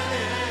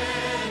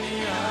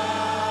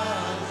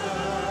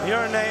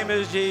 Your name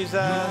is Jesus.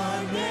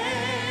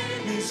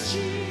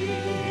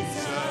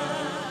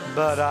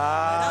 But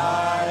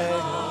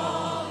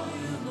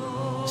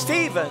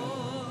Stephen,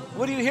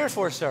 what are you here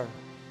for, sir?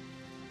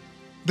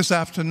 This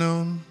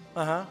afternoon,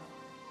 Uh-huh.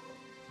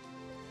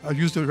 I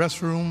used the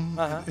restroom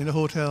in the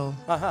hotel,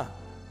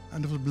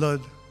 and there was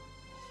blood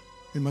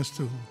in my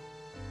stool.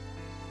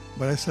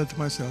 But I said to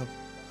myself,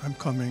 I'm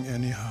coming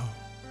anyhow.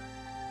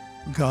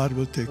 God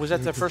will take Was that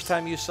care the of first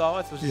time you saw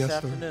it? Was it Yes,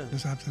 this sir, afternoon?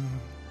 this afternoon.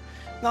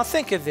 Now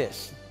think of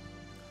this.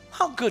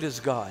 How good is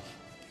God?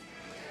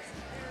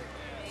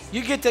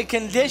 You get the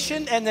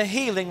condition and the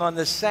healing on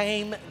the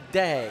same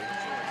day.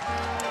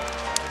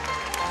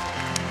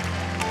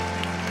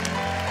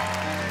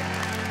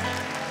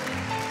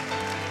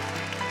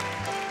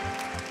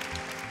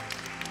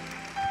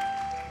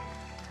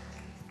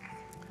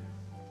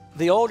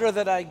 The older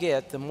that I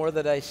get, the more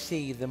that I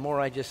see, the more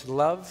I just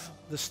love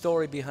the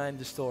story behind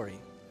the story.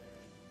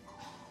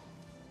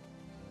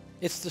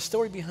 It's the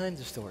story behind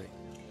the story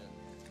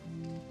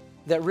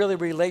that really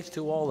relates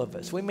to all of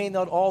us. We may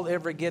not all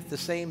ever get the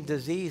same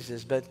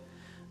diseases, but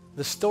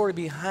the story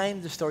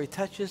behind the story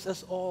touches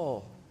us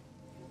all.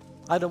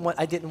 I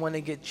didn't want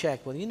to get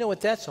checked. Well, you know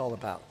what that's all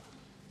about?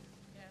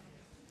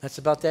 That's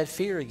about that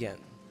fear again.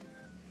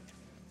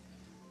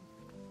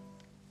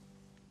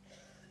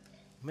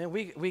 Man,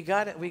 we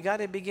got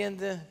to begin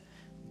to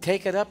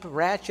take it up,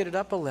 ratchet it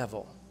up a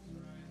level.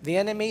 The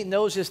enemy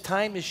knows his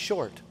time is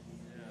short.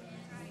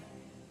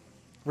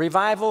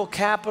 Revival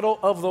capital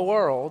of the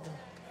world.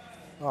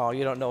 Oh,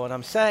 you don't know what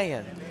I'm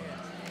saying.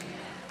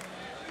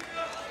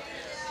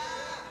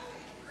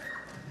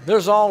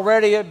 There's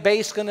already a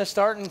base going to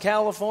start in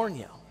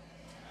California.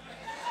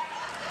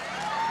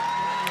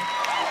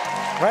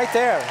 Right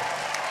there.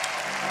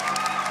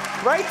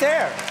 Right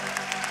there.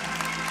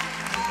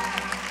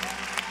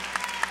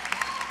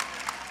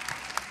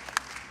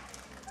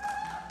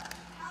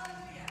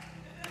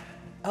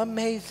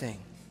 Amazing.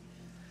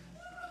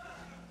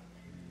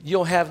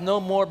 You'll have no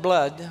more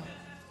blood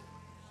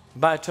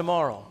by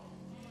tomorrow.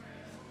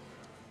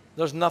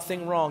 There's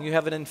nothing wrong. You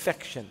have an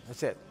infection.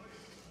 That's it.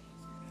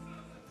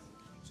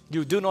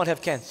 You do not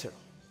have cancer.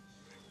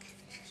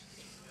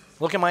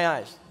 Look in my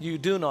eyes. You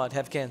do not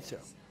have cancer.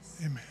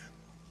 Amen.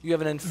 You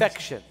have an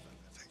infection.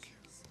 Thank you.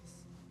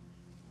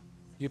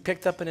 You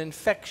picked up an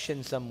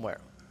infection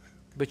somewhere,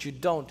 but you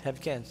don't have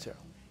cancer.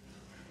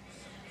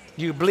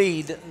 You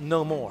bleed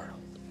no more.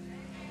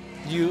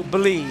 You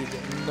bleed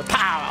the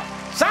power.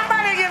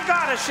 Somebody give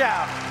God a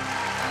shout.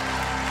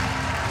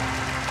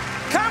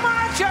 Come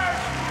on, church.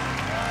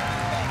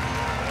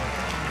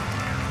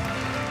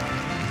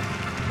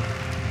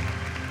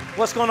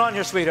 What's going on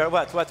here, sweetheart?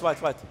 What?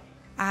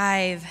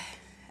 I've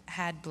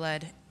had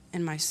blood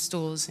in my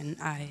stools, and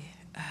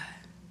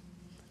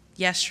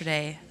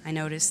yesterday I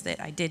noticed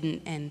that I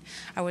didn't, and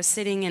I was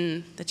sitting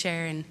in the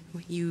chair, and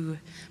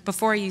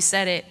before you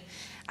said it,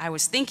 I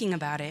was thinking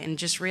about it and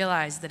just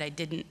realized that I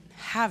didn't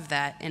have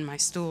that in my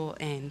stool,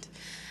 and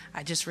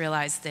I just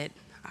realized that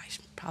I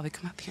should probably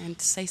come up here and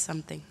say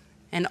something.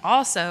 And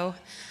also,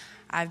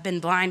 I've been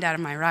blind out of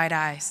my right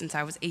eye since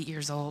I was 8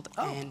 years old,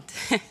 and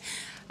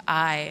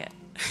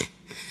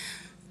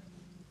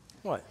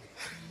What?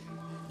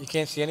 You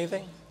can't see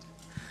anything?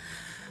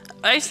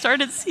 I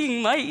started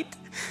seeing light.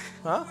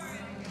 Huh?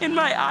 And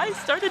my eyes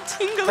started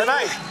tingling.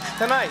 Tonight?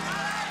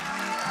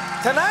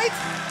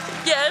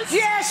 Yes.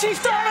 Yeah, she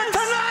started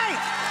tonight.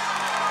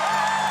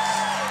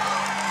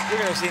 You're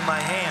going to see my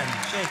hand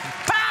shaking.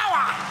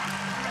 Power!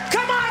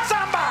 Come on,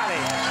 somebody!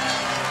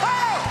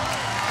 Oh!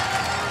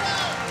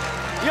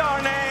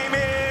 Your name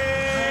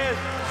is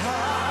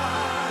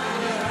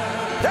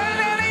than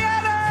any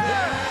other.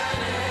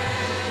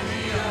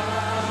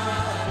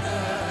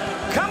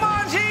 Come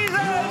on,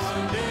 Jesus!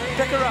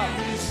 Pick her up.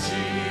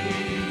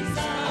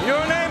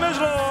 Your name is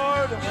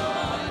Lord.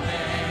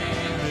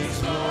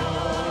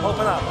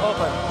 Open up,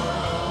 open.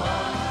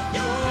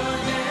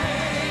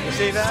 You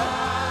see that?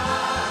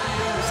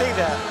 You see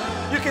that?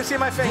 You can see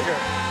my finger.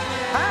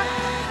 Huh?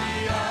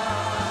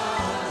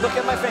 Look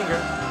at my finger.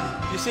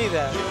 You see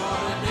that?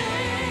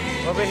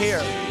 Over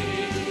here.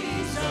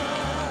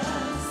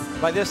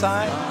 By this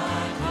eye.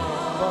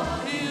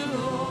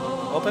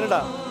 Open it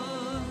up.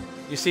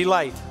 You see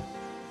light.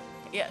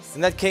 Yes.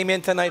 And that came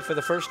in tonight for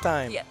the first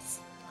time. Yes.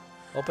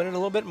 Open it a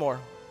little bit more.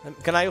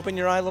 Can I open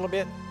your eye a little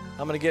bit?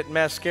 I'm going to get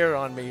mascara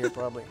on me here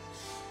probably.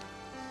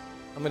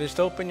 I'm going to just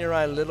open your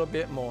eye a little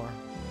bit more.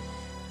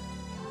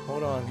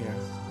 Hold on here.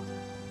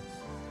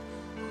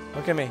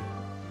 Look at me.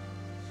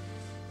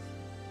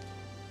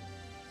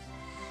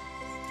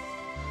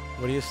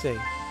 What do you see?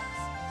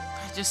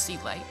 I just see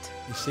light.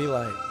 You see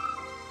light.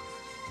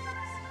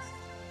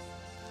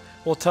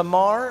 Well,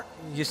 tomorrow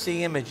you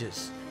see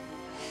images.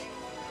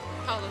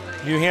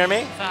 Hallelujah. You hear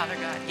me? Father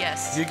God,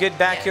 yes. You get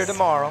back here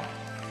tomorrow.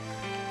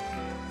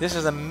 This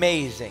is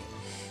amazing.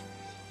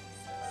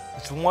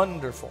 It's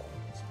wonderful.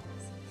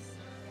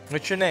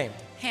 What's your name?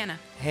 Hannah.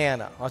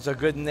 Hannah. That's a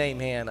good name,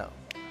 Hannah.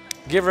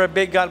 Give her a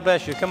big God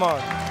bless you. Come on.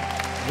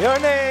 Your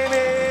name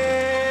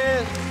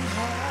is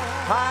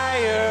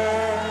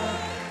higher.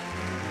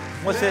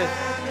 What's this?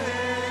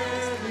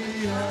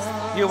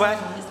 You what?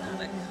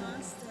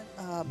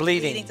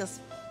 Bleeding.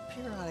 Just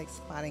periodic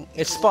spotting.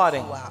 It's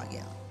spotting. Wow,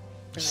 yeah.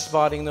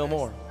 Spotting no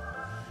more.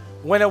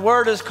 When a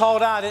word is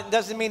called out, it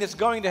doesn't mean it's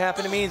going to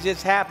happen. It means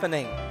it's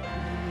happening.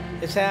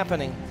 It's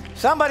happening.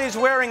 Somebody's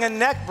wearing a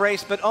neck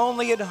brace, but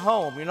only at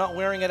home. You're not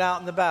wearing it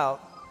out and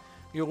about.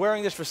 You're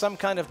wearing this for some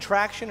kind of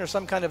traction or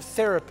some kind of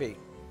therapy.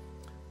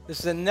 This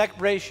is a neck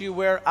brace you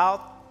wear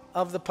out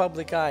of the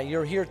public eye.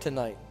 You're here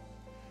tonight.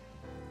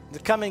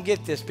 Come and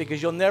get this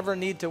because you'll never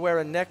need to wear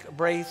a neck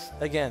brace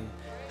again.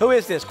 Who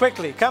is this?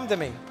 Quickly, come to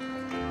me.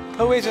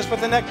 Who is this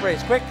with the neck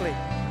brace? Quickly.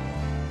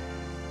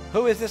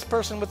 Who is this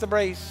person with the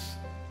brace?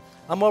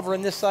 I'm over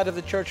in this side of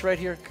the church right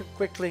here.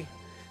 Quickly.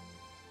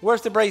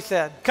 Where's the brace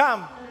at?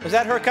 Come. Is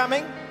that her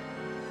coming?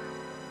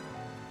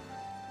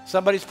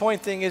 Somebody's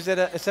pointing. Is it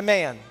it's a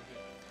man?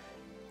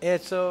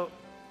 It's a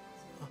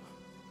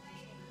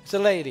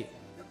lady.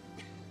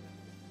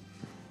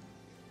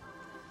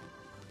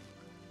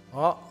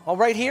 Oh,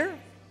 right here?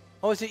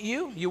 Oh, is it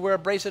you? You wear a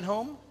brace at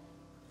home?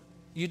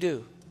 You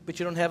do, but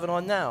you don't have it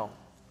on now.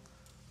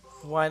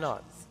 Why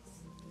not?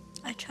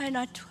 I try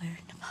not to wear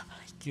it in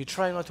public. You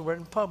try not to wear it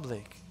in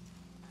public.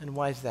 And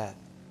why is that?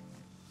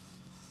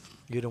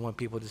 You don't want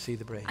people to see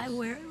the brace. I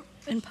wear it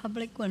in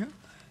public when it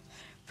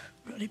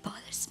really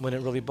bothers me. When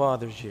it really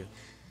bothers you.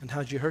 And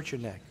how'd you hurt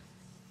your neck?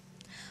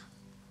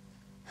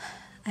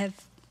 I've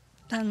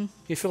done...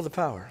 You feel the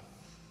power.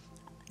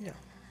 Yeah,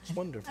 it's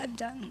wonderful. I've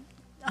done...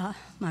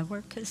 my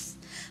work has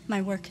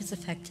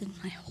affected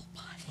my whole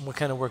body. And what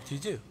kind of work do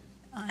you do?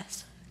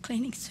 It's a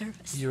cleaning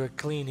service. You're a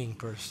cleaning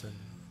person.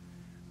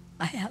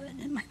 I have it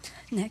in my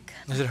neck.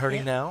 Is it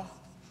hurting now?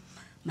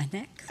 My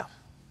neck? Yeah.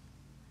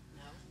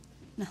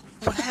 No.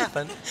 What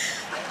happened?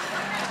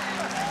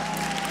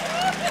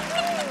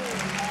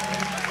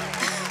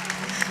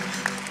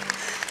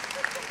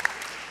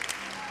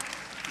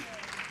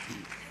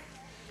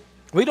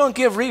 We don't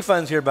give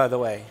refunds here, by the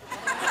way.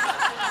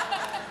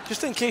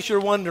 Just in case you're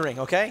wondering,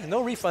 okay?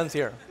 No refunds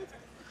here.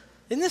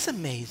 Isn't this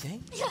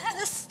amazing?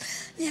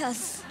 Yes,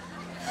 yes.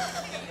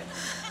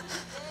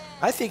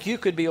 I think you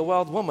could be a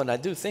wild woman. I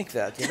do think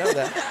that. You know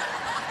that.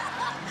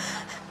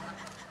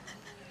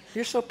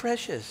 You're so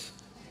precious.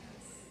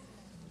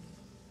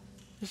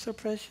 You're so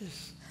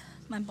precious.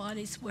 My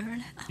body's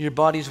wearing out. Your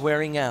body's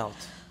wearing out.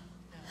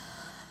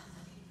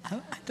 I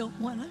don't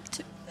want it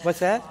to. What's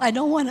that? I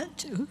don't want it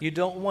to. You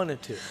don't want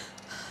it to.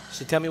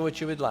 So tell me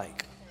what you would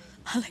like.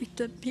 I like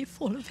to be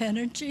full of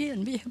energy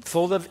and be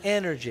full of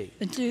energy.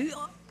 And do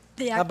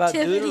the activity. How about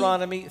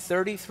Deuteronomy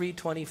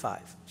 33:25?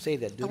 Say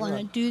that. I want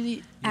to do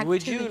the activity.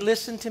 Would you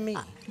listen to me?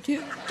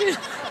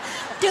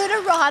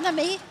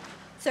 Deuteronomy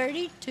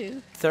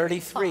 32.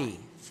 33.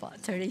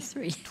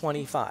 33.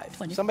 25.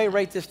 Somebody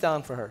write this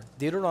down for her.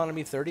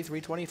 Deuteronomy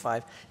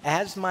 33:25.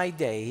 As my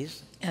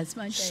days,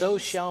 so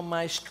shall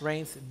my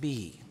strength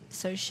be.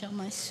 So shall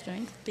my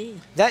strength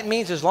be. That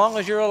means as long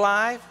as you're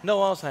alive, no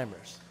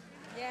Alzheimer's.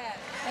 Yeah.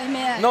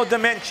 Amen. No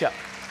dementia.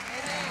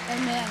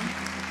 Amen.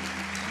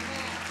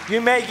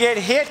 You may get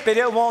hit, but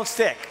it won't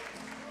stick.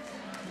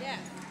 Yeah.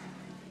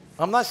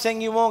 I'm not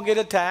saying you won't get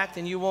attacked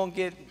and you won't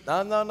get,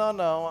 no.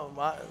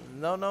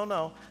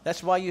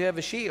 That's why you have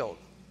a shield.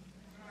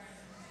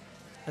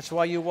 That's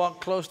why you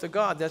walk close to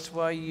God. That's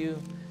why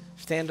you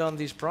stand on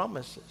these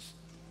promises.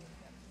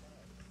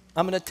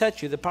 I'm going to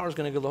touch you. The power's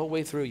going to go the whole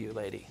way through you,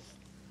 lady.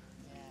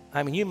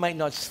 I mean, you might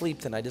not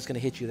sleep tonight. It's going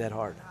to hit you that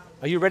hard.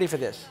 Are you ready for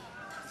this?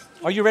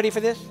 Are you ready for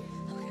this?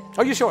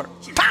 Are you sure?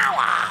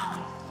 Power!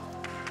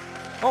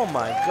 Oh,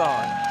 my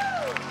God.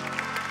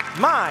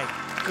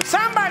 Could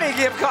somebody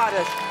give God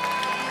a...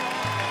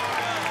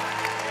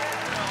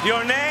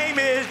 Your name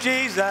is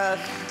Jesus,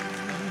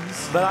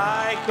 but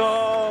I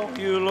call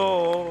you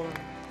Lord.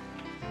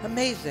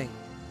 Amazing.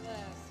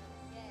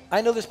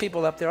 I know there's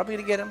people up there. I'm going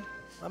to get them.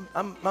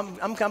 I'm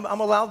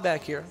allowed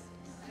back here.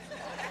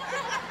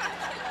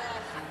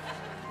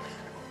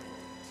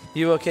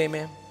 You okay,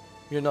 ma'am?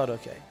 You're not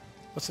okay.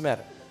 What's the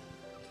matter?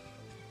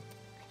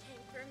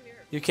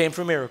 You came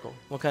for a miracle.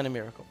 What kind of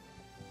miracle?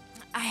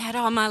 I had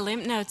all my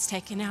lymph nodes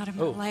taken out of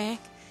my leg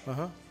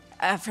Uh-huh.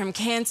 from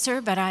cancer,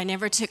 but I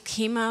never took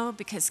chemo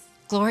because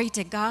glory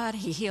to God,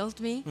 he healed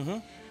me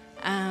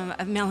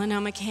of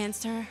melanoma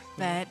cancer,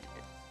 but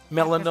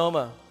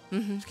melanoma,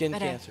 after, skin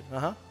cancer.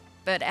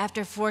 But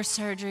after 4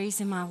 surgeries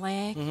in my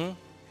leg,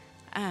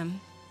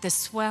 the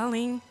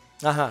swelling,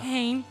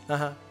 pain.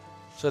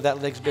 So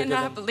that leg's bigger. And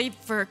I believe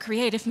for a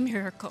creative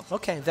miracle.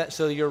 Okay,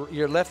 so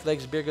your left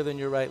leg's bigger than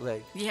your right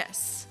leg.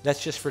 Yes.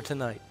 That's just for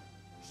tonight.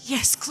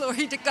 Yes,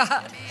 glory to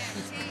God.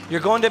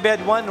 You're going to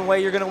bed one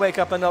way, you're going to wake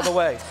up another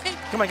way.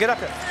 Come on, get up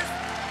here.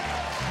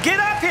 Get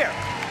up here.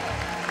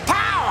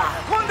 Power.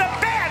 Going to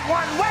bed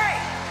one way.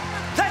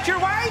 Is that your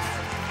wife?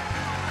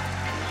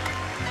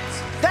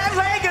 That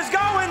leg is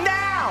going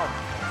down.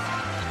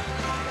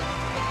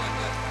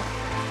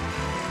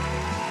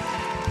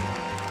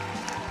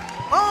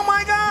 Oh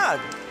my God.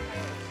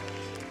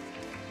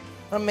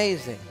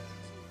 Amazing.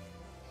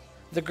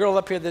 The girl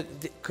up here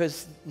that could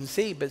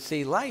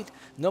see light,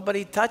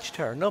 nobody touched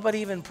her. Nobody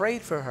even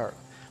prayed for her.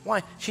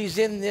 Why? She's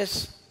in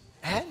this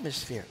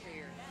atmosphere.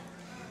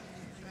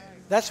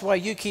 That's why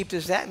you keep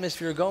this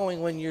atmosphere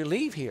going when you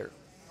leave here.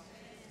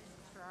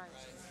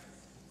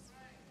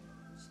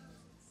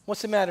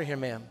 What's the matter here,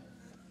 ma'am?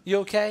 You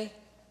okay?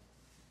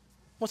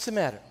 What's the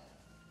matter?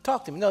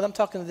 Talk to me. No, I'm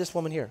talking to this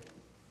woman here.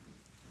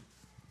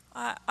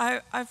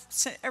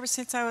 Ever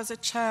since I was a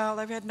child,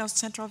 I've had no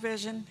central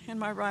vision in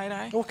my right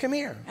eye. Well, come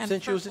here. And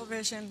Since peripheral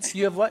visions.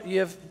 You have what?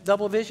 You have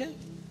double vision?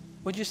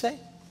 What'd you say?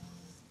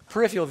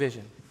 Peripheral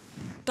vision.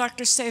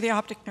 Doctors say the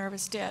optic nerve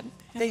is dead.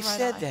 They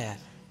said that.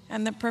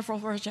 And the peripheral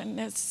vision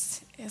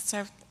is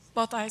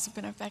both eyes have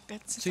been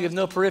affected. So you have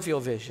no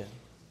peripheral vision.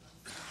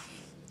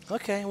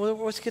 Okay, well,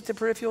 let's get the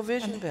peripheral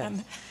vision back.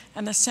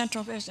 And the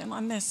central vision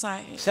on this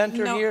side.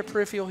 Center here,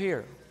 peripheral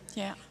here.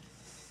 Yeah.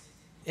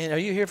 And are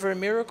you here for a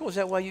miracle? Is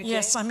that why you came?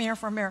 Yes, I'm here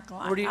for a miracle.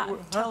 I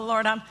tell the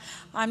Lord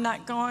I'm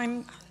not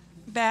going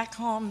back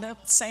home the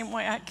same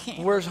way I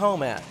came. Where's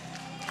home at?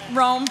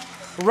 Rome.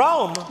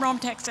 Rome? Rome,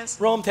 Texas.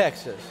 Rome,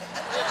 Texas.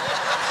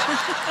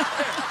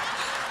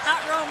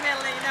 Not Rome,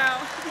 Italy, no.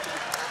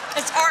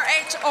 It's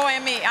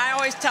R-H-O-M-E. I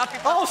always tell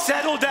people. Oh,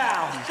 settle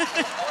down.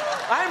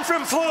 I'm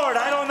from Florida.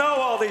 I don't know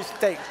all these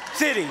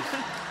cities.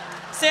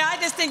 See, I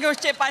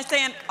distinguish it by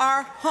saying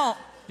our home.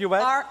 You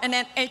what? R and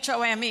then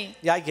H-O-M-E.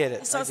 Yeah, I get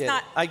it. So it's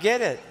not. I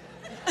get it.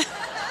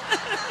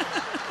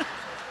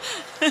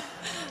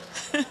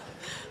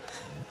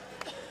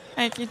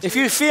 Thank you, Jesus. If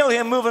you feel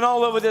him moving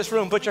all over this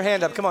room, put your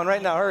hand up. Come on,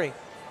 right now, hurry.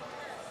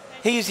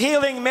 He's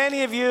healing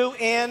many of you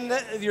in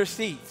your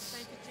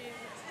seats.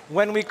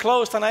 When we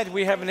close tonight,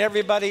 we're having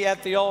everybody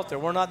at the altar.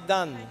 We're not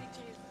done.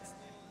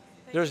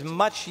 There's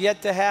much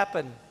yet to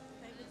happen.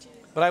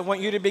 But I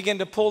want you to begin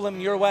to pull them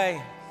your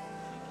way.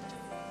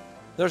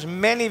 There's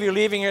many of you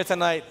leaving here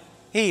tonight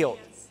healed.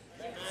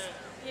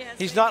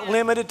 He's not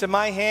limited to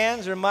my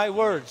hands or my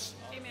words.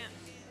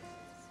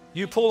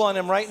 You pull on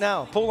him right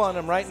now. Pull on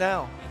him right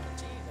now.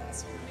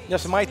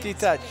 Just a mighty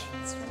touch.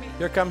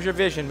 Here comes your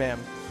vision, ma'am.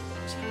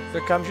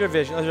 Here comes your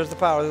vision. Oh, there's the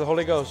power of the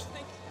Holy Ghost.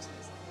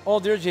 Oh,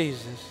 dear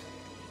Jesus.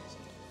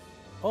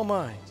 Oh,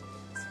 my.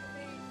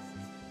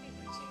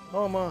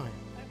 Oh, my.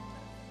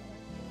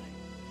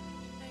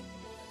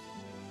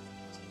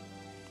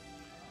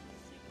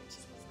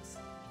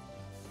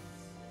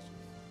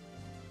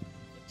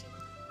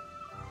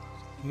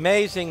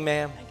 Amazing,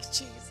 ma'am. Thank you,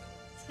 Jesus.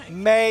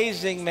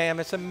 Amazing, ma'am.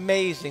 It's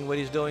amazing what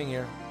he's doing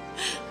here.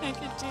 Thank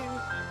you,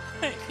 Jesus.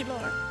 Thank you,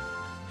 Lord.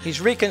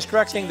 He's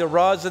reconstructing the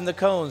rods and the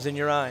cones in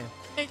your eye.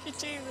 Thank you,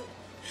 Jesus.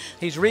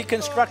 He's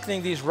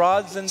reconstructing these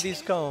rods and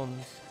these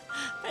cones.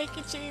 Thank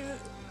you, Jesus.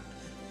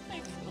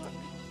 Thank you, Lord.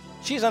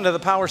 She's under the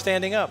power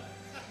standing up.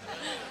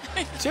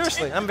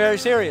 Seriously, I'm very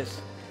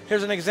serious.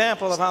 Here's an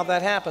example of how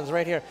that happens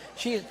right here.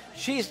 She's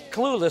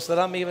clueless that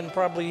I'm even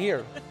probably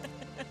here.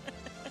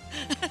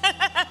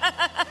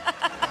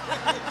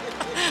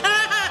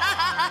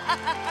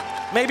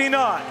 Maybe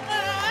not.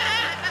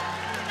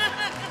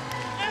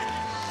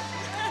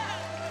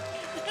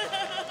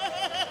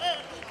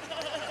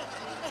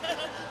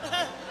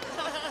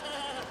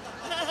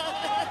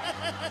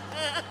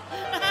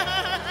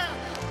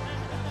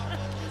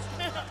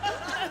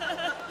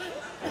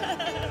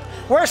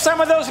 Where's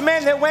some of those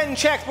men that went and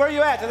checked? Where are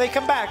you at? Did they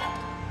come back?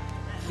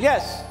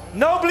 Yes.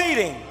 No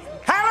bleeding.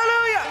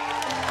 Hallelujah.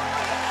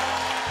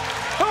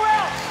 Who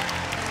else?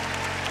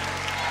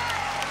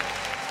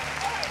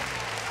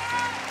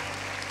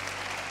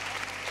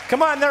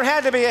 Come on, there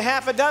had to be a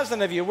half a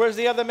dozen of you. Where's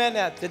the other men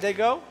at? Did they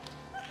go?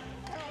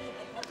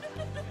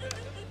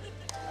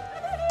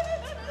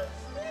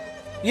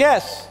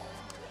 Yes.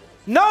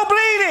 No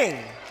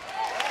bleeding.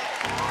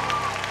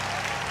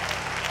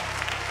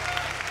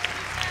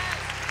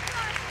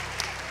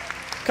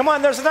 Come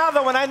on, there's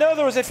another one. I know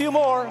there was a few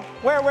more.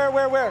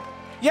 Where?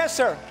 Yes,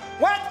 sir.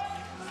 What?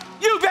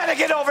 You better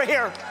get over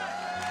here.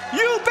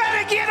 You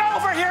better get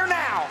over here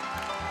now.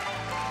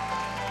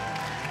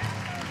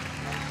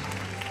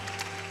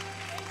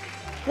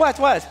 What?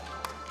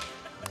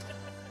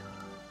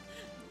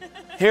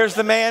 Here's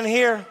the man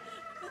here.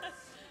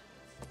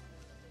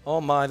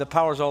 Oh my, the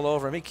power's all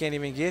over him. He can't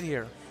even get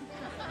here.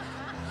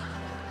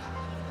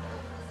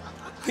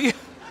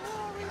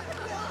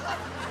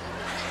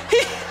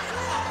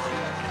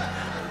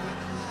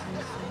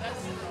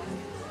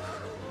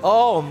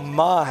 Oh,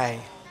 my.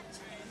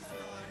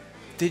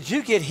 Did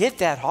you get hit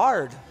that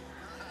hard?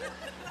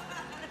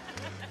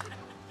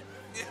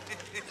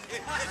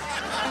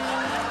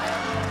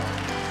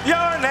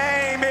 Your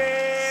name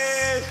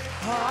is...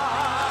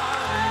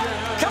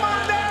 Come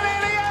on down,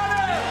 any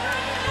other.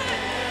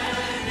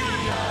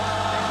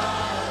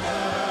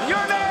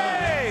 Your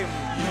name.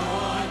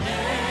 Your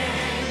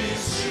name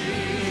is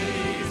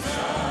Jesus.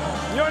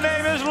 Your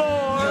name is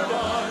Lord.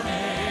 Your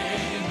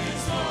name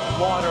is Lord.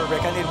 Water,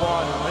 Rick. I need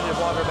water. I need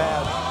water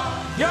bad.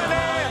 Your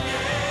name.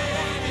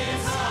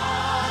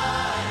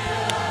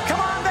 Come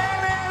on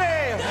down,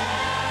 Annie.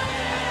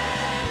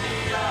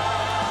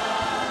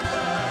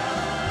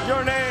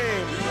 Your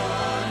name.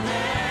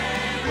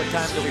 What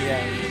time do we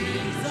have?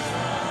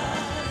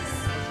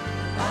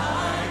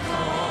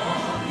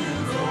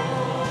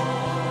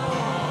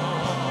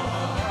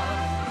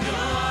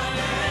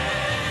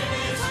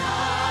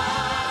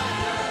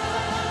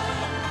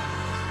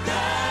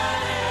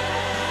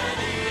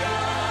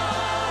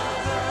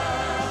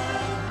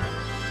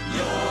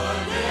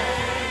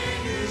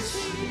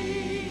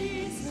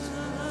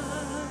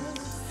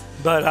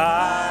 But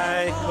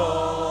I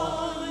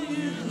call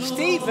you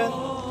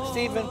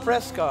Stephen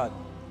Prescott.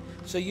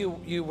 So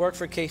you work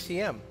for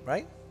KCM,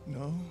 right?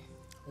 No.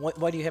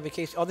 Why do you have a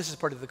KCM? Oh, this is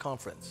part of the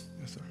conference.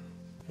 Yes, sir.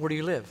 Where do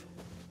you live?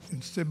 In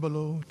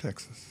Cibolo,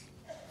 Texas.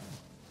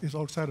 It's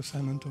outside of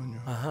San Antonio.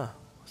 Uh-huh.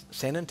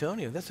 San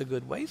Antonio, that's a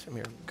good ways from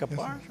here. A couple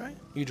Yes, hours, right?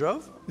 You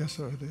drove? Yes,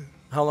 sir, I did.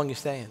 How long you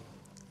staying?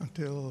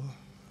 Until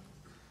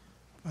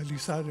I leave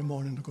Saturday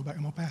morning to go back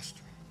to my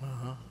pastor.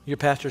 Uh-huh. Your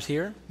pastor's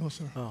here? No,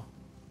 sir. Oh.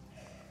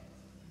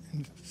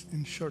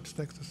 In Shorts,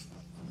 Texas.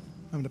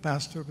 I'm the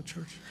pastor of a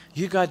church.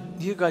 You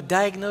got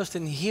diagnosed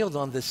and healed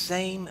on the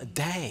same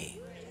day.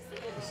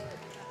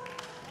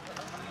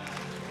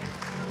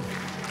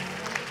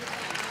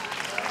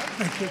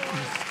 Thank you, Jesus.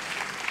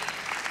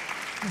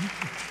 Thank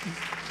you,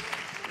 Jesus.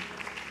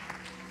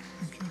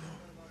 Thank you,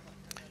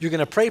 Lord. You're going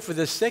to pray for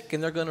the sick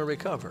and they're going to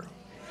recover.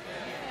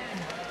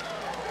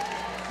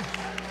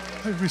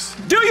 I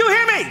receive. Do you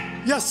hear me?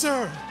 Yes,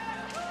 sir.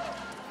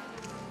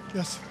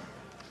 Yes, sir.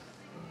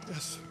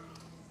 Yes, sir.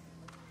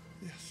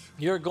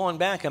 You're going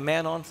back a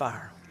man on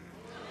fire.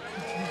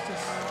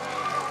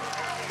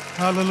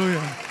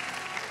 Hallelujah.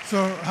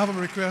 So I have a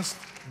request.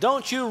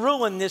 Don't you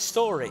ruin this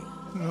story.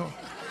 No.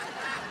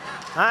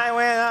 I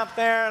went up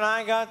there and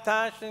I got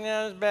touched and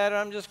it was better.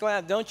 I'm just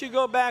glad. Don't you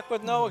go back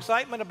with no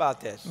excitement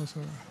about this. No, sir.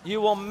 You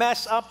will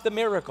mess up the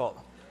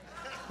miracle.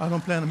 I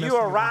don't plan to mess You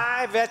it up.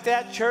 arrive at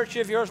that church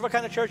of yours. What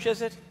kind of church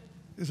is it?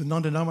 It's a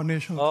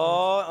non-denominational.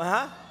 Oh,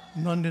 uh-huh.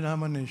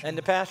 Non-denominational. And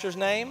the pastor's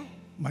name?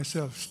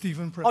 Myself,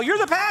 Stephen Prescott. Oh, you're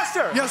the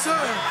pastor? Yes, sir.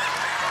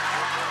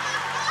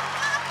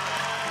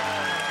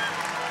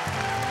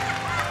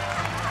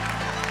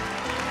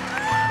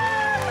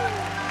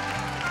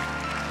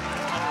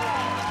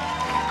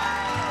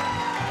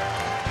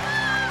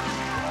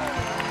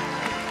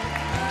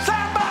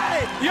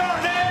 Somebody, your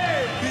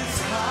name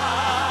is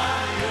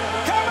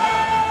higher. Come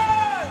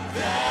on!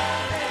 Than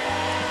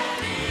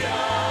any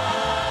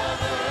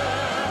other.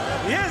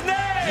 His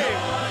name.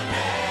 Your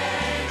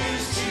name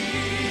is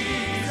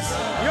Jesus.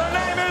 Your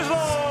name is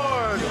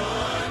Lord.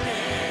 Your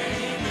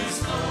name is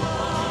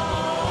Lord.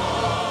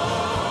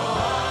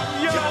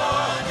 Your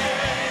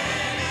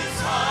name is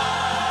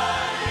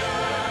higher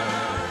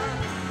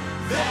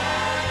than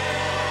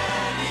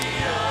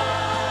any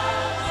other.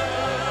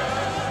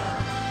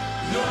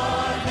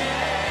 Your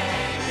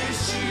name is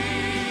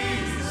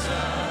Jesus.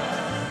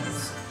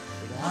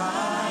 I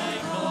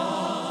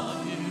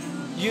call you.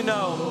 You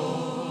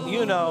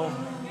know.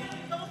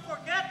 Don't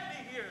forget me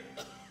here.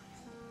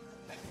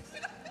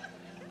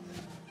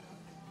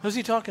 Who's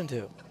he talking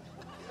to?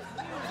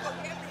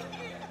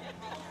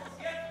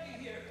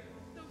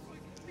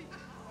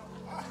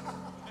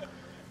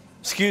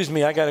 Excuse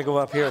me, I got to go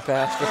up here,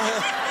 Pastor.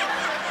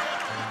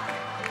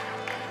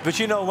 But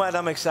you know what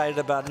I'm excited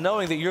about?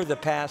 Knowing that you're the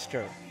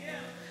pastor.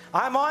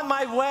 I'm on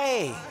my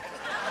way.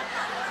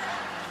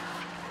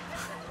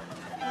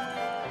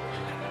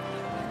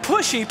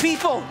 Pushy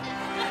people.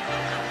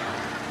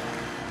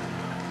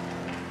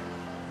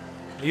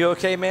 You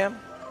okay, ma'am?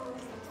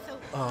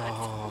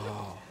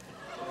 Oh.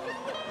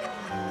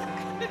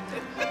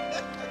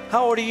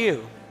 How old are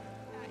you?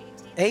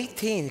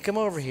 18. Come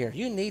over here.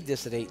 You need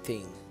this at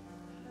 18.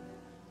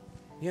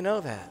 You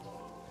know that.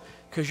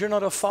 Because you're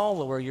not a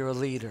follower, you're a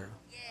leader.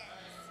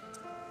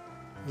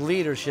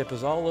 Leadership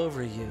is all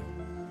over you.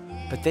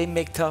 But they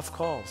make tough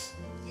calls.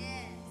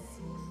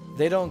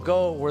 They don't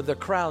go where the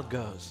crowd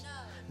goes.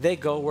 They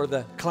go where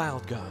the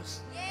cloud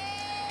goes.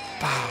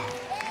 Wow.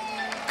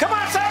 Come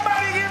on,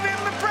 somebody, give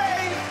him the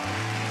praise.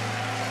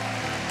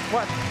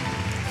 What?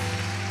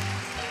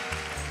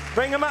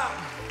 Bring him up.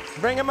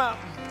 Bring him up.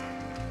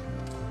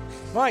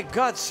 My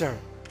God, sir.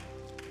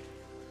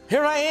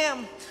 Here I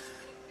am.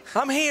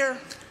 I'm here.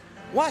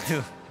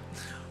 What?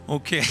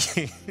 Okay.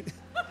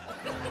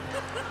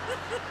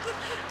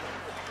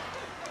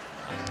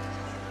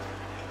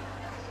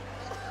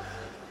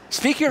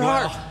 Speak your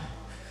heart.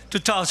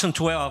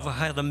 2012, I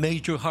had a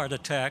major heart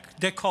attack.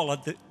 They call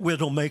it the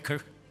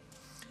widowmaker.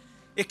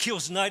 It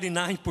kills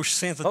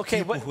 99% of the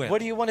people who have. What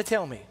do you want to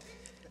tell me?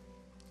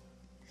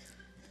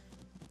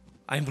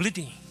 I'm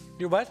bleeding.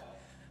 You're what?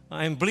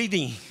 I'm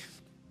bleeding.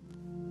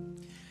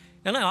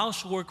 And I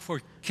also work for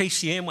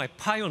KCM.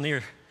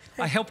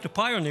 I helped to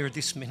pioneer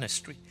this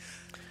ministry.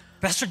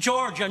 Pastor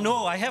George, I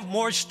know I have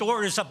more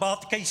stories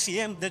about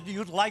KCM that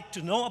you'd like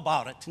to know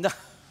about it. No.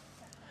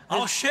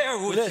 I'll share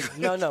with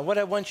you. No. What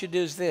I want you to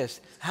do is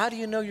this. How do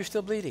you know you're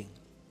still bleeding?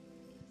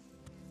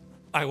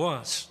 I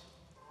was.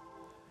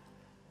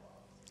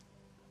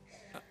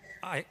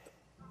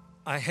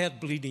 I had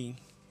bleeding.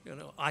 You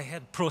know, I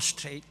had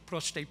prostate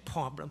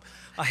problem.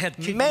 I had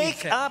kidney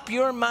Make up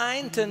your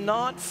mind to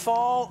not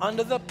fall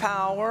under the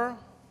power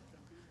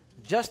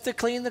just to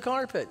clean the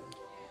carpet.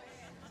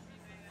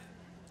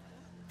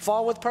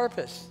 Fall with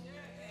purpose.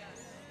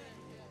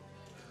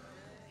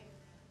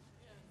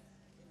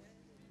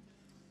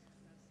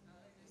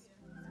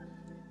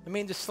 I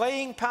mean, the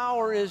slaying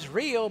power is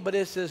real, but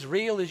it's as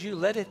real as you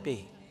let it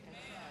be.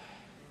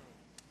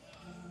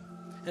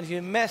 And if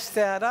you mess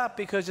that up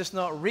because it's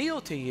not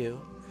real to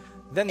you,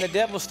 then the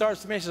devil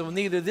starts to make well,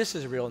 neither this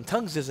is real, and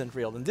tongues isn't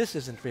real, and this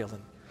isn't real.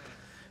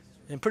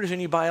 And pretty soon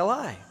you buy a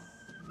lie.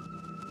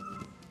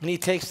 And he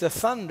takes the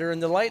thunder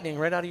and the lightning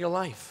right out of your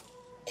life.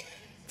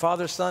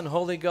 Father, Son,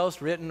 Holy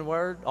Ghost, written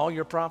word, all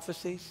your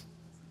prophecies.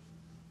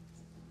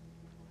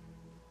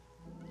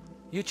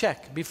 You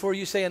check. Before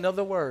you say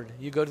another word,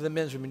 you go to the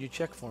men's room and you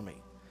check for me.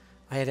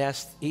 I had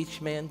asked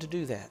each man to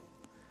do that.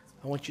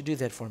 I want you to do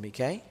that for me,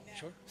 okay?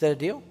 Sure. Is that a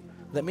deal?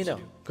 Let me know.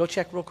 Go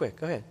check real quick.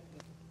 Go ahead.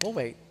 We'll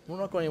wait. We're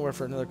not going anywhere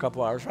for another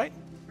couple hours, right?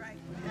 Right.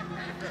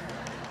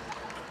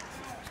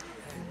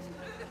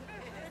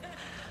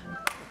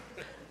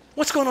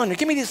 What's going on here?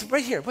 Give me this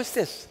right here. What's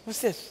this?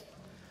 What's this?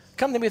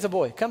 Come to me with the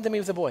boy. Come to me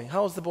with the boy.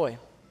 How old's the boy?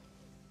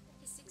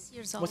 He's 6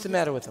 years old. What's the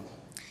matter with him?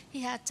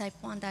 He had type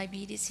 1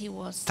 diabetes. He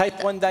was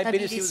type 1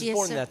 diabetes. He was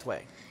born that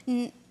way.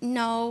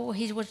 No,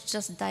 he was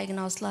just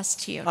diagnosed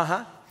last year.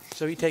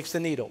 So he takes the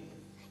needle.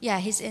 Yeah,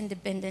 he's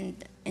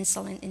dependent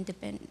insulin.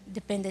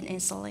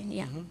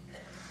 Yeah.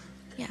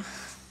 Yeah.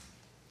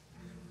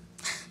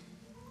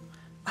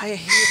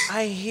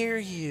 I hear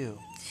you.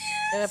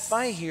 And if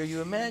I hear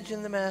you,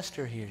 imagine the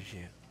master hears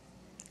you.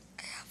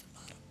 I have a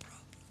lot of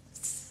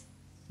problems.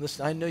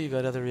 Listen, I know you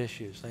got other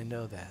issues. I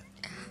know that.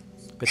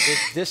 But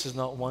this is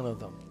not one of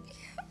them.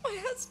 Yeah, my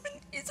husband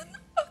is an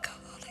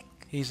alcoholic.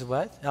 He's a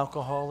what?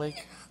 Alcoholic?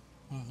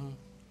 Yeah. Mm-hmm.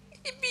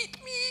 He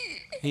beat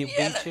me. He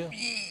beat you?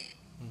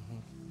 Mm-hmm.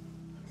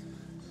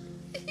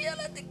 He yelled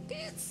at the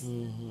kids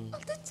all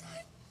the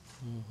time.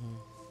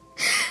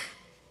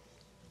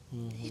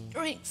 He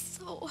drinks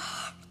so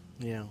hard.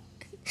 Yeah.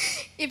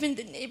 Even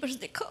the neighbors,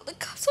 they call the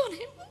cops on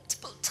him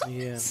multiple times.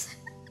 Yeah.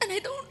 And I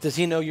don't. Does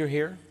he know you're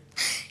here?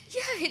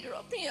 Yeah, he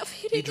dropped me off.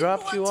 He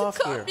dropped you off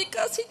here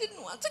because he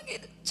didn't want to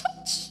get in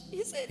touch.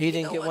 He said he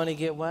didn't want to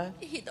get what?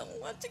 He don't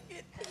want to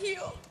get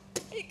healed.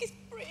 I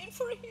keep praying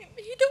for him.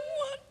 He don't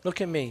want.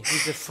 Look at me.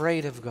 He's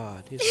afraid of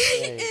God. He's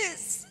afraid. He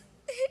is.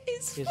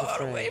 He's far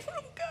afraid. away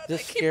from God.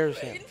 This I keep scares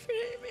praying him. for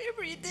him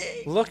every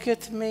day. Look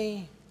at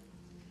me.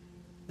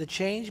 The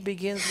change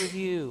begins with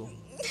you.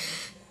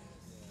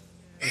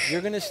 If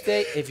you're going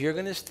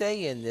to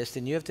stay in this,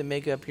 then you have to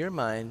make up your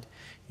mind.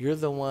 You're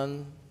the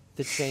one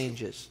that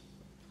changes.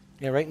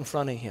 You're right in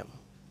front of him.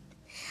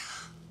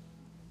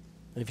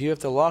 If you have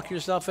to lock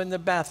yourself in the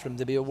bathroom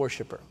to be a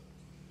worshiper,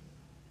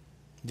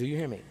 do you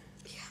hear me?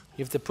 Yeah.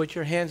 You have to put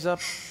your hands up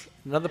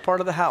in another part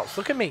of the house.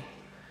 Look at me.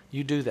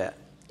 You do that.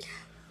 Yeah.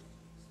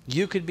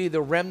 You could be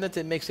the remnant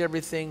that makes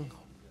everything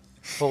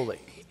holy.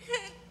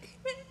 Amen.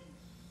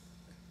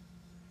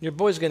 Your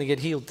boy's going to get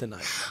healed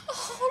tonight.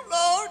 Oh,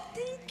 Lord,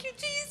 thank you,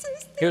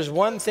 Jesus. Here's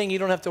one thing you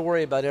don't have to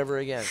worry about ever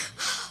again.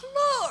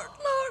 Lord.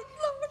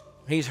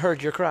 He's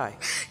heard your cry.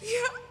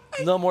 Yeah.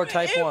 No more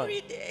type 1.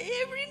 Every day,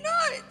 every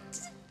night.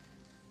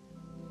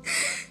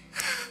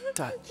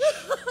 Touch.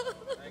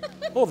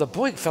 Oh, the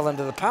boy fell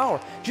under the power.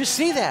 Did you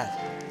see that?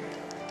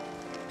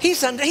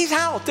 He's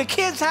out. The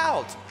kid's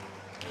out.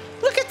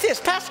 Look at this,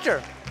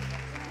 Pastor.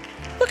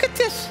 Look at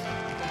this.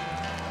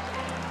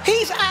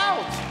 He's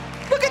out.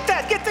 Look at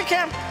that. Get the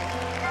camera.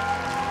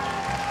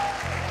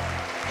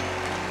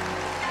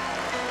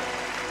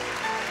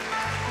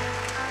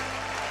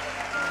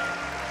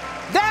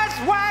 That's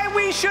why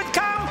we should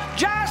come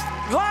just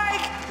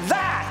like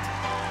that.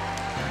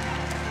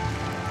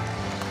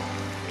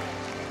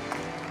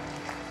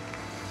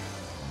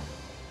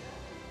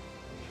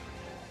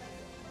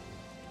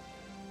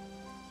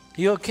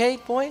 You okay,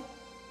 boy?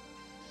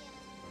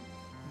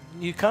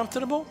 You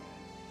comfortable?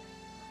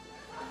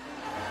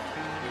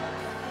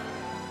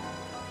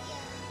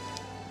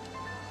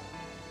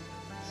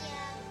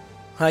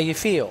 How you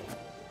feel?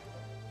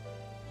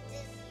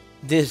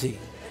 Dizzy.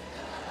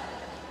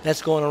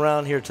 That's going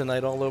around here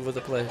tonight all over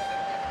the place.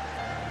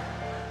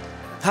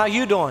 How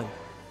you doing?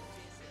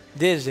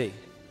 Dizzy.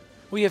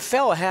 Well, you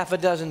fell a half a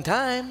dozen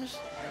times.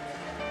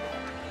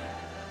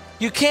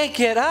 You can't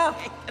get up.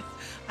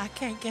 I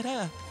can't get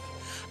up.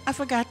 I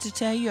forgot to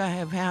tell you I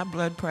have high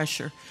blood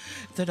pressure.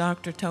 The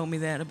doctor told me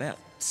that about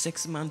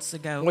 6 months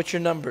ago. What's your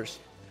numbers?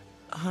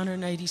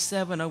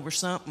 187 over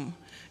something.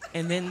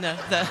 And then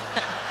the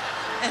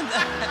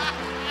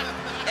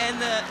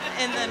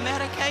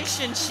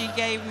medication she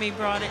gave me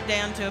brought it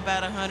down to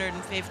about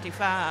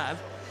 155.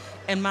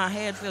 And my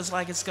head feels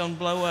like it's going to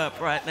blow up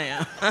right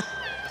now.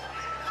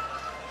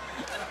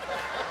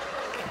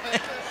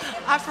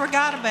 I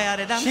forgot about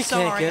it. I'm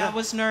sorry. I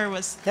was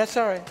nervous. That's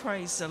all right.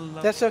 Praise the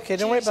Lord. That's okay.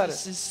 Don't worry about it.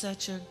 Jesus is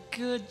such a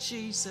good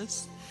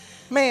Jesus.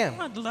 Ma'am,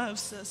 God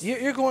loves us.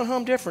 You're going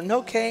home different.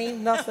 No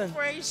cane, nothing.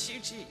 Praise you,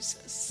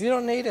 Jesus. You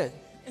don't need it.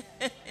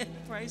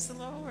 Praise the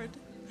Lord.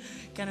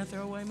 Can I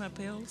throw away my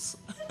pills?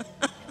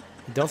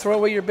 Don't throw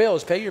away your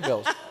bills. Pay your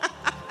bills.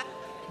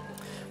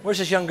 Where's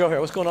this young girl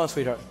here? What's going on,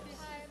 sweetheart?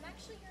 I'm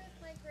actually here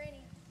with my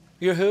granny.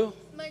 You're who?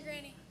 My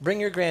granny. Bring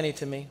your granny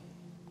to me.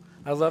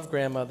 I love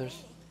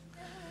grandmothers.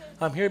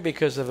 I'm here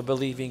because of a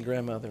believing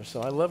grandmother,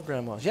 so I love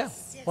grandmas. Yeah.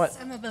 Yes, What?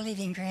 I'm a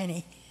believing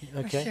granny.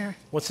 Okay. For sure.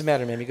 What's the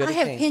matter, ma'am? You got I a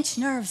have cane. pinched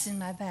nerves in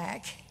my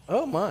back.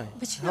 Oh, my.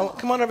 But you know,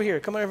 Come on over here.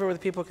 Come on over where the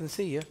people can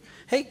see you.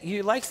 Hey,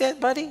 you like that,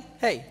 buddy?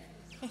 Hey,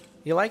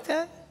 you like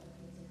that?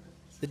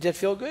 Did that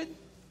feel good?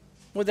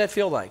 What did that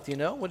feel like? Do you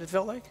know what it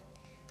felt like?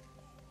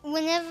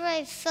 Whenever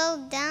I fell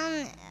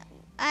down,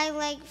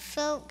 I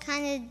felt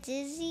kind of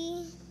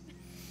dizzy.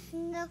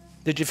 No.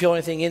 Did you feel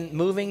anything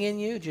moving in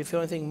you? Did you feel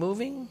anything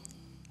moving?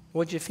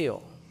 What did you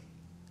feel?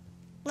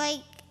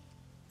 Like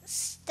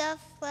stuff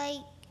like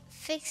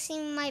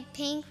fixing my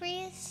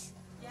pancreas.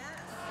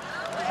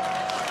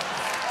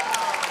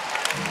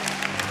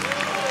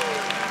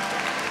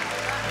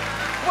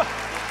 What?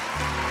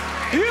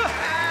 Yeah.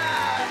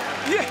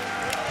 Yeah.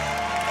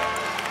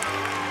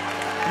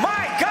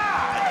 My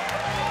God.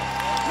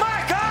 My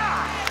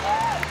God.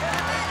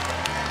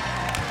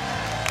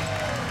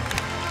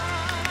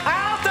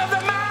 Out of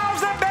the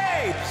mouths of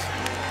babes.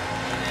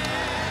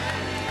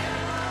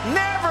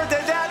 Never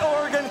did that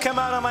organ come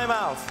out of my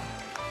mouth.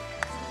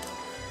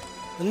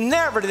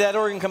 Never did that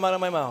organ come out of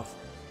my mouth.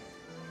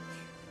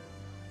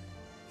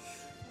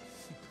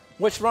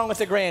 What's wrong with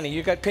the granny?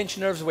 You got pinched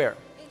nerves where?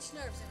 pinched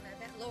nerves in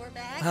my lower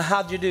back.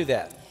 How'd you do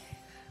that?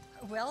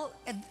 Well,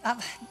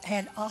 I've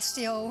had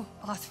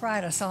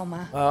osteoarthritis all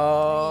my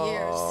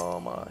years. Oh,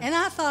 my. And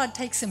I thought I'd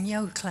take some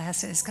yoga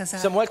classes.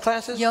 Some what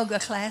classes? Yoga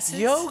classes.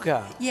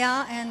 Yoga?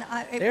 Yeah, and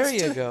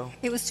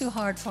it was too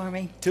hard for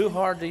me. Too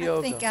hard to yoga.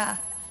 I think I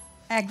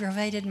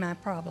aggravated my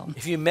problem.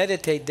 If you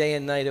meditate day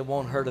and night, it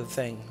won't hurt a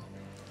thing.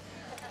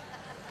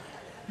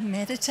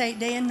 Meditate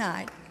day and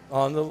night.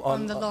 On the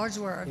Lord's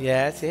Word.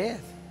 Yeah, that's it.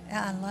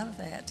 I love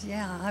that.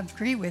 Yeah, I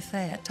agree with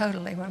that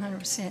totally,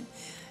 100%.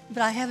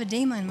 But I have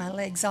edema in my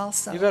legs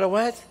also. You got a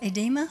what?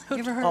 Edema? You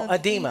ever heard of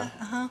edema?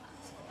 Uh-huh.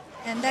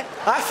 And that...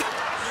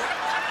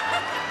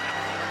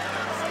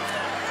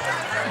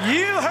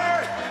 You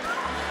heard...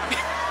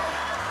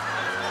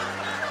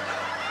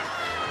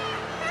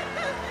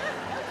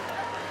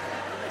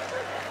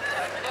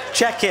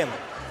 Check him.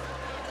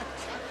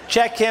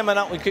 Check him,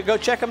 and we could go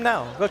check him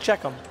now. Go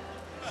check him.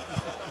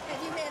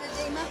 Have you had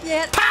edema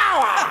yet?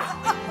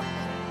 Power!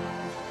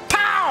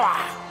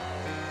 Power!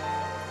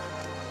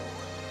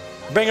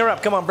 Bring her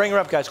up. Come on, bring her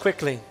up, guys,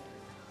 quickly.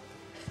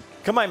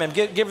 Come on, man.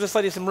 Give this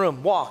lady some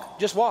room. Walk.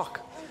 Just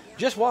walk.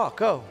 Just walk.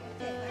 Go.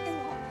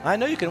 I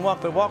know you can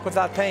walk, but walk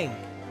without pain.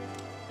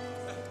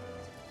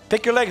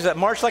 Pick your legs up.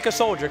 March like a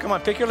soldier. Come on,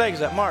 pick your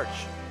legs up. March.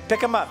 Pick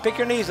them up. Pick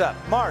your knees up.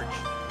 March.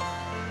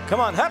 Come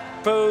on. Hop,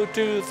 2,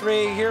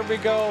 3. Here we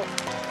go.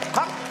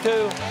 Hop,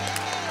 2.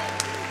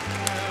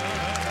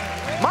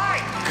 My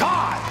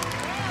God.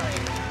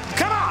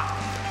 Come on.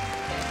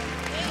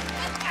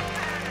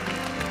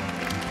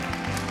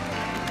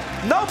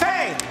 No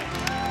pain.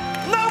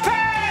 No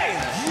pain.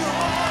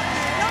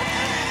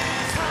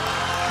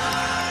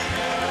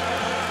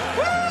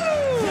 Woo.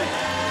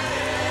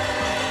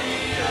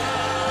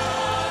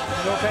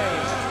 No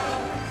pain.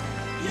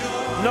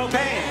 No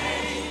pain.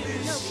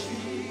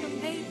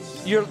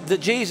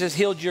 Jesus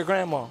healed your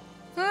grandma.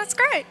 Well, that's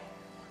great.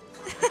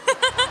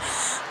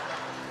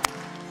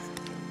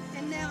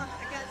 And now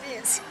I got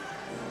this.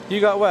 You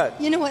got what?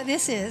 You know what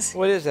this is?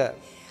 What is that?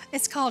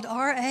 It's called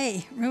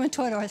RA,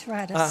 rheumatoid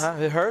arthritis.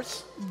 It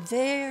hurts?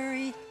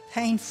 Very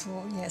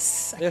painful,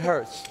 yes. It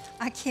hurts.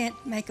 I can't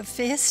make a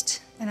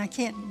fist, and I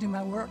can't do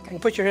my work. Well,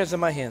 put your hands in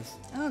my hands.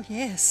 Oh,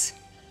 yes.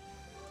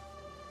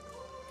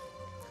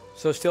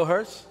 So it still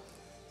hurts?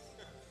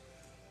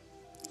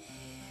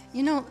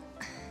 You know...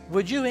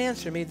 Would you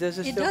answer me? Does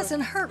it still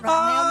doesn't hurt right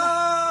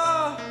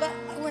now, but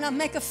when I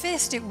make a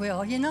fist, it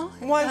will, you know?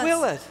 Why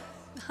will it?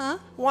 Huh?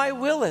 Why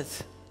will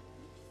it?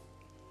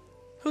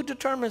 Who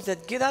determines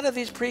that? Get out of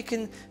these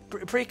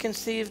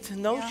preconceived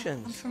notions.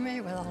 Yeah, I'm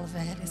familiar with all of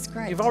that. It's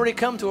great. You've already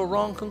come to a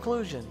wrong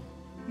conclusion.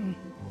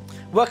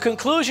 What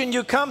conclusion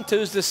you come to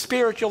is the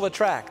spirit you'll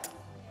attract.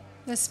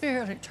 The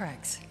spirit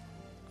attracts.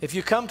 If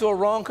you come to a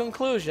wrong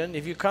conclusion,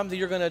 if you come to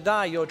you're going to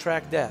die, you'll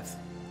attract death.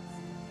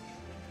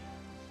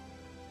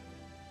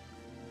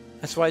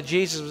 That's why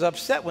Jesus was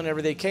upset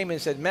whenever they came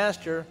and said,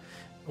 Master,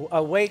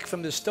 awake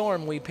from the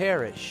storm, we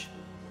perish.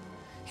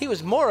 He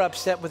was more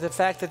upset with the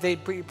fact that they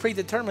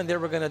predetermined they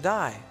were going to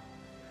die.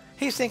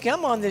 He's thinking,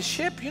 I'm on this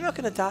ship. You're not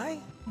going to die.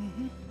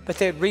 Mm-hmm. But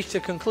they had reached a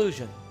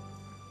conclusion.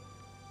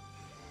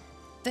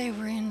 They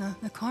were in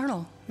the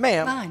carnal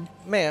Ma'am, mind.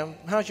 ma'am,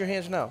 how's your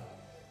hands now?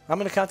 I'm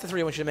going to count to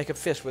 3. I want you to make a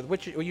fist with.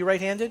 Are you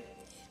right-handed?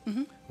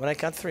 Mm-hmm. When I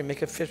count to 3,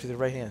 make a fist with your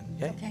right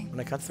hand. Okay? When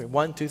I count to 3.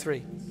 1, 2,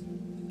 3.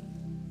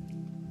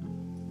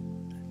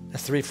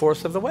 That's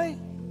 3/4 of the way.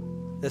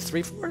 That's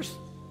 3/4.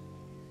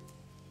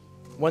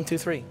 1, 2,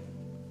 3.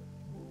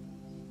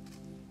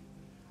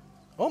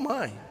 Oh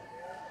my.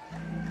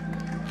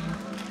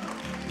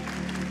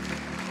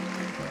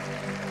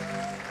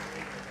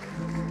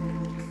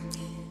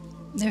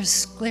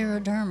 There's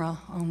scleroderma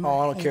on my Oh,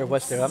 I don't care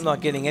what's hands. there. I'm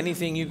not getting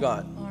anything you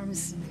got.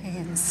 Arms and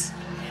hands.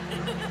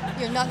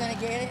 You're not going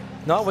to get it?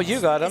 Not what you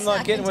got. I'm It's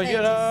not getting what you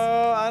contagious.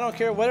 got. I don't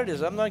care what it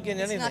is. I'm not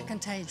getting It's anything. not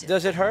contagious.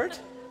 Does it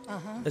hurt?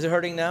 Uh-huh. Is it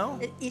hurting now?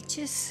 It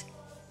itches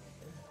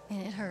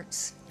and it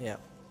hurts. Yeah.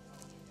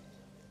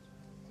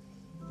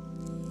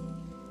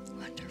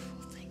 Wonderful.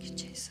 Thank you,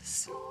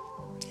 Jesus.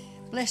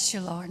 Bless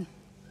you, Lord.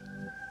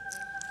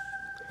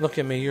 Look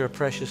at me. You're a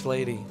precious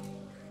lady.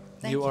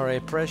 You are a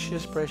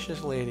precious,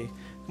 precious lady.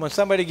 Come on,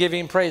 somebody give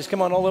him praise.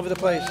 Come on, all over the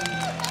place.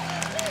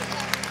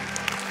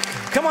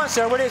 Come on,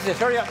 sir. What is this?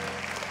 Hurry up.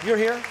 You're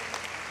here?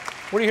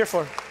 What are you here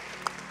for?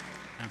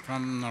 I'm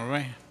from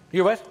Norway.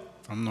 You're what?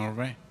 From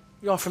Norway.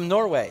 You're from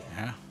Norway?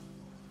 Yeah.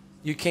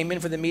 You came in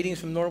for the meetings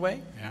from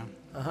Norway? Yeah.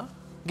 Uh-huh.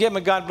 Give him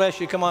a God bless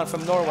you. Come on,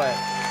 from Norway.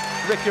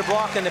 Rick, you're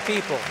blocking the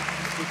people.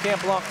 You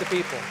can't block the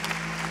people.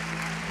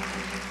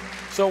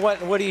 So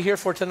what are you here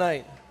for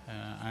tonight?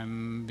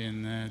 I'm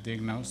been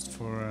diagnosed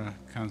for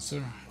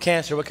cancer.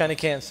 Cancer. What kind of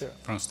cancer?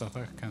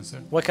 Prostata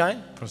cancer. What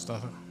kind?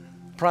 Prostata.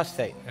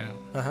 Prostate. Yeah.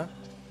 Uh-huh.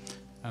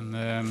 And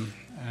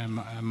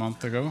a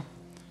month ago,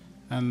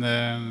 and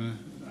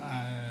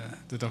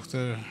the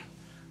doctor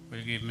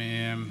will give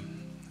me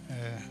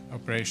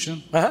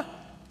operation. Uh-huh.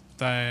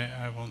 But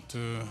I want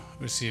to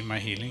receive my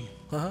healing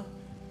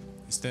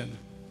instead,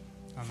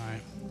 and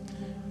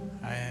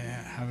I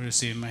have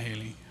received my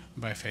healing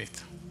by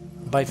faith.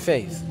 By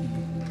faith.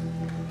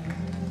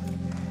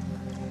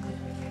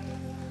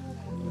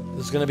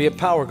 There's going to be a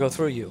power go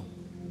through you.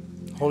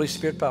 Holy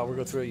Spirit power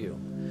go through you.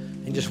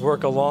 And just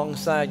work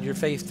alongside your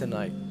faith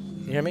tonight.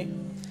 You hear me?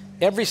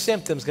 Every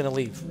symptom's going to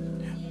leave.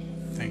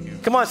 Thank you.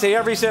 Come on, say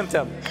every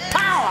symptom.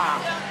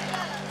 Power!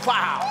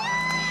 Wow!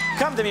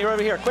 Come to me right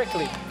over here,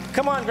 quickly.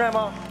 Come on,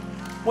 Grandma.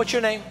 What's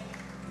your name?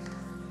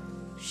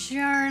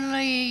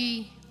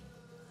 Shirley.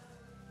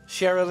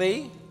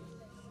 Shirley?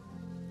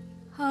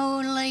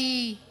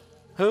 Holy.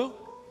 Who?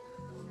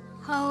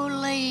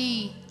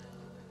 Holy.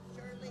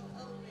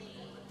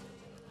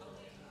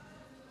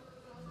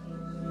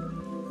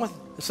 What?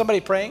 Is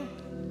somebody praying?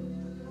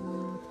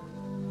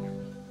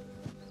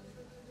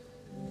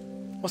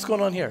 What's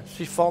going on here?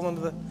 She's fallen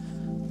into the...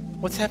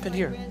 What's happened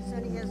here?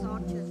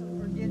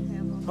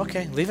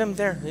 Okay, leave him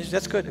there.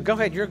 That's good. Go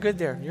ahead. You're good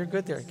there. You're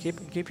good there.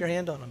 Keep your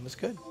hand on him. That's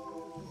good.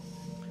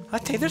 I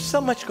tell you, there's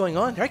so much going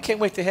on here. I can't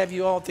wait to have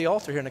you all at the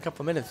altar here in a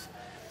couple of minutes.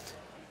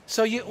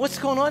 So what's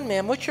going on,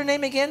 ma'am? What's your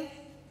name again?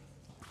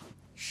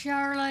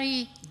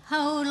 Shirley.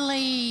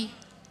 Holy.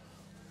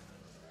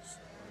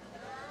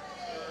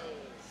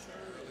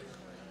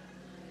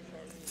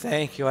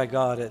 Thank you. I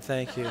got it.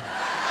 Thank you.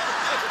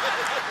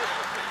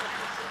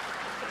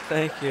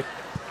 Thank you.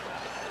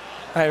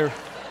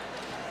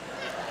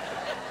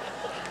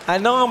 I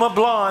know I'm a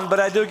blonde, but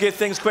I do get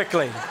things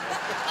quickly.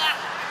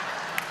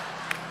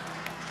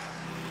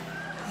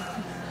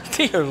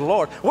 Dear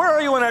Lord, where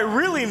are you when I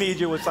really need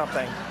you with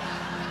something?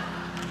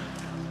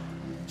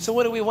 So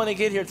what do we want to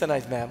get here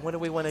tonight, ma'am? What do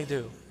we want to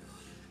do?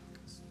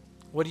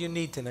 What do you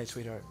need tonight,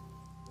 sweetheart?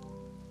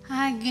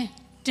 I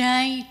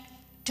can't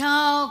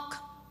talk.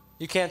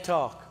 You can't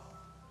talk.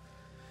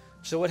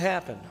 So what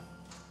happened?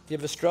 Do you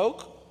have a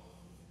stroke?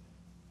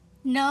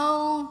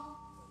 No.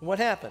 What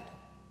happened?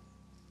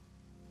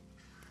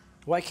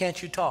 Why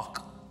can't you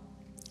talk?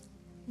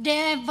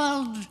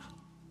 Devil.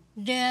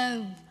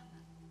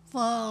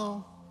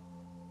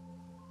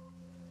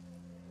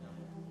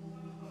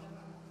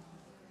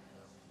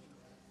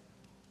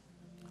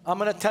 I'm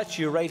going to touch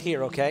you right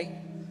here, okay?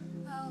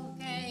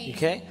 Okay.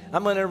 Okay?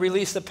 I'm going to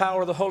release the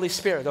power of the Holy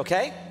Spirit,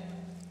 okay?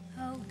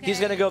 Okay. He's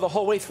going to go the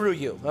whole way through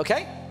you,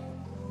 okay?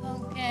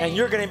 Okay. And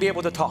you're going to be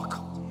able to talk.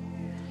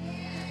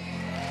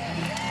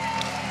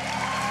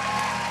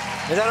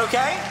 Is that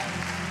okay?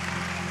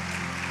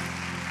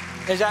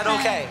 Is that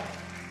okay?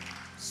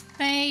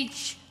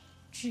 Speech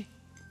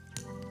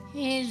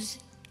is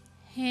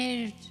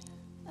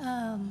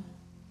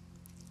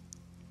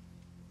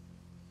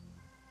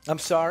I'm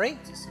sorry?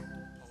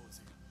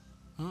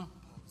 Huh?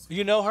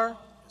 You know her?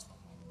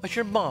 What's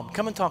your mom?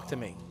 Come and talk to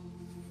me.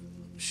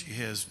 She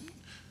has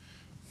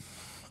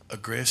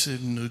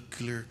aggressive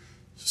nuclear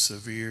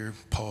severe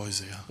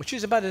palsy. Well,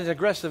 she's about an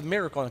aggressive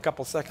miracle in a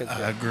couple seconds.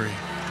 I agree.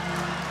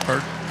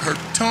 Her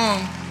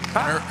tongue,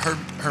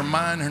 her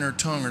mind and her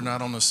tongue are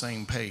not on the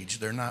same page.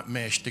 They're not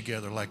meshed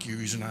together like you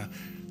and I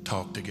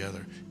talk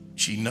together.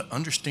 She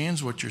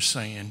understands what you're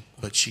saying,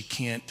 but she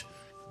can't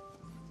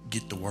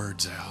get the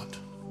words out.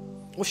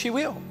 Well, she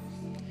will.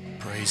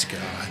 Praise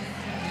God.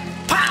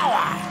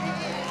 Power!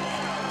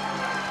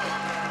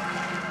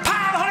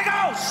 Power of the Holy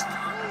Ghost!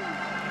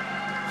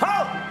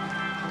 Oh!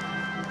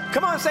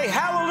 Come on, say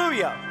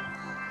hallelujah.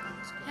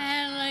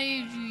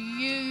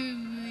 Hallelujah.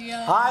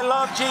 I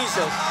love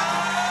Jesus.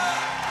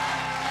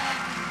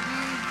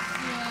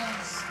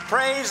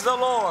 Praise the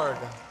Lord.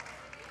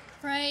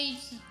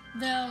 Praise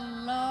the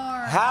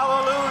Lord.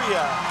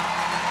 Hallelujah.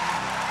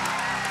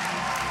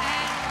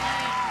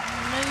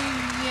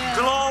 Hallelujah.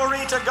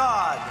 Glory to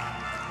God.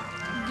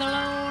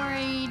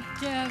 Glory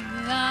to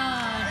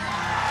God.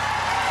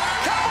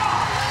 Come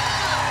on.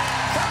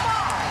 Come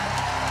on.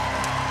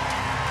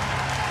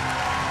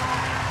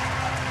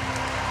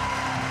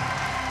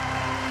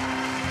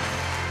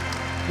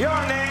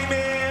 Your name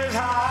is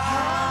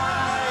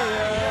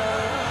higher.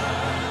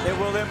 It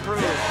will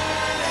improve.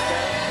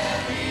 Okay?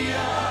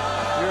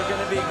 You're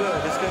going to be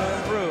good. It's going to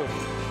improve.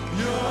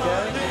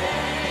 Okay?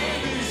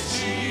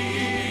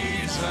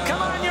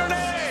 Come on, your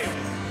name.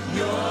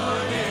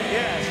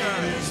 Yes.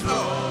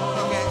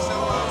 Okay, so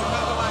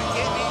another one,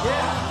 get me.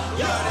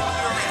 Yeah.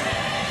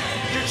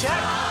 You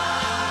checked?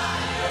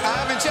 I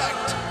haven't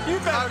checked. You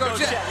better I'll go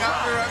check.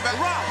 I'll be right back.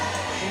 Rock.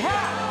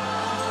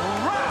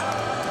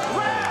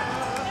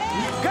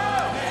 Go.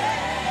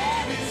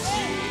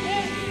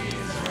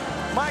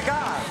 My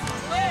God.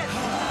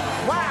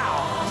 Wow.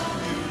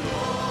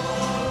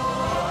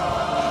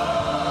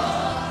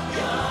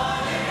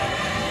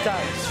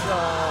 Touch.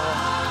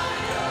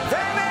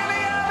 Than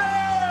any other.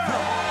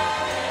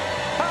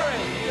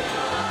 Hurry.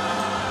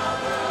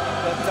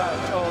 That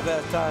touch. Oh,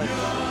 that touch.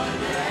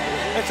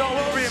 It's all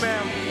over you,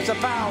 ma'am. It's a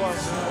power.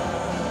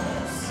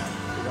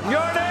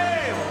 Your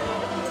name.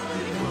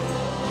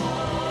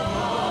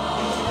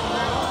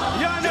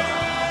 Your name.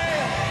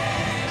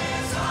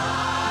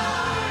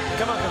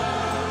 Come on, come on.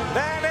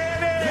 Than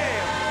any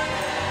name.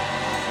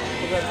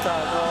 Look at that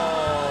touch. Oh.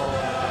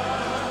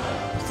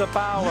 It's the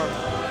power.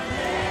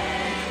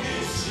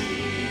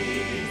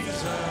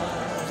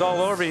 It's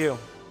all over you.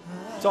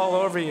 It's all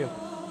over you.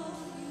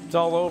 It's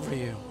all over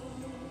you.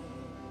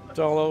 It's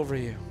all over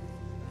you.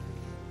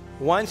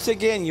 Once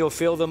again, you'll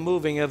feel the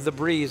moving of the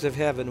breeze of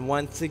heaven.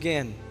 Once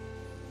again.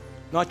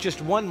 Not just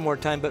one more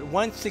time, but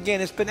once again.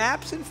 It's been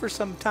absent for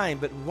some time,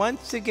 but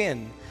once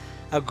again,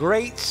 a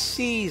great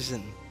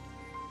season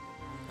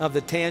of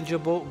the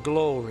tangible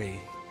glory.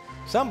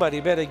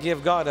 Somebody better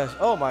give God a,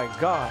 oh my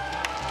God.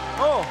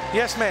 Oh,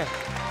 yes, ma'am.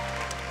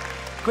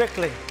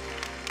 Quickly.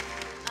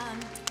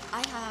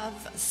 I have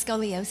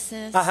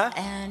scoliosis,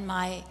 and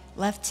my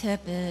left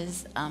hip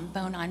is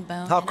bone on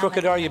bone. How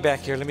crooked are you back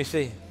here? Let me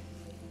see.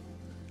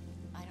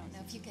 I don't know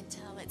if you can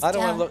tell. It's I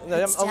don't down, want to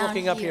look. I'm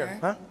looking up here.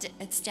 Huh?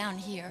 It's down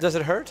here. Does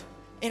it hurt?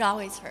 It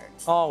always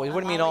hurts. Always.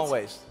 What do you mean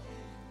always?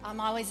 I'm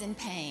always in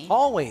pain.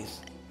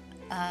 Always?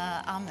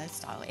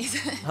 Almost always.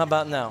 How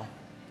about now?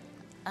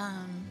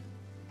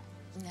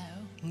 No.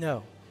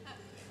 No.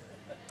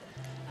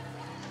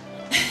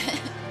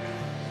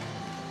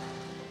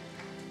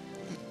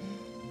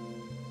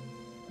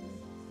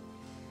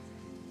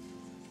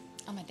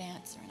 I'm a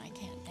dancer and I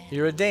can't dance.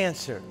 You're a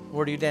dancer.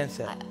 Where do you dance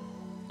at?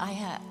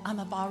 I'm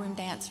a ballroom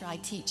dancer. I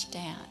teach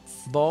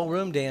dance.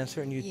 Ballroom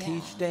dancer, and you Yeah.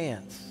 teach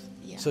dance.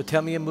 Yeah. So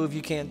tell me a move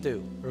you can't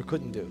do or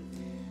couldn't do.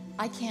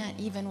 I can't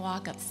even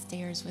walk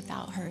upstairs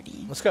without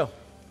hurting. Let's go.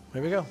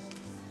 Here we go.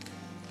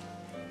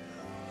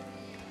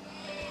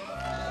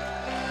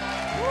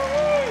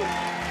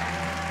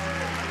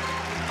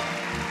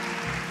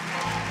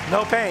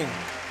 No pain.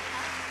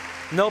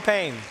 No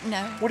pain.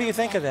 No. What do you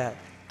think of that?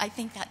 I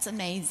think that's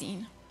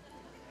amazing.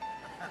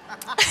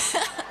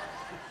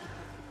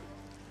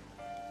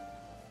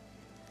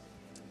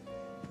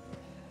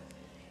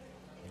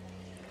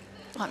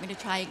 Want me to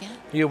try again?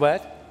 You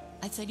what?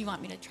 I said you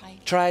want me to try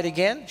again. Try it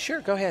again?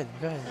 Sure, go ahead.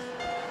 Go ahead.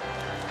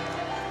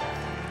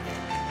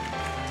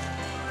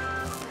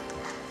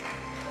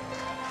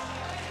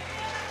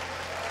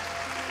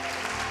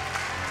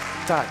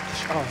 Touch.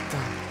 Oh,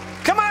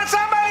 touch. Come on,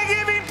 somebody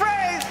give him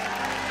praise.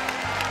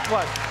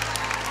 What?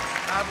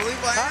 I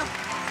believe I am.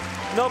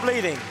 No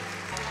bleeding.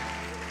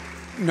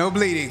 No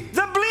bleeding.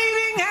 The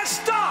bleeding has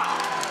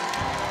stopped.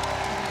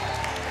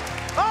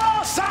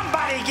 Oh,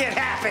 somebody get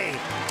happy.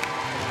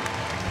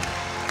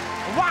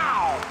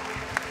 Wow.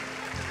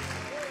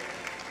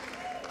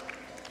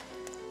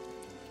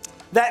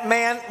 That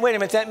man, wait a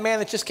minute, that man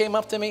that just came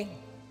up to me,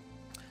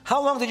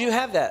 how long did you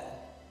have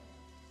that?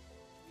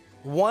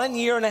 1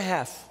 year and a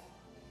half.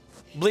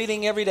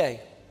 Bleeding every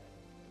day.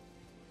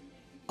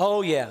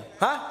 Oh, yeah.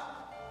 Huh?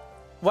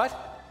 What?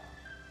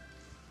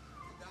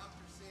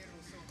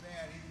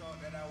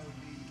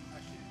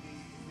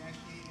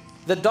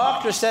 The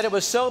doctor said it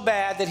was so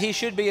bad that he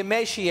should be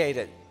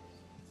emaciated.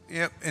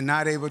 Yep, and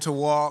not able to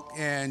walk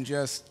and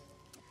just...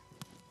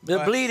 The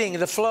bleeding,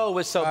 the flow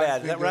was so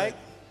bad. Is that right?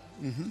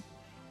 Mm-hmm.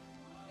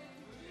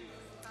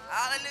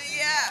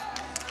 Hallelujah.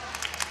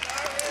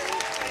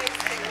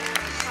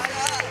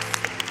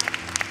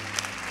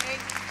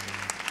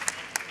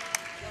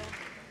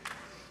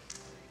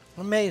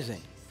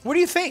 Amazing. What do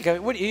you think?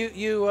 What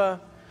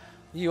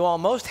You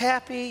almost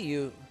happy?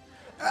 You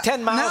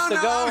 10 miles to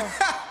go?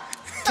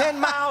 10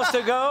 miles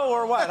to go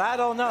or what? I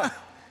don't know.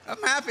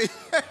 I'm happy.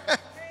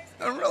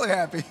 I'm really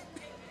happy.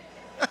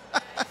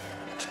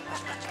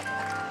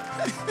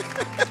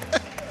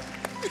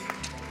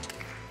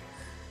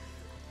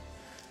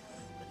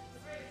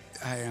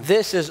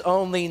 This is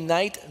only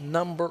night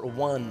number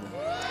 1.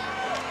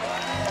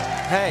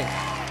 Hey.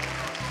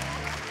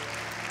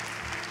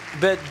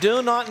 But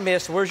do not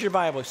miss, where's your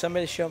Bible?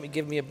 Somebody show me,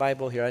 give me a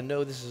Bible here. I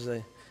know this is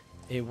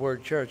a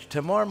word church.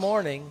 Tomorrow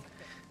morning,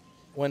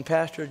 when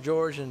Pastor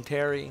George and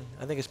Terry,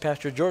 I think it's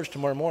Pastor George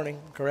tomorrow morning,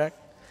 correct?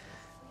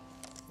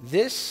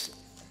 This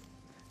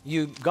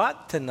you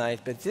got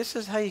tonight, but this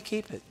is how you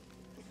keep it.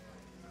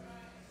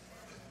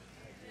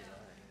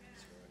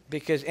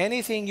 Because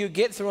anything you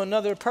get through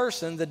another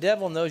person, the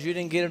devil knows you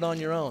didn't get it on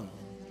your own.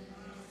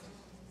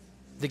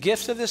 The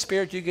gifts of the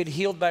Spirit, you get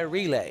healed by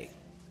relay.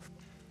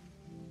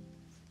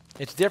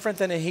 It's different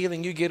than a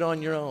healing you get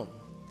on your own.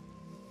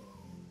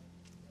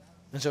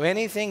 And so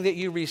anything that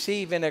you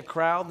receive in a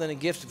crowd, then a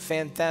gift,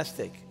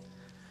 fantastic.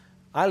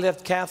 I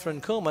left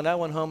Catherine Kuhlman. I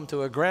went home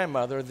to a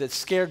grandmother that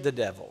scared the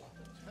devil.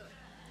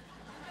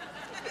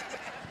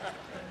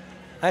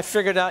 I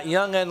figured out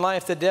young in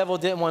life the devil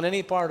didn't want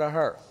any part of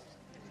her.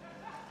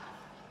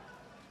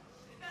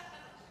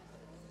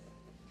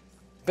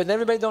 But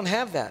everybody don't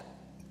have that.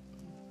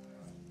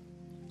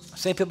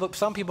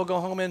 Some people go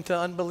home into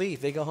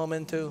unbelief. They go home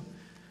into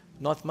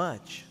not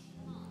much.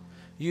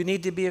 You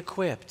need to be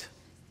equipped.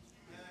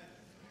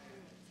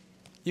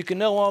 You can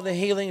know all the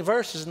healing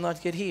verses and not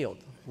get healed.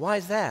 Why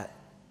is that?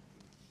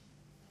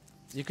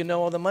 You can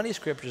know all the money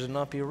scriptures and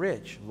not be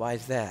rich. Why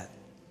is that?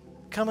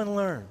 Come and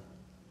learn.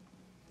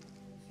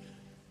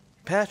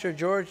 Pastor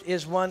George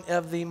is one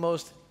of the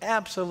most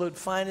absolute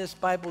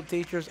finest Bible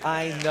teachers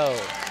I know.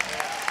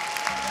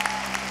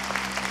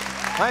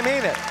 I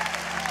mean it.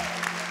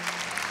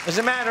 As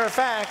a matter of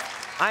fact,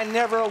 I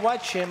never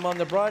watch him on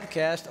the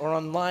broadcast or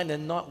online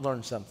and not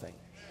learn something.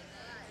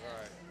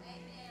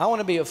 I want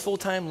to be a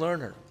full-time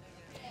learner.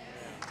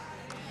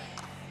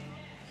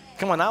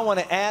 Come on, I want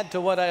to add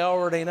to what I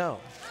already know.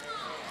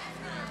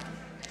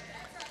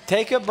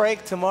 Take a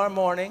break tomorrow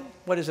morning.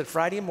 What is it,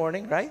 Friday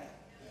morning, right?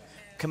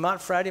 Come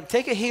out Friday.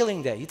 Take a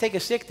healing day. You take a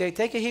sick day,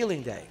 take a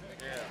healing day.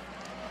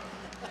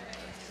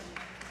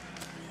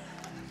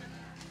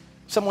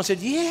 Someone said,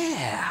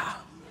 yeah.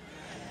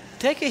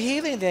 Take a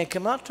healing day.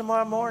 Come out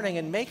tomorrow morning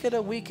and make it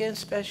a weekend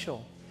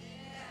special.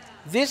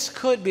 This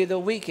could be the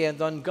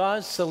weekend on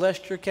God's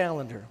celestial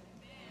calendar.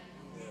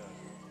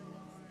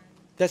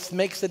 That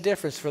makes the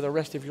difference for the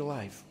rest of your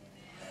life.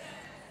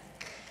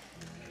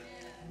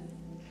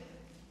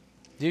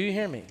 Do you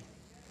hear me?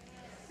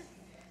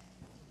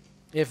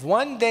 If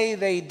one day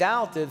they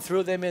doubted,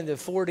 threw them into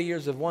 40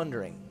 years of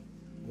wondering.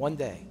 One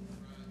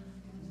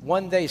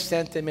day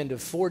sent them into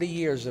 40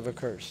 years of a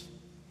curse.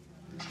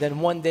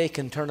 Then one day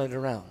can turn it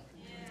around.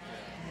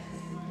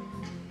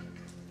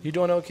 You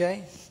doing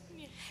okay?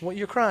 Yeah. Well,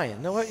 you're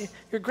crying. No,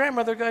 your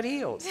grandmother got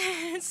healed.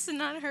 It's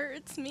not her,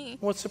 it's me.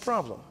 What's the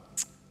problem?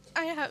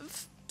 I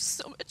have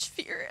so much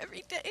fear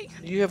every day.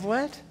 You have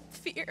what?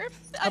 Fear.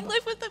 I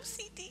live with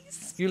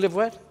OCDs. You live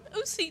what?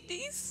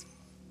 OCDs.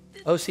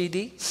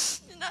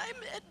 OCD? And I'm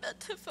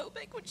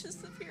emetophobic, which is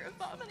the fear of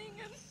vomiting.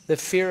 And the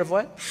fear of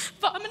what?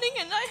 Vomiting,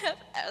 and I have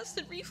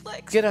acid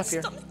reflux. Get up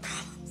here. Stomach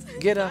problems.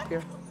 Get up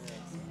here.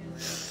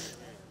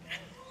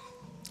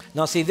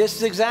 Now, see, this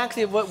is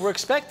exactly what we're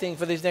expecting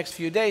for these next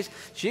few days.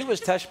 She was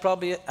touched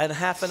probably a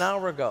half an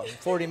hour ago,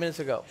 40 minutes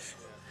ago.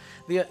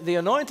 The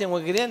anointing will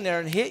get in there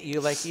and hit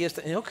you like he is.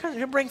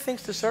 He'll bring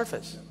things to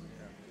surface.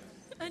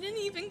 I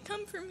didn't even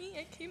come for me.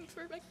 I came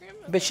for my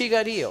grandmother. But she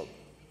got healed.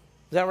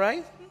 Is that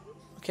right?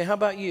 Mm-hmm. Okay, how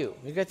about you?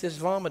 You got this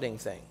vomiting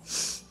thing.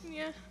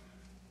 Yeah.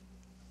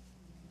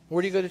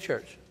 Where do you go to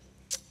church?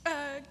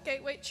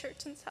 Gateway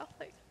Church in South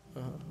Lake.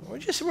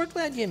 We're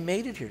glad you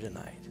made it here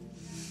tonight.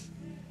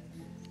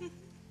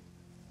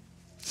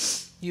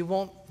 You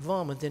won't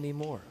vomit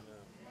anymore.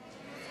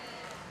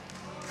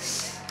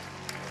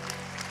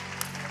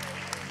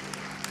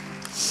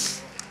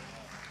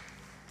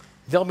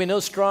 There'll be no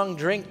strong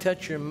drink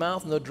touch your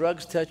mouth, no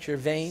drugs touch your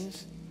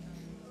veins.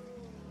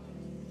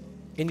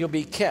 And you'll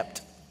be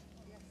kept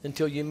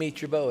until you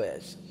meet your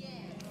Boaz.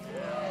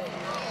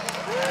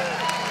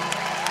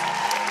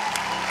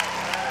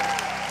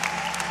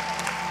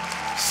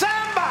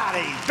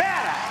 Somebody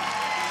better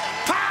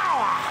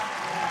power.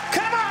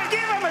 Come on,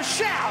 give him a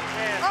shout.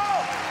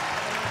 Oh,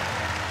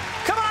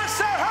 come on,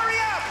 sir, hurry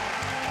up.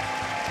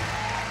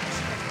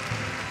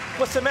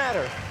 What's the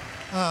matter?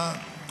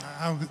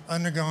 I've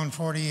undergone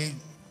 48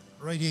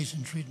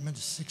 radiation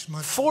treatments, 6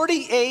 months.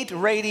 48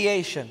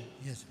 radiation?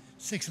 Yes,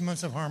 6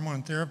 months of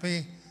hormone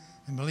therapy.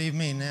 And believe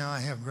me, now I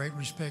have great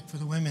respect for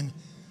the women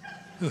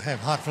who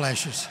have hot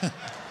flashes.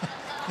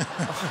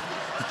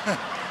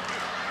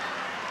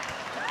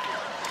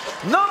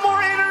 No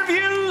more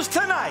interviews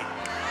tonight.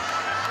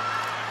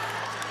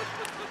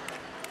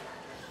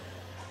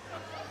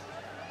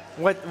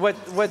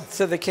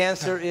 So the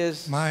cancer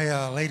is?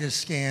 My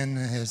latest scan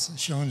has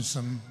shown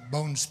some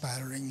bone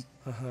spattering,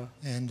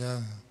 and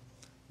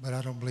but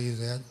I don't believe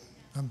that.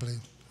 I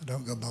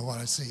don't go by what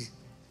I see.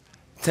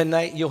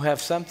 Tonight you'll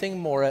have something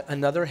more,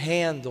 another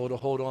handle to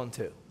hold on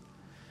to,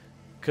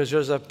 because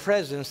there's a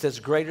presence that's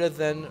greater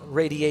than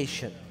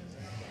radiation.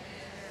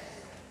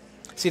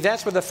 See,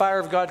 that's where the fire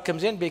of God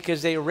comes in,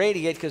 because they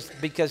radiate,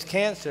 because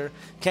cancer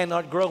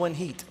cannot grow in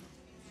heat.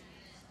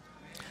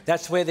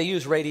 That's the way they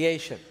use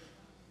radiation.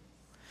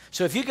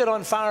 So if you get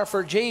on fire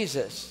for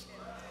Jesus,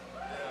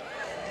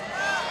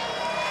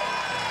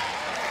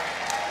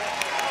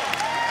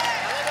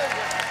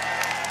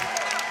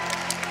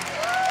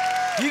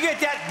 you get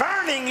that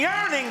burning,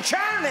 yearning,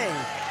 churning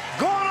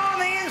going on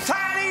the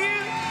inside of you.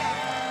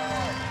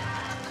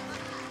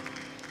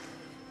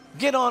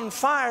 Get on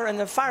fire, and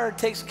the fire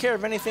takes care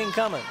of anything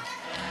coming.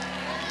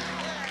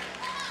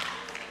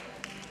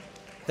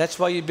 That's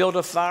why you build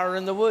a fire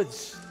in the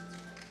woods.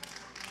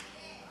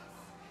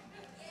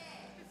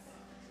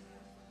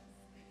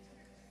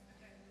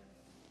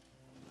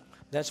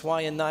 That's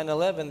why in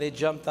 9/11 they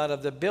jumped out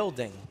of the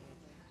building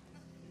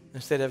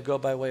instead of go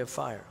by way of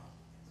fire.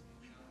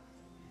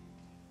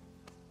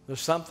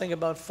 There's something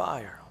about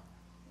fire.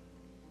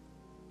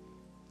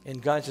 And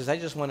God says, I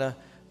just want to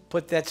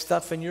put that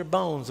stuff in your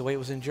bones the way it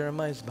was in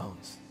Jeremiah's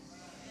bones.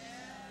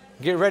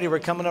 Get ready. We're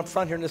coming up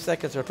front here in a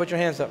second, sir. Put your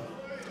hands up.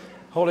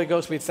 Holy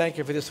Ghost, we thank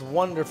you for this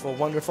wonderful,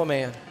 wonderful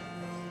man.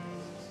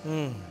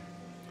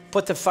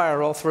 Put the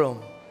fire all through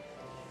him.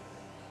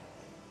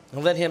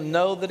 And let him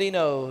know that he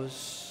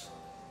knows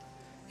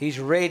he's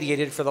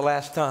radiated for the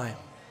last time.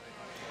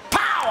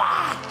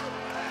 Power!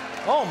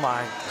 Oh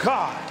my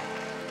God.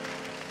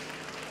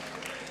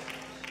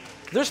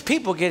 There's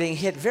people getting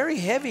hit very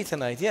heavy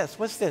tonight. Yes,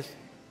 what's this?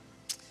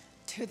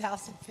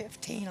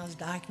 2015, I was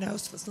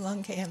diagnosed with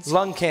lung cancer.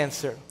 Lung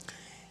cancer.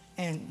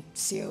 And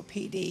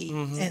COPD.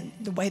 And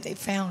the way they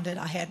found it,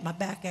 I had my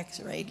back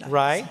x-rayed.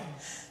 Right.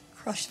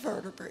 Crushed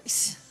vertebrae.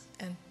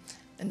 And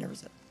there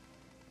was a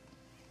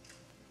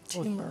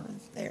tumor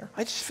there.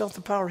 I just felt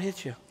the power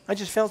hit you. I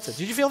just felt it.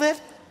 Did you feel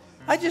that?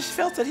 I just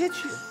felt it hit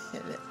you.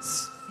 It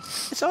is.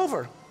 It's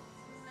over.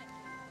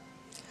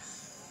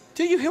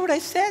 Do you hear what I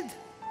said?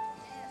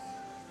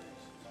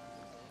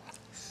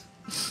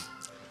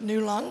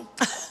 New lung.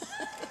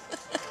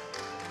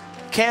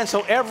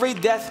 Cancel every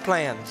death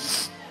plan.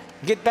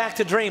 Get back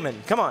to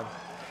dreaming. Come on.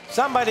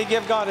 Somebody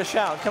give God a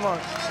shout. Come on.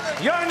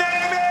 Your name is...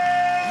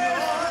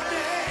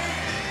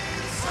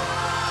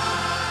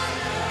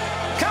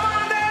 Come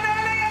on, Danny.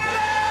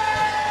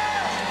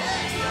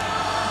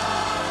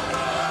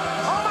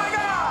 Oh, my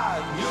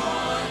God.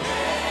 Your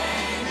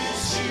name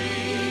is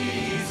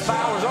Jesus.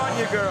 Power's on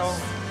you, girl.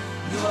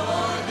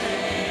 Your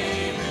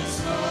name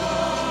is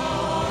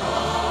Lord.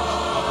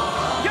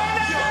 Your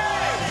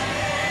name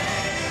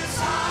is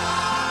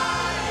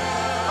higher.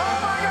 Oh,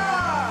 my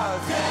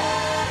God.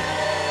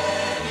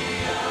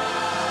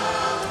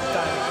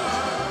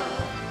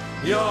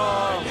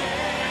 Your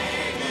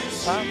name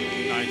is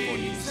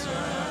Jesus.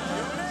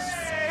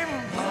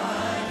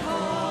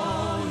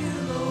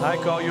 I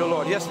call you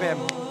Lord. Yes, ma'am.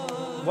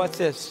 What's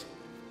this?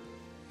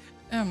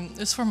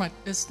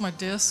 It's my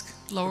disc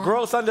lower.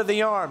 Growth under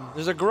the arm.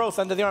 There's a growth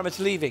under the arm. It's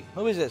leaving.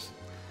 Who is this?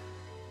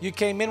 You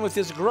came in with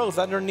this growth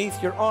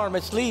underneath your arm.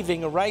 It's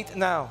leaving right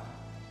now.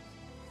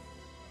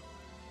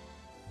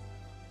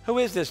 Who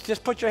is this?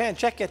 Just put your hand.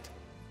 Check it.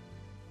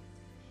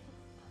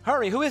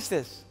 Hurry. Who is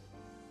this?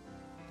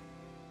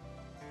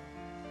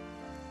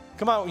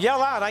 Come on.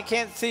 Yell out. I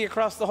can't see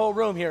across the whole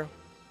room here.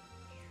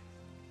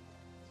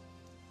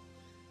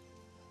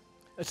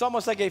 It's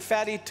almost like a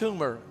fatty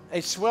tumor,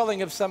 a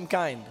swelling of some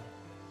kind.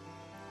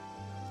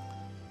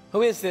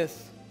 Who is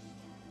this?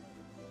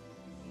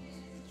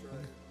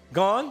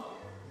 Gone?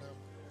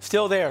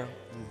 Still there?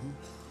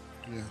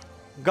 Yeah.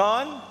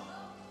 Gone?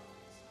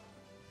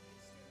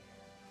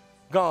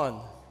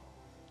 Gone.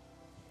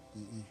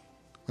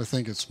 I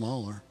think it's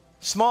smaller.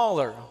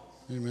 Smaller.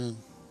 Amen.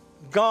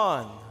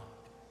 Gone.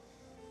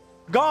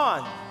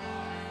 Gone.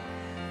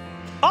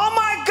 Oh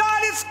my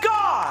God, it's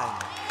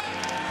gone.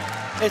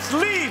 It's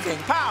leaving.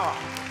 Power.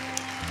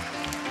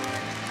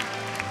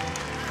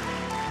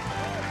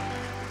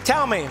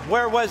 Tell me,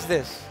 where was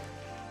this?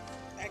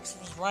 Actually,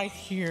 it was right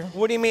here.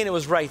 What do you mean it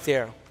was right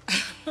there?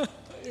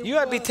 You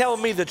got to be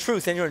telling me the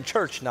truth, and you're in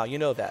church now. You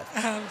know that.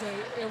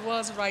 It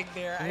was right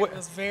there. It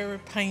was very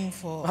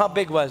painful. How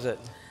big was it?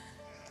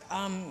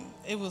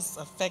 It was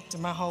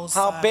affecting my whole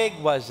How side. big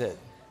was it?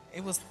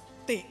 was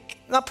thick.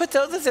 Now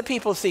let the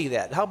people see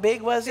that. How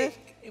big was it?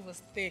 It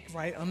was thick,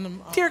 right on the.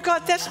 Dear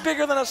God, that's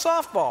bigger than a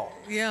softball.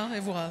 Yeah,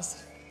 it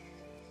was.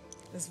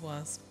 It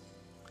was.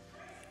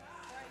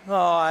 Oh,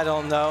 I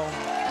don't know.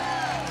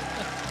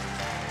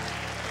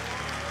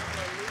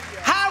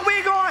 How are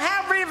we going to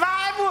have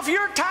revival if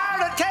you're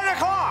tired at 10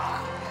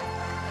 o'clock?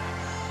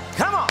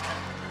 Come on.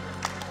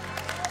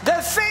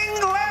 The thing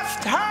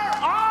left her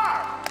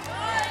arm.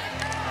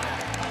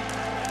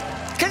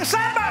 Can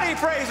somebody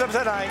praise him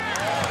tonight?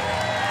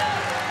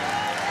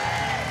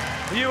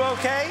 You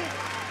okay?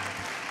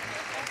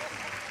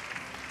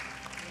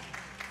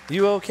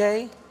 You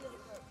okay?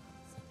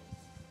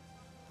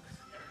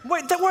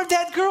 Wait, where'd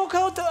that girl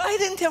go? I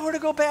didn't tell her to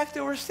go back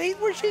to her seat.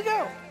 Where'd she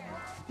go?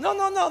 No.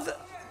 No,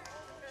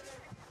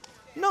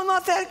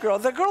 not that girl.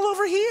 The girl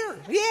over here.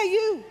 Yeah,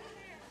 you.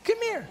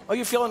 Come here. Oh,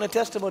 you're filling a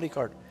testimony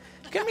card.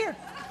 Come here.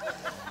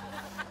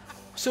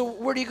 So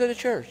where do you go to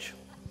church?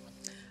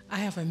 I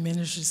have a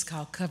ministry. It's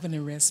called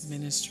Covenant Rest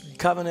Ministry.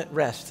 Covenant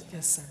Rest?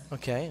 Yes, sir.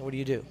 Okay. What do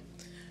you do?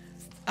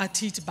 I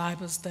teach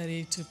Bible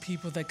study to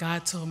people that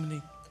God told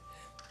me.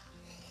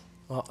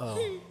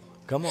 Uh-oh.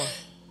 Come on.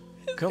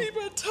 Come.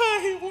 People are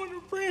tired, want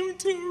to bring them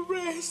to a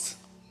rest.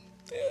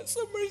 There's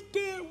so much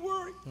dead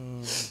work.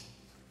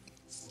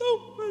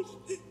 So much.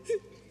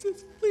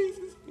 Just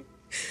pleases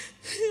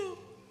him.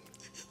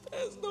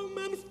 There's no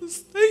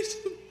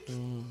manifestation.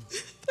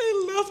 They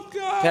love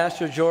God.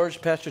 Pastor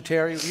George, Pastor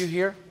Terry, you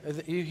here?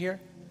 You here?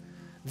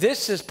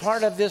 This is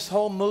part of this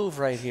whole move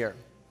right here.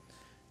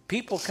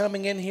 People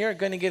coming in here are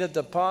going to get a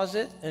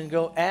deposit and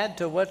go add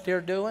to what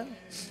they're doing.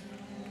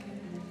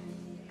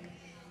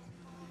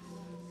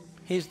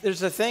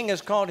 There's a thing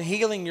that's called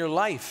healing your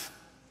life,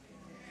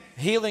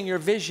 healing your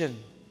vision,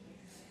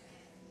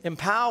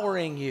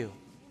 empowering you.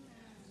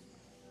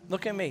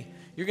 Look at me.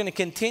 You're going to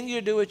continue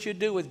to do what you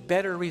do with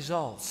better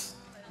results.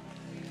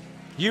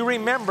 You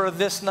remember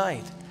this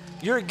night.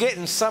 You're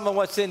getting some of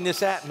what's in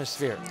this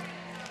atmosphere.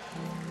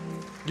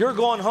 You're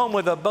going home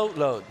with a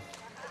boatload.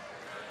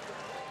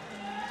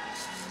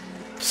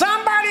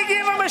 Somebody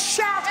give him a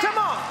shout. Come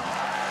on.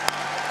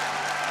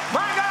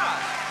 My God.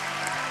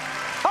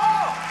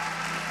 Oh.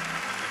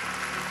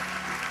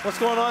 What's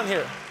going on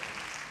here?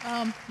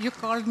 You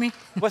called me.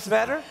 What's the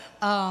matter?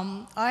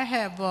 I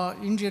have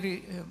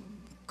injury,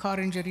 car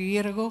injury a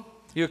year ago.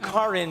 Your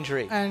car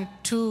injury. And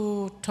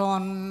 2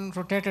 torn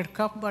rotated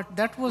cuff, but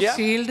that was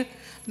healed.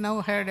 Now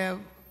I had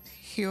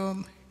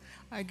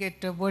I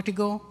get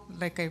vertigo,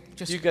 like I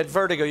just... You get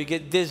vertigo, you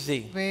get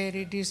dizzy.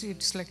 Very dizzy,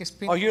 it's like a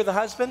spin. Oh, you're the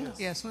husband?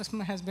 Yes, that's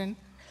my husband.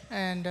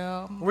 And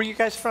where are you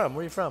guys from?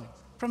 Where are you from?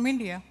 From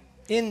India.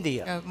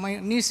 India. My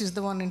niece is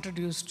the one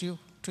introduced you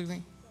to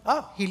me.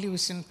 Oh. He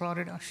lives in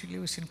Florida. She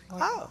lives in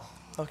Florida. Oh,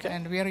 okay.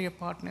 And we are your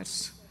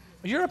partners.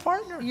 You're a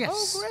partner? Yes.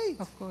 Oh, great.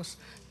 Of course.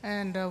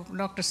 And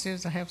doctor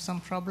says I have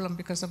some problem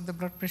because of the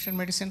blood pressure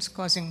medicines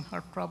causing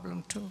heart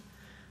problem too.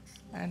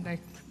 And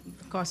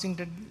causing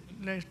the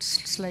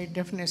slight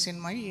deafness in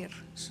my ear.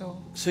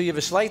 So you have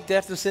a slight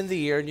deafness in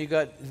the ear and you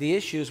got the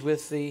issues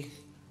with the...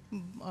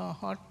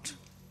 heart.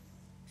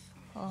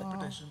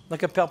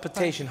 Like a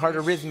palpitation, heart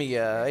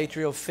arrhythmia,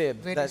 atrial fib.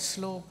 Very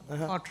slow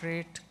heart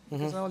rate.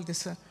 Because all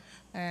this...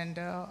 and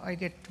I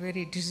get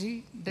very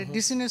dizzy. The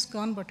dizziness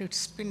gone, but it's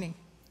spinning.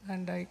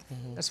 And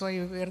that's why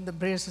you wear the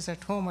braces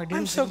at home.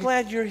 I'm so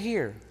glad you're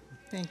here.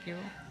 Thank you.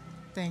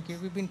 Thank you.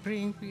 We've been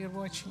praying, we are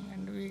watching,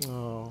 and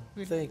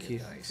we thank you.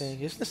 Thank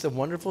you. Isn't this a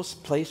wonderful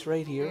place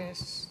right here?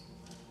 Yes.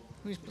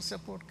 We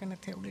support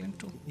Kenneth Copeland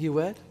too. You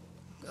what?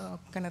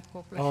 Kenneth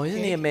Copeland. Oh,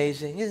 isn't he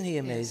amazing? Isn't he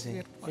amazing?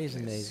 Yes, he's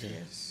amazing.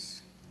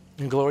 Yes.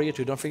 And Gloria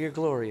too. Don't forget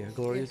Gloria.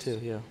 Gloria too,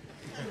 yeah.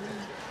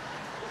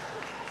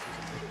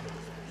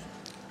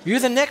 You're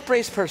the neck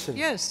brace person.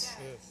 Yes.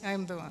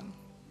 I'm the one.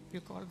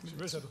 You called me. She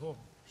wears it at home.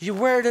 You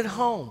wear it at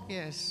home?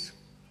 Yes.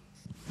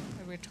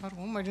 I wear it at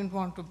home. I didn't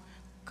want to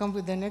come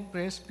with the neck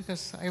brace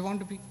because I want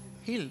to be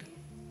healed.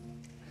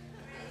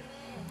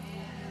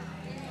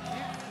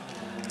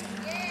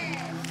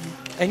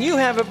 And you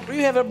have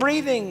a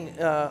breathing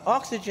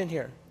oxygen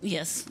here.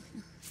 Yes.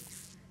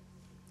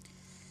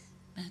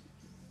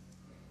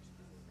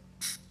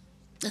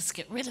 Let's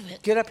get rid of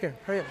it. Get up here.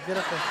 Hurry up. Get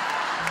up there.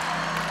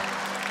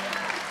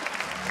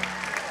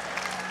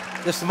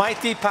 This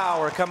mighty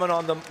power coming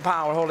on the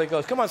power, Holy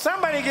Ghost. Come on,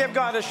 somebody give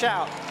God a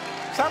shout.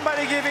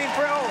 Somebody give him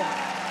praise.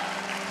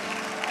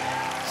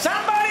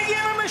 Somebody give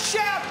him a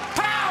shout.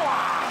 Power.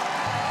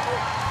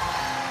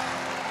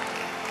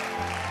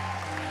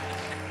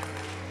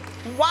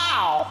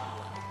 Wow.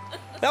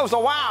 That was a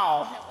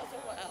wow.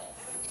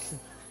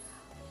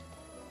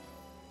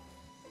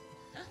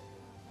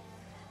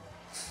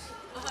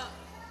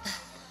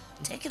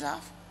 Take it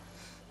off.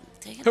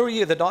 Who are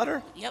you, the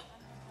daughter? Yep.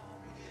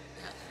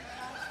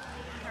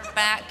 Her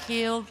back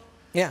healed.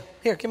 Yeah.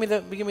 Here, give me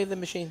the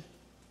machine.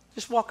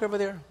 Just walk over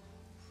there.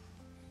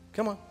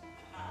 Come on.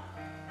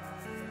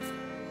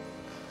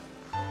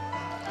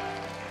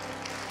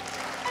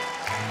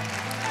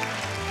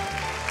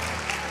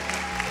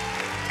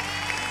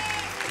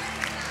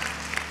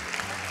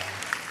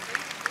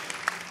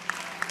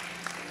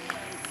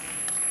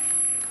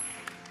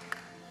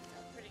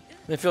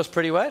 It feels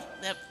pretty what?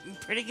 Yep,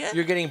 pretty good.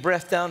 You're getting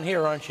breath down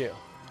here, aren't you?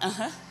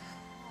 Uh-huh.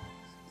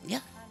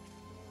 Yeah.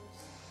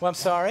 Well, I'm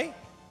sorry?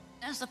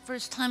 That's the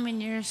first time in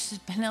years she's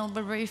been able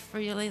to breathe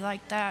freely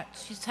like that.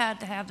 She's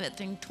had to have that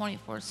thing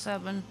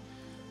 24/7.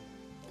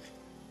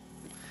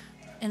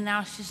 And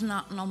now she's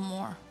not no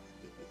more.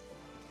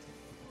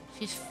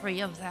 She's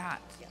free of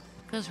that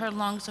because her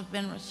lungs have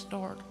been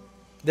restored.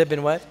 They've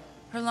been what?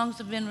 Her lungs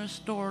have been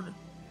restored.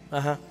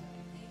 Uh-huh.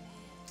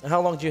 And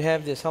how long do you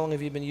have this? How long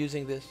have you been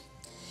using this?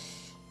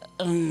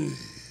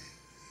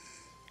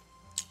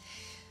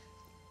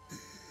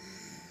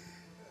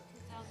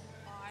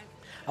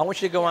 I want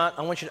you to go out.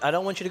 I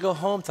don't want you to go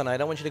home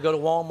tonight. I want you to go to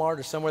Walmart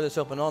or somewhere that's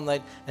open all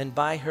night and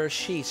buy her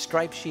sheets,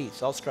 striped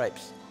sheets, all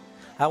stripes.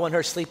 I want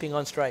her sleeping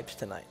on stripes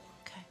tonight.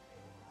 Okay?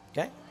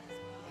 Okay?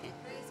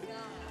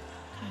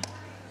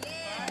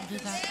 I'll do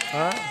that.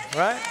 All right?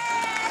 Right?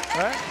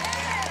 All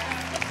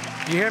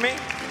right? You hear me?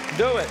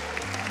 Do it.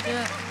 Do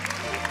it.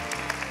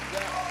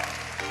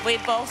 We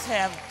both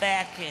have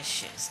back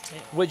issues, too.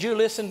 Would you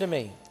listen to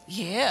me?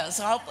 Yes.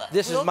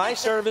 This is my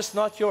service,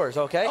 not yours,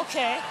 okay?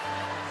 Okay.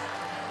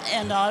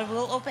 And I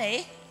will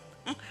obey.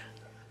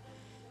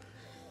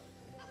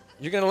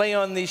 You're going to lay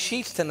on these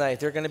sheets tonight.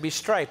 They're going to be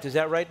striped. Is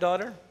that right,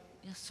 daughter?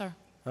 Yes, sir.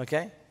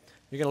 Okay?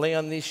 You're going to lay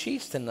on these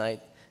sheets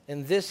tonight,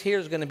 and this here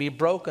is going to be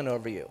broken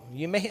over you.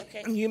 You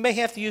may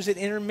have to use it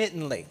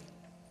intermittently.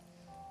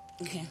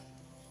 Okay.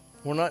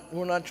 We're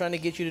not trying to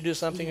get you to do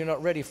something you're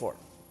not ready for.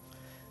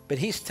 But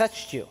he's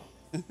touched you.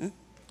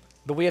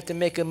 But we have to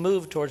make a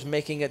move towards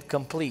making it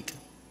complete.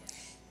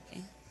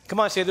 Okay. Come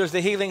on, say there's the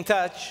healing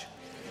touch.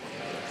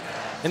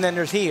 And then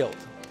there's healed.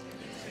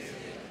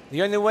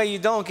 The only way you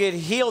don't get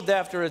healed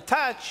after a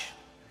touch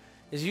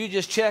is you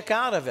just check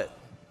out of it.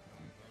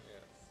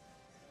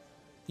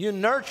 You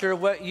nurture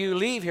what you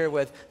leave here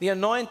with. The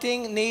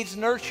anointing needs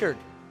nurtured.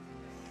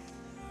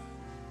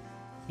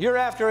 You're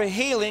after a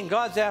healing,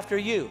 God's after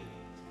you.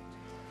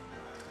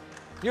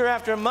 You're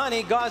after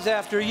money, God's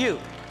after you.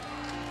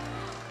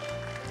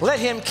 Let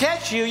him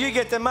catch you, you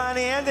get the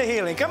money and the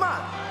healing. Come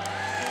on.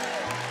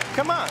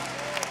 Come on.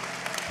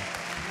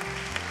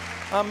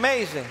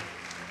 Amazing.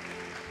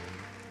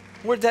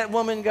 Where'd that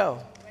woman go?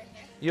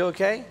 You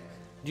okay?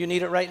 Do you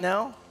need it right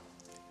now?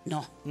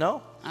 No.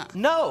 No?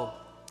 No.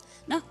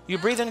 No. You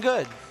breathing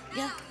good?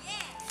 Yeah.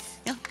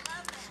 Yeah.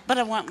 But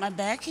I want my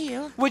back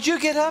healed. Would you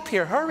get up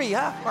here? Hurry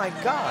up. My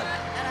God.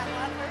 And I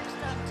want her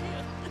stuff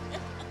too.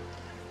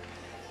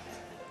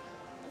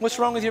 What's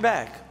wrong with your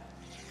back?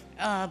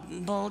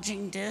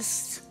 Bulging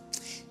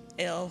discs,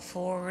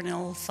 L4 and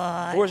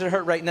L5. Where does it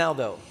hurt right now,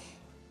 though?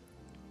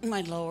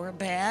 My lower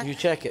back. You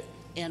check it.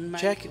 And my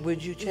check it.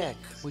 Would you check?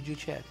 Would you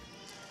check?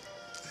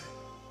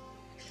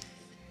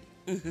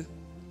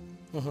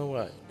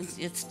 What?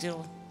 It's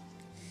still.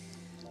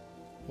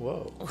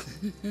 Whoa.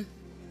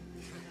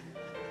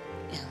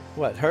 Yeah.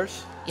 What,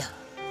 hurts? Yeah.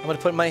 I'm going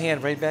to put my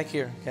hand right back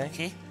here, okay?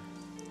 Okay.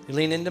 You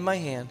lean into my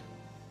hand.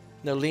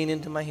 No, lean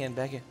into my hand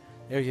back here.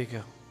 There you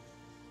go.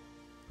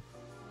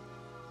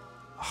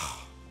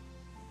 Oh.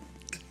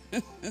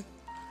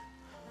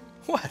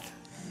 What?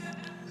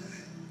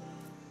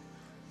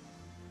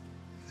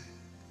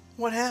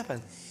 What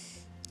happened?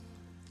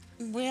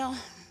 Well,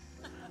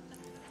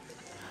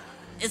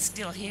 it's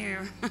still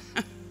here.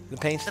 The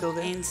pain's still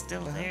there? The pain's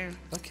still there.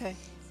 Okay.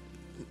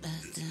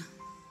 But,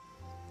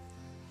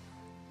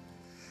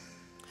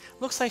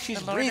 looks like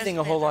she's breathing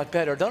a whole lot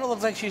better. Don't it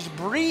look like she's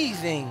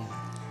breathing?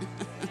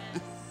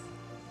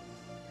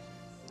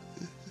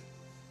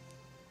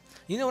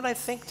 You know what I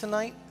think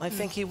tonight? I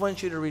think he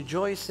wants you to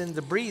rejoice in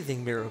the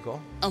breathing miracle.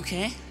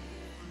 Okay.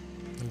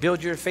 And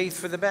build your faith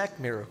for the back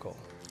miracle.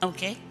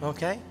 Okay.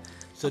 Okay?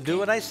 So do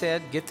what I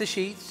said. Get the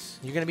sheets.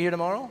 You're going to be here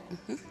tomorrow?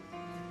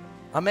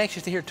 I'm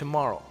anxious to hear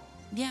tomorrow.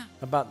 Yeah.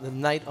 About the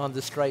night on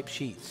the striped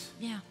sheets.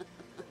 Yeah.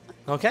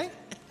 Okay?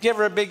 Give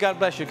her a big God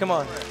bless you. Come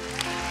on.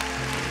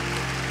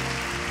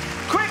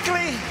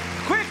 Quickly!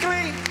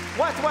 Quickly!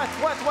 What?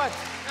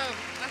 Oh,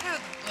 I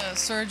had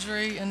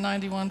surgery in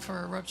 '91 for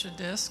a ruptured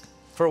disc.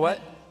 For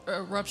what?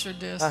 A ruptured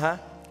disc.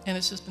 And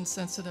it's just been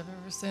sensitive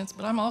ever since.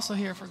 But I'm also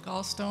here for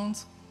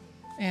gallstones.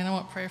 And I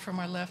want prayer for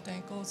my left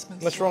ankle. It's been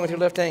What's wrong with your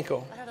left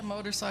ankle? I had a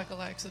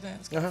motorcycle accident.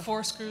 It's got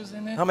 4 screws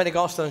in it. How many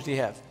gallstones do you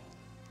have?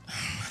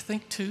 I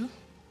think 2.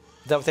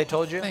 Is that what they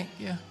told you? I think,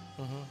 yeah.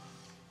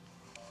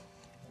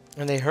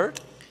 And they hurt?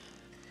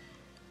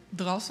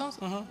 The gallstones?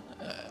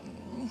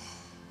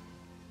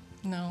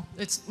 No,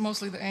 it's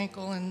mostly the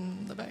ankle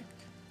and the back.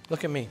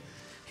 Look at me.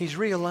 He's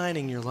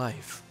realigning your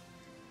life.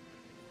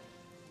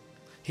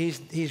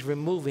 He's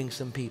removing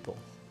some people.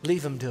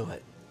 Leave him do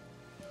it.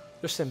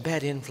 There's some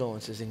bad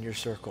influences in your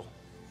circle.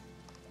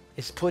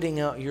 It's putting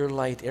out your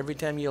light. Every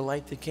time you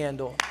light the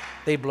candle,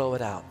 they blow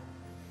it out.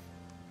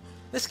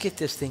 Let's get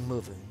this thing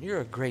moving.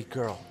 You're a great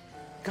girl.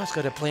 God's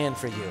got a plan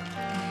for you.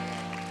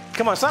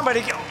 Come on,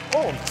 somebody.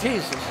 Oh,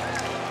 Jesus.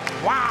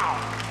 Wow.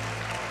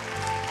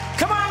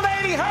 Come on,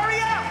 lady, hurry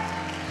up.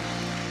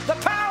 The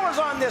power's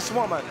on this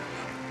woman.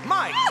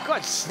 My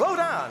God, slow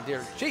down,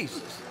 dear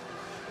Jesus.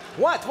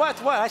 What?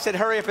 I said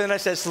hurry up, and then I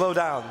said slow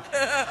down.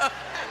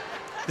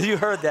 You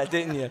heard that,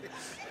 didn't you?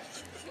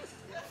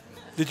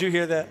 Did you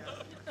hear that?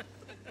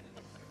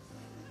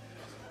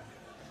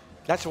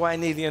 That's why I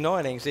need the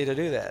anointing, see, to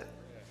do that.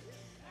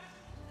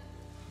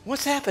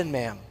 What's happened,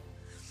 ma'am?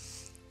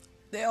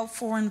 The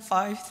L4 and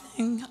 5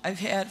 thing I've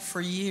had for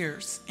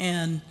years,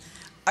 and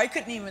I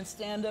couldn't even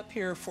stand up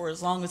here for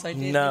as long as I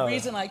did. No. The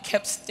reason I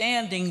kept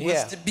standing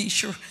was to be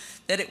sure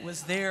that it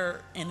was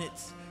there and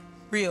it's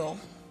real.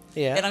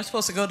 Yeah. And I'm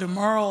supposed to go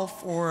tomorrow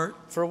for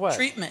what?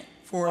 Treatment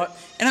for it.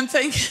 And I'm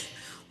thinking,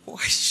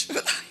 why should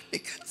I?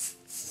 Because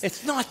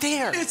it's not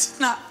there. It's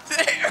not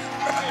there.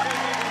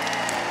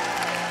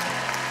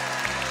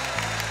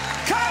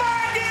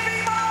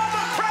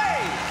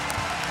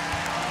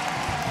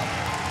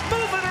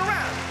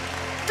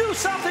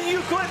 something you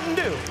couldn't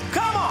do.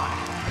 Come on.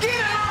 Get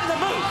it on the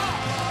move.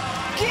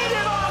 Get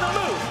it on the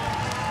move.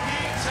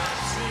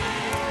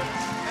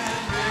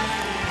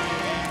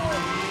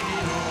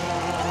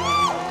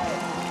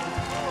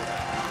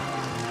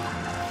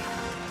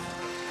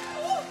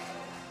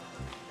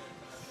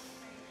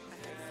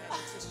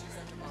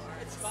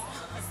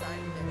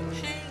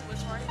 Pain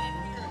was right in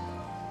here,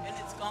 and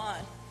it's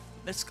gone.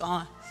 It's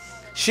gone.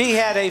 She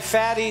had a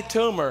fatty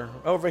tumor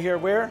over here.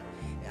 Where?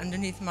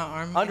 Underneath my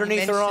arm.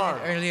 Underneath her arm.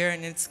 Earlier,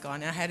 and it's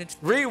gone. I had it.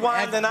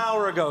 Rewind an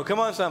hour ago. Come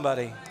on,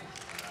 somebody.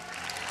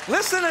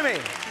 Listen to me.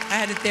 I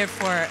had it there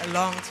for a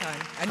long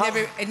time.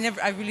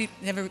 I really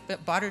never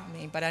bothered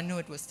me, but I knew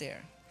it was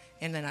there,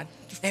 and then I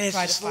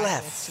tried to find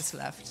it. It's just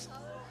left.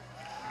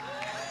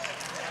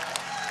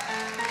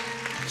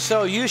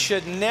 So you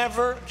should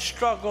never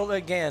struggle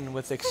again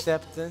with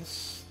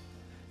acceptance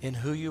in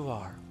who you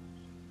are.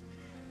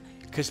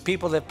 Because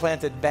people that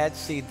planted bad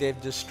seed,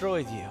 they've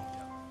destroyed you.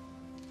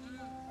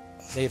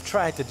 They've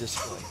tried to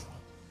destroy you.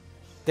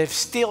 They've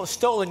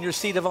stolen your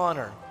seat of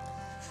honor.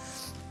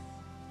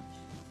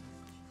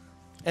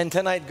 And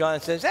tonight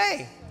God says,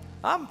 hey,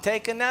 I'm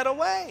taking that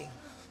away.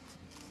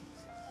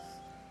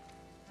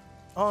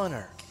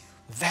 Honor,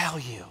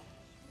 value,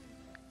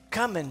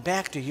 coming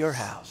back to your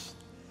house.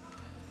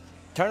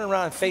 Turn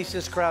around, face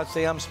this crowd,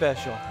 say, I'm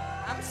special.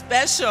 I'm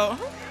special.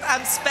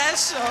 I'm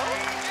special.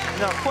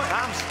 No, come on.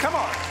 I'm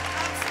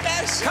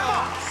special. Come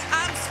on.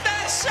 I'm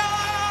special.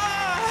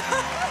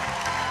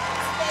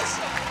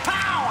 Special.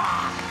 Power.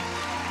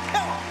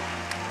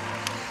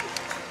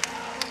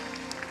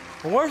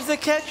 Where's the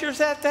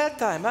catchers at that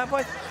time?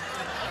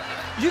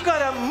 You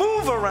got to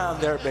move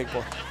around there, big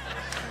boy.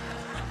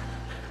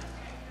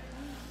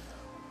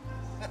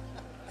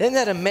 Isn't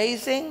that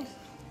amazing?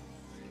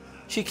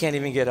 She can't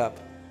even get up.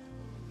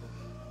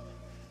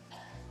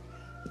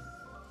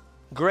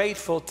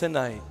 Grateful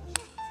tonight.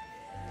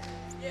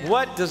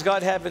 What does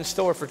God have in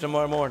store for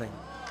tomorrow morning?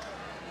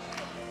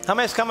 How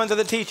many's coming to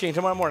the teaching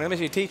tomorrow morning? Let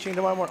me see, teaching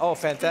tomorrow morning. Oh,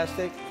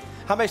 fantastic.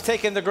 How many's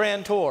taking the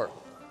grand tour?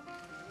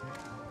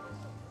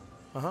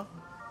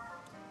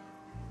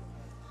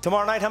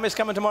 Tomorrow night, how many's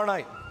coming tomorrow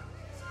night?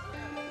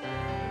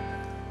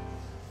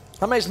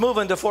 How many's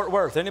moving to Fort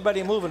Worth?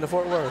 Anybody moving to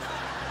Fort Worth?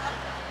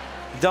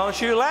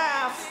 Don't you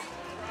laugh.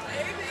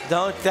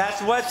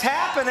 That's what's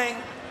happening.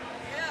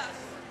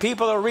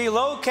 People are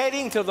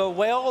relocating to the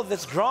well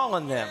that's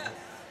drawing them.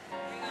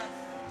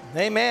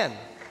 Amen.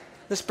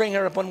 Let's bring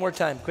her up one more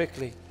time,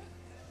 quickly.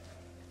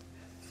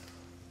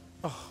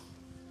 Oh.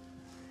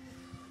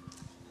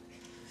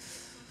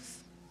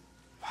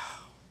 Wow.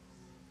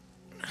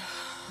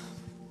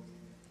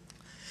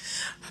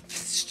 I've been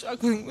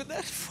struggling with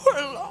that for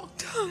a long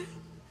time.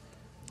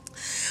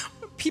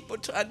 When people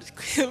try to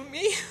kill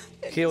me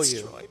and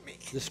destroy me.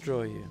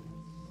 Destroy you.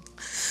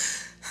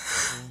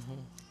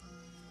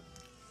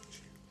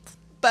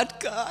 But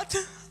God.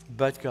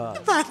 But God.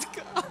 But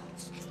God.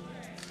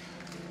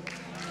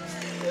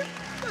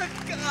 But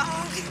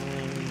God.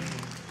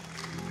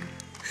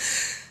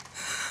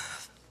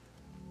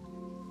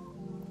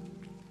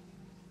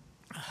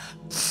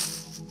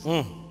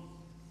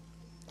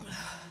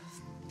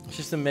 It's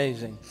just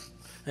amazing.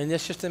 And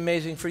it's just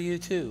amazing for you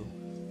too.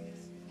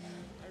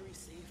 I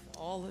received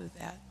all of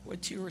that,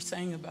 what you were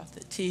saying about the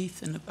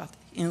teeth and about the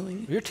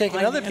healing. You're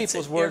taking other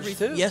people's words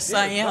too. Yes,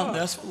 I am.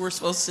 That's what we're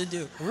supposed to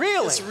do.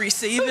 Really? Just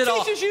receive Who it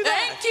all. teaches you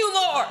that? Thank you,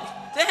 Lord.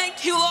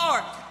 Thank you,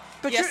 Lord.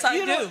 But yes,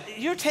 I do.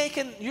 You're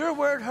taking your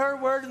word, her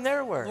word, and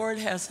their word. Lord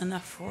has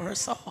enough for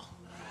us all.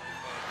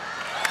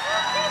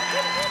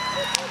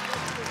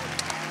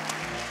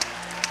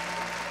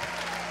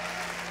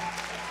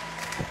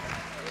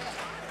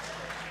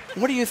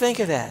 What do you think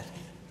of that?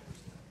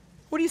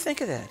 What do you think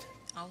of that?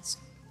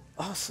 Awesome.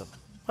 Awesome.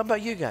 How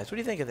about you guys? What do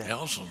you think of that?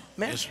 Awesome.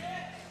 Man. Yes.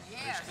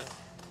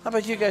 How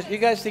about you guys? You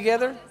guys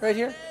together right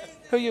here?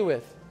 Who you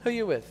with? Who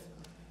you with?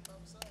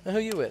 And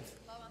who you with?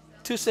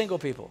 Two single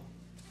people,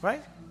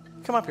 right?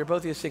 Come up here,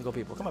 both of you single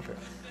people. Come up here.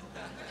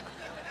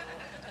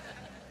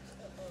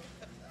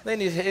 They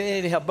need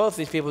help. Both of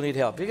these people need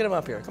help. You get them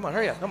up here. Come on,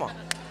 hurry up. Come on.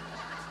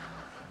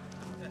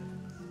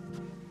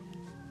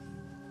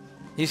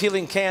 He's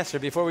healing cancer.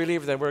 Before we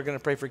leave, then we're going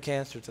to pray for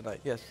cancer tonight.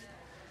 Yes.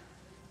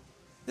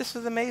 This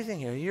is amazing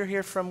here. You're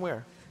here from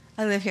where?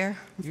 I live here.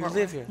 You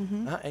live here.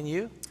 And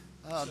you?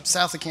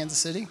 South of Kansas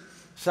City.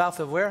 South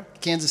of where?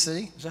 Kansas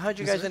City. So how'd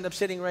you guys end up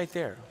sitting right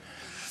there?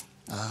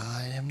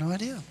 I have no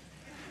idea.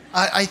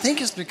 I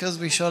think it's because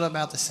we showed up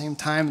at the same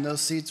time and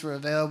those seats were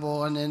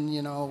available, and then,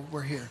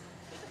 we're here.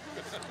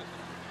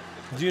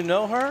 Do you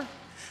know her?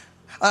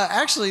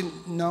 Actually,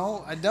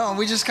 no, I don't.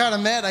 We just kind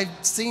of met. I've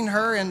seen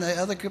her and the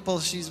other couple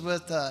she's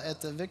with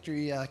at the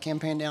Victory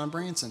campaign down in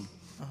Branson.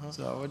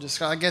 So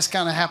I guess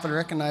kind of happened to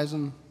recognize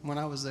them when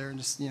I was there, and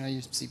just,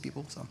 you see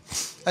people. So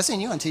I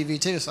seen you on TV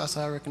too, so that's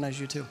how I recognize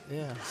you too.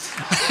 Yeah.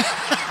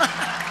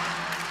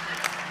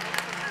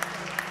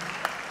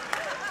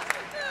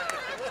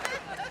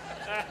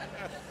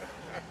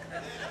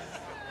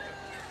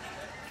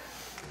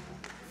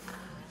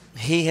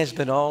 He has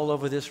been all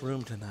over this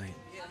room tonight.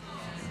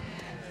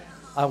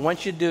 I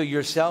want you to do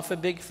yourself a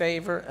big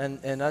favor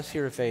and us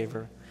here a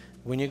favor.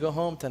 When you go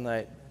home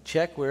tonight,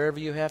 check wherever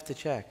you have to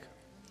check.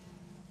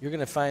 You're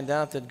going to find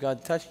out that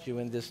God touched you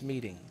in this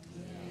meeting.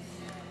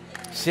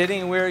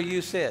 Sitting where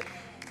you sit.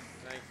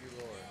 Thank you,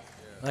 Lord.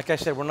 Yeah. Like I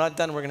said, we're not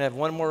done. We're going to have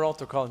one more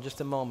altar call in just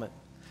a moment.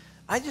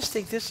 I just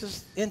think this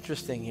is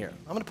interesting here.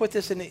 I'm going to put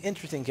this in the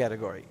interesting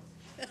category.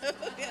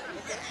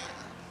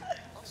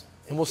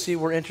 And we'll see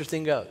where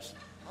interesting goes.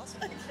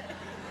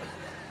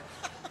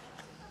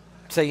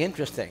 Say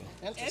interesting.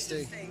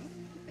 Interesting.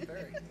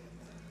 Very.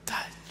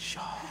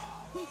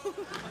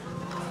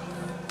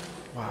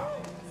 Wow.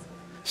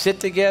 Sit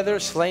together,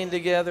 slain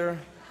together.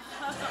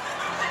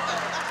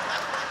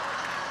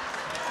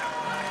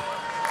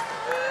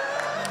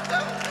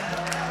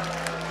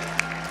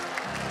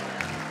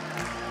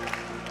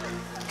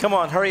 Come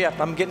on, hurry up.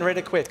 I'm getting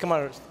ready to quit. Come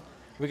on.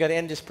 We got to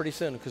end this pretty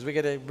soon because we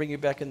got to bring you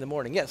back in the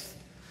morning. Yes.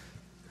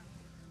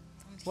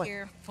 I'm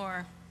here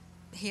for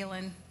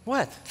healing.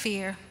 What?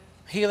 Fear.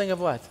 Healing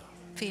of what?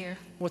 Fear.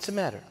 What's the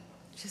matter?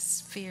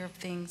 Just fear of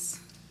things.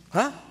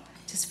 Huh?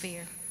 Just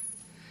fear.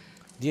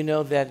 Do you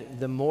know that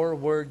the more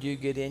word you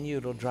get in you,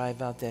 it'll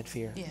drive out that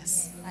fear?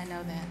 Yes, I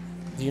know that.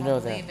 Do you know I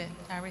believe that? it.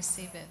 I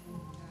receive it.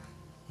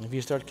 If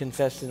you start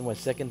confessing what,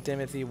 2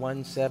 Timothy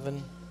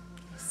 1:7?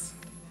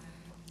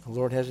 The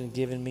Lord hasn't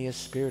given me a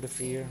spirit of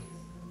fear.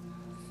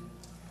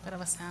 But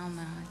of a sound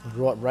mind.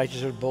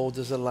 Righteous or bold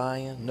as a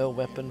lion, no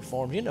weapon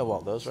formed. You know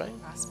all those, right?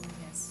 Prosper,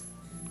 yes.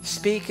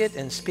 Speak it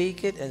and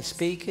speak it and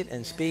speak it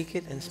and speak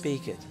it and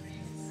speak it.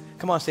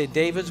 Come on, say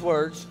David's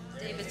words.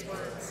 David's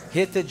words.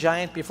 Hit the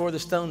giant before the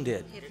stone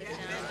did. Hit the giant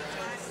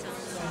before the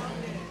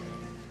stone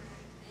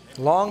did.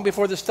 Long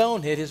before the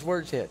stone hit, his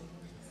words hit.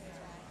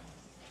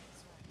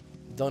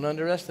 Don't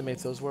underestimate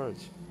those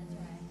words.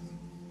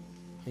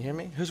 You hear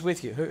me? Who's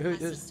with you?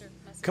 Who's?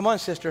 Come on,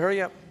 sister,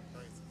 hurry up.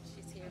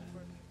 She's here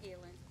for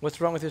healing. What's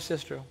wrong with your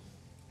sister?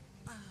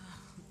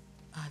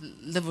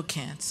 Liver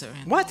cancer.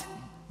 And what?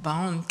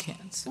 Bone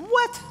cancer.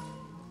 What?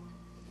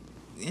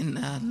 And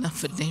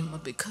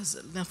lymphedema because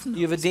of lymph nodes.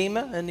 You have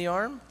edema in the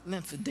arm?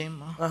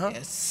 Lymphedema,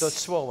 yes. So it's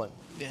swollen?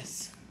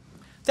 Yes.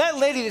 That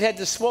lady that had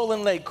the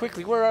swollen leg,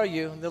 quickly, where are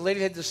you? The lady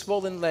that had the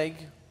swollen leg.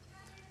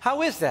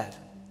 How is that?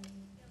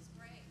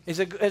 Is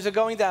it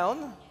going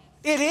down?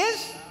 It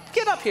is?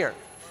 Get up here.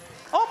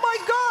 Oh my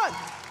God.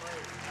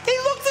 He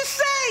looked the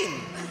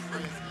same.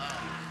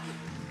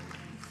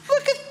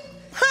 Look at,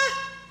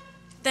 huh?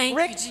 Thank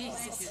Rick? you,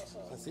 Jesus.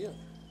 I see it.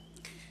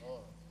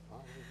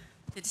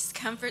 The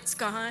discomfort's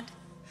gone.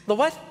 The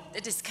what?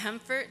 The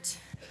discomfort.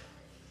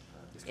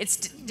 It's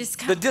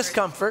discomfort. The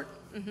discomfort.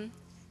 Mm-hmm.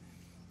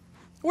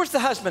 Where's the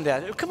husband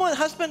at? Come on,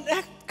 husband.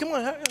 Come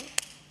on.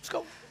 Let's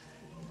go.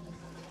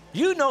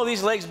 You know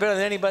these legs better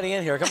than anybody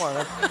in here. Come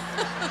on.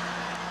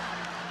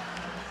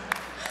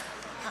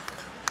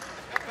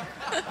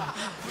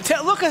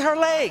 Look at her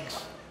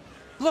legs.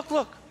 Look.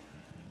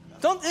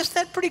 Isn't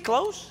that pretty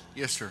close?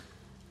 Yes, sir.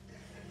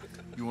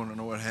 You want to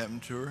know what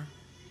happened to her?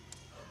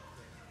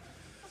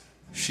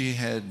 She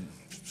had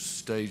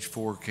stage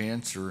 4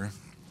 cancer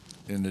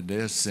in the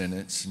death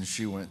sentence, and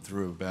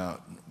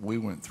we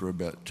went through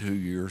about 2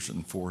 years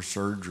and 4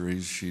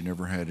 surgeries. She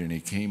never had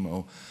any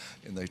chemo,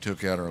 and they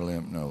took out her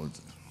lymph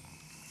nodes.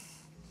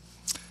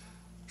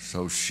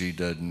 So she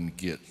doesn't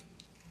get,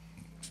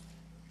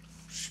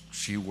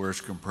 she wears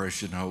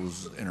compression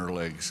hose and her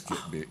legs get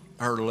big.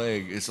 Her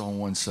leg is on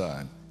one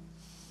side.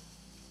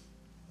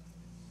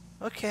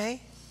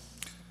 Okay.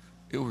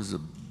 It was a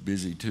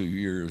busy 2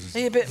 years.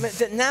 Hey, but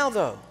now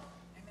though.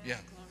 Yeah.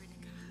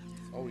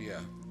 Oh yeah.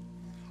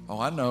 Oh,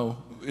 I know.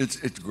 It's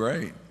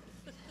great.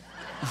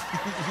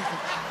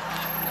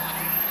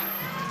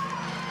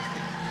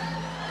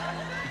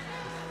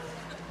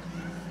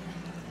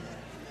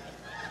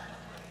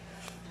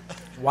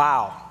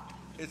 Wow.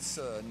 It's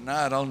a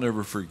night I'll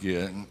never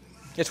forget.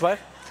 It's what?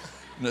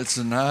 It's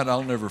a night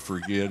I'll never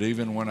forget.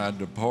 Even when I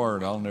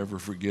depart, I'll never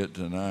forget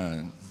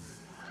tonight.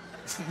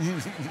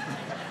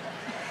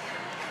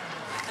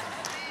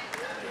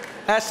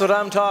 That's what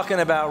I'm talking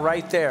about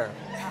right there.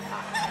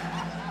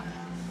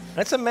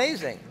 That's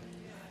amazing.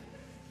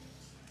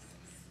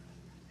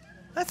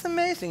 That's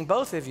amazing,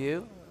 both of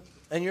you.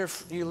 And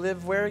you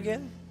live where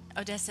again?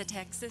 Odessa,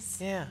 Texas.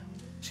 Yeah.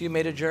 So you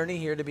made a journey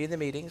here to be in the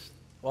meetings.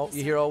 Well,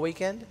 you here all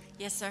weekend?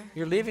 Yes, sir.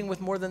 You're leaving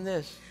with more than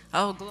this.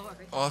 Oh,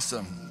 glory.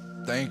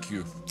 Awesome. Thank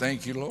you.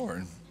 Thank you,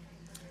 Lord.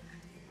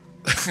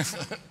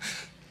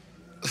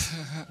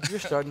 You're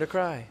starting to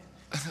cry.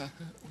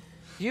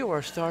 You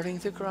are starting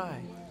to cry.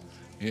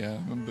 Yeah,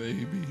 I'm a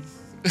baby.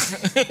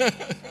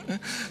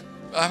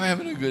 I'm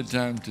having a good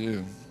time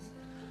too.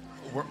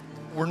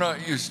 We're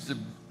not used to.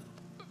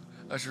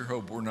 I sure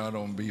hope we're not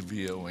on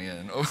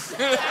BVON.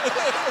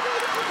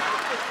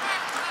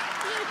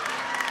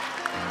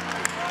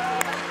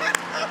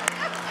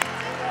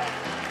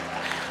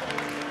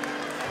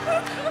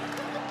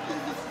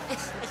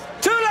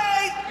 Too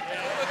late.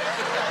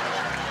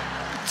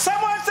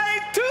 Someone say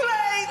too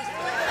late.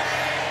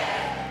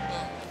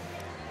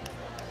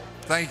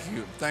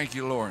 Thank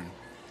you, Lauren.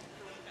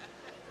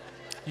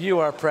 You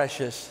are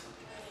precious.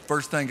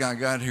 first thing I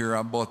got here,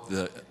 I bought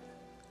the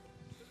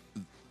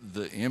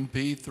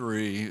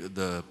MP3,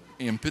 the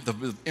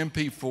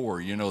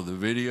MP4, you know, the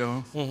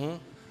video. Mm-hmm.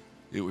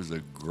 It was a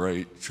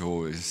great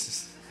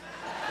choice.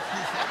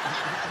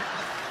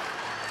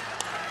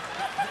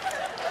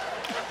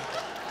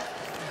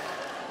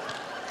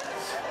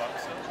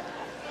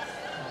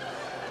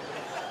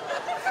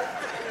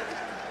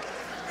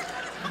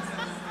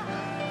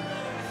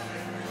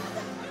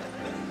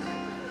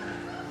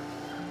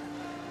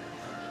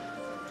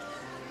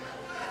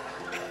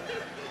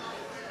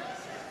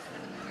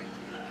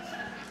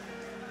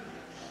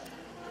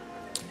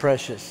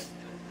 Precious.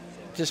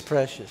 Just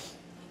precious.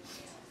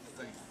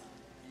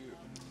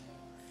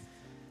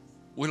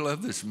 We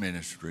love this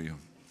ministry.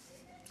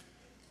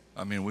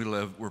 I mean,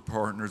 we're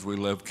partners. We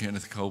love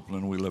Kenneth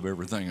Copeland. We love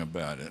everything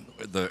about it.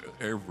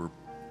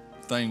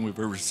 Everything we've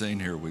ever seen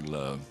here, we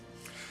love.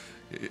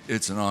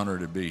 It's an honor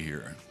to be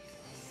here.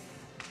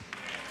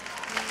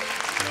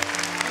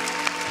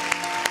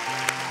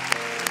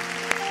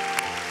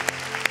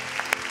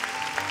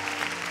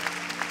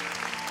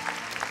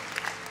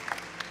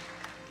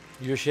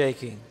 You're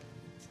shaking.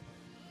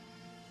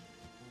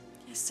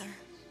 Yes, sir.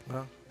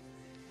 Well,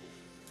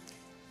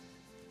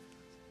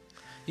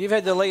 you've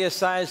had to lay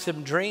aside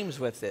some dreams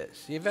with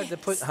this. You've had to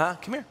put, come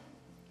here.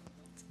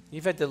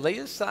 You've had to lay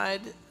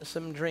aside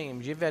some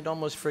dreams. You've had to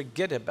almost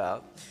forget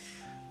about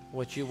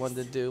what you wanted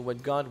to do,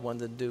 what God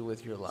wanted to do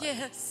with your life.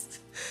 Yes.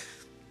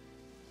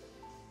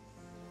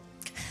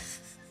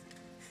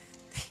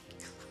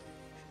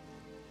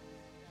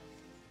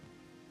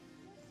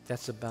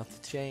 That's about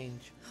to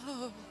change.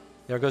 Oh.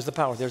 There goes the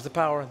power. There's the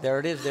power. There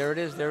it is. There it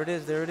is. There it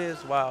is. There it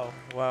is. Wow.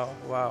 Wow.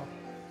 Wow.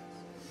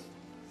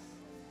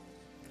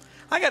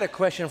 I got a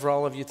question for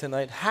all of you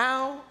tonight.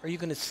 How are you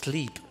going to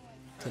sleep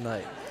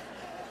tonight?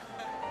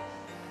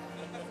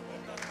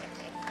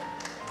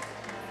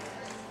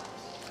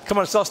 Come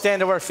on, let's all stand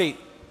to our feet.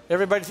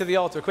 Everybody to the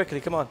altar, quickly.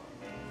 Come on.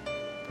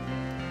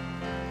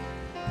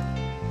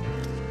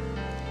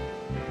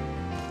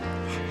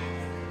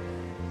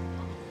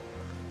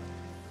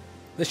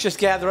 Let's just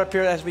gather up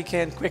here as we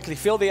can quickly.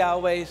 Fill the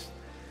aisleways.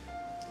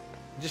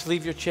 Just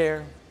leave your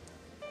chair.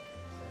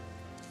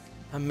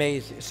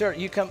 Amazing. Sir,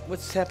 you come.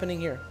 What's happening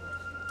here?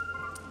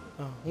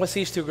 Oh, what's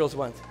these two girls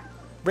want?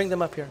 Bring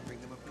them up here.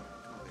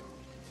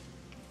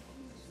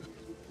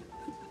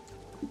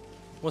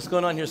 What's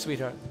going on here,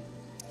 sweetheart?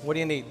 What do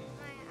you need?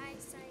 My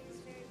eyesight is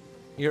very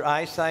poor. Your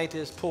eyesight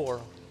is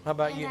poor. How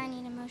about you? I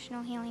need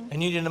emotional healing.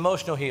 And you need an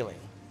emotional healing.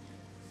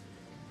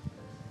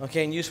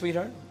 Okay, and you,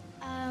 sweetheart?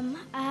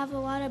 I have a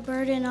lot of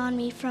burden on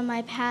me from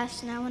my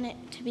past, and I want it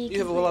to be. You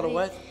have a lot of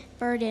what?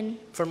 Burden.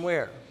 From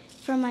where?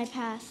 From my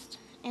past,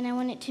 and I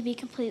want it to be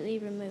completely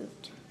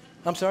removed.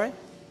 I'm sorry?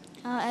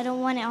 I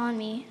don't want it on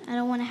me. I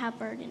don't want to have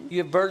burden. You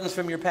have burdens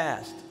from your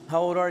past.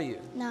 How old are you?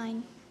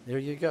 9. There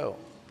you go.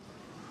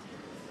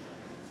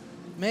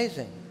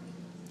 Amazing.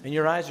 And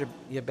your eyes you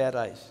have bad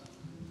eyes.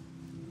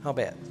 How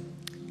bad?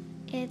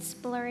 It's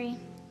blurry.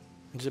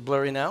 Is it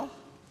blurry now?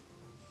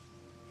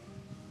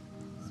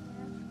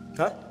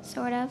 Huh?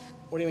 Sort of.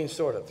 What do you mean,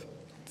 sort of?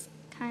 It's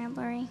kind of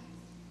blurry.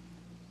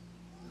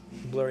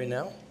 Blurry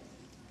now?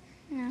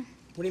 No.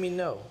 What do you mean,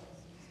 no?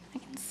 I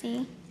can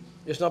see.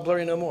 It's not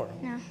blurry no more?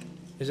 No.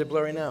 Is it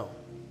blurry now?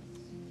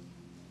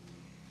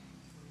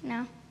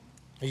 No.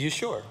 Are you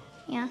sure?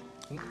 Yeah.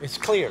 It's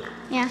clear.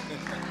 Yeah.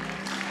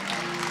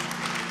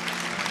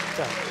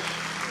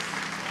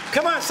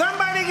 Come on,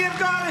 somebody give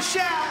God a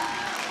shout.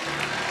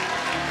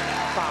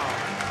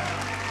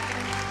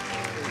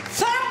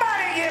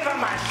 Somebody give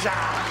him a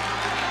shout.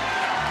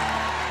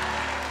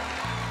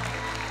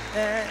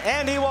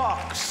 And he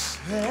walks.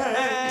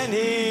 And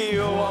he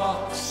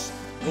walks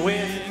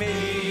with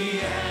me.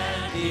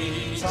 And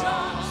he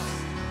talks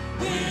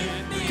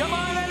with me. Come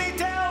on, and he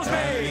tells me.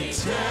 And he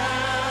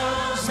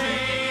tells me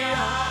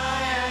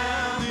I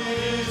am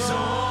his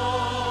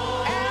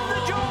own. And the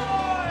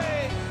joy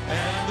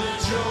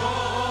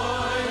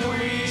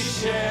we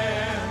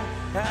share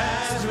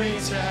as we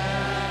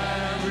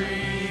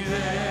tarry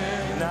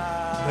there.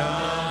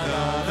 None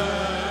other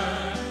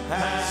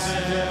has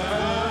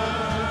ever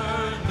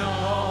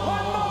known.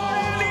 One more,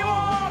 and he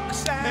walks.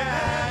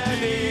 And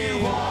he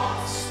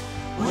walks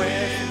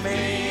with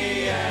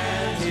me,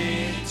 and he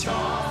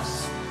talks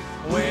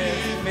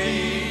with me,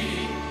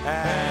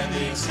 and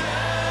he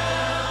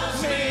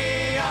tells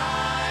me I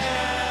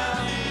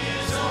am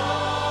his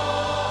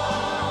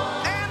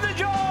own. And the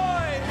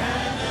joy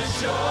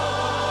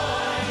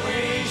we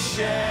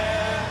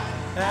share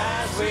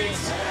as we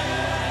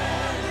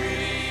tarry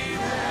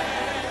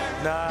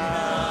there.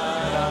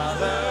 None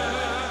other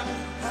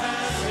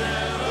has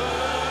ever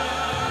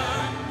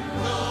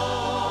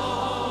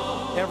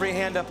known. Every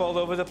hand up all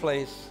over the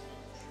place.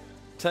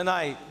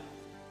 Tonight,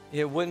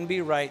 it wouldn't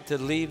be right to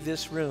leave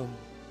this room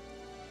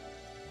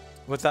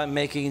without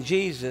making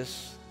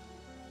Jesus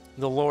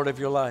the Lord of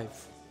your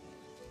life.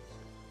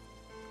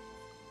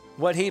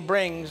 What he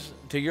brings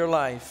to your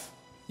life,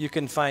 you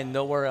can find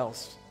nowhere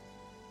else.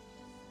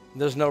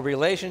 There's no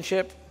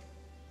relationship.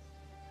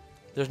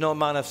 There's no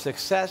amount of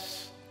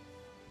success.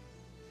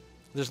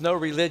 There's no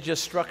religious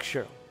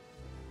structure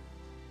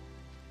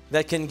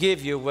that can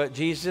give you what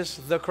Jesus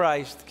the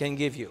Christ can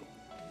give you.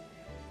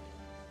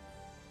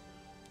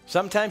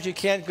 Sometimes you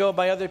can't go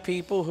by other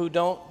people who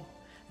don't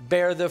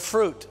bear the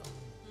fruit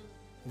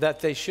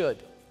that they should.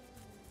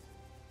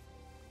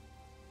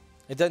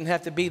 It doesn't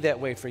have to be that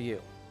way for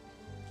you.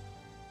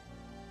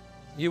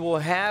 You will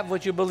have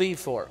what you believe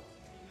for.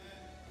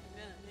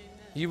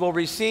 You will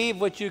receive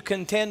what you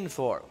contend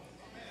for.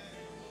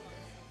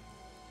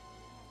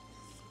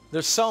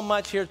 There's so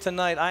much here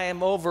tonight. I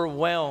am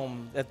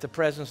overwhelmed at the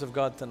presence of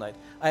God tonight.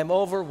 I am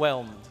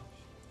overwhelmed.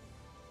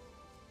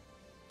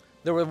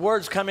 There were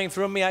words coming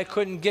through me. I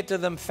couldn't get to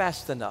them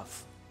fast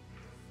enough.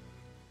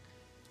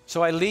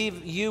 So I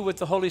leave you with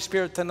the Holy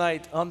Spirit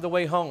tonight on the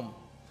way home,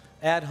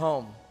 at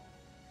home.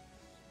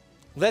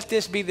 Let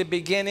this be the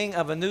beginning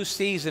of a new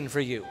season for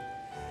you.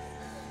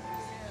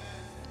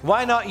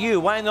 Why not you?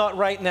 Why not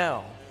right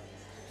now?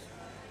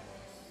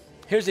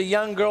 Here's a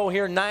young girl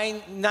here,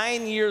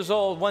 9 years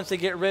old, wants to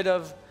get rid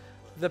of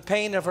the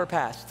pain of her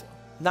past.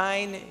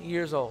 9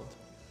 years old.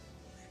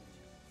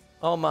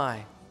 Oh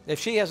my. If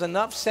she has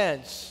enough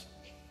sense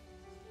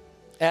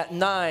at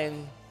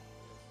 9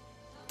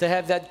 to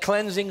have that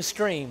cleansing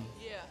stream,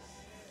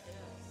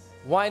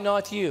 why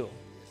not you?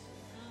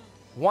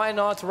 Why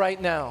not right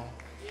now?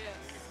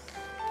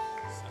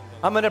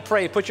 I'm going to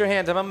pray. Put your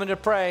hand up. I'm going to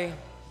pray.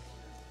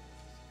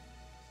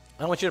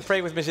 I want you to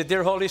pray with me. Say,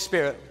 Dear Holy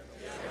Spirit,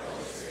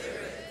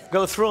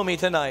 go through me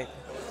tonight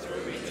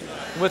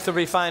with the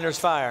refiner's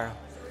fire.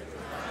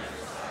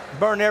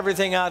 Burn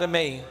everything out of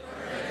me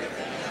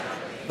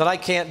that I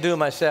can't do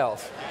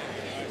myself.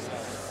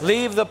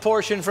 Leave the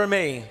portion for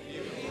me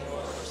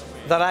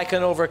that I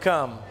can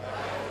overcome.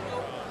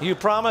 You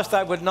promised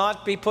I would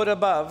not be put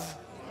above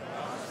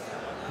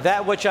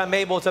that which I'm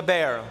able to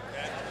bear,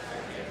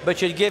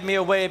 but you'd give me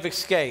a way of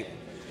escape.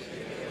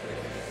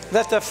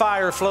 Let the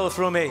fire flow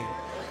through me.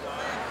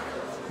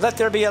 Let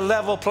there be a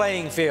level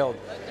playing field.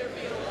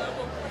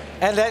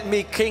 And let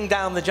me king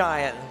down the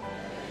giant.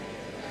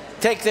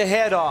 Take the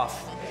head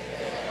off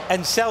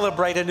and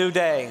celebrate a new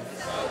day.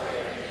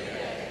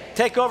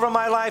 Take over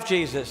my life,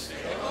 Jesus.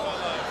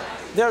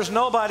 There's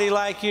nobody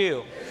like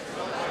you.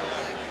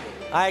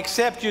 I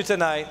accept you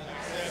tonight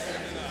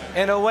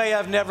in a way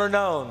I've never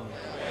known.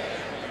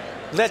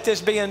 Let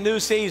this be a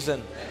new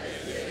season.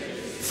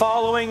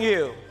 Following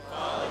you,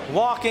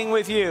 walking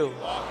with you,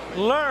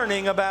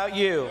 learning about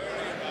you.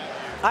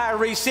 I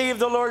receive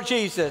the Lord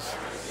Jesus.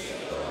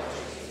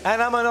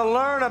 And I'm going to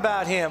learn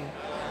about Him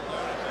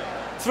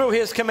through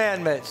His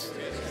commandments.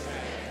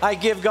 I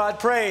give God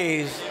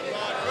praise.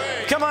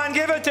 Come on,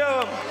 give it to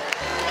Him.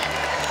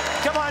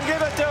 Come on,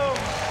 give it to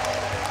Him.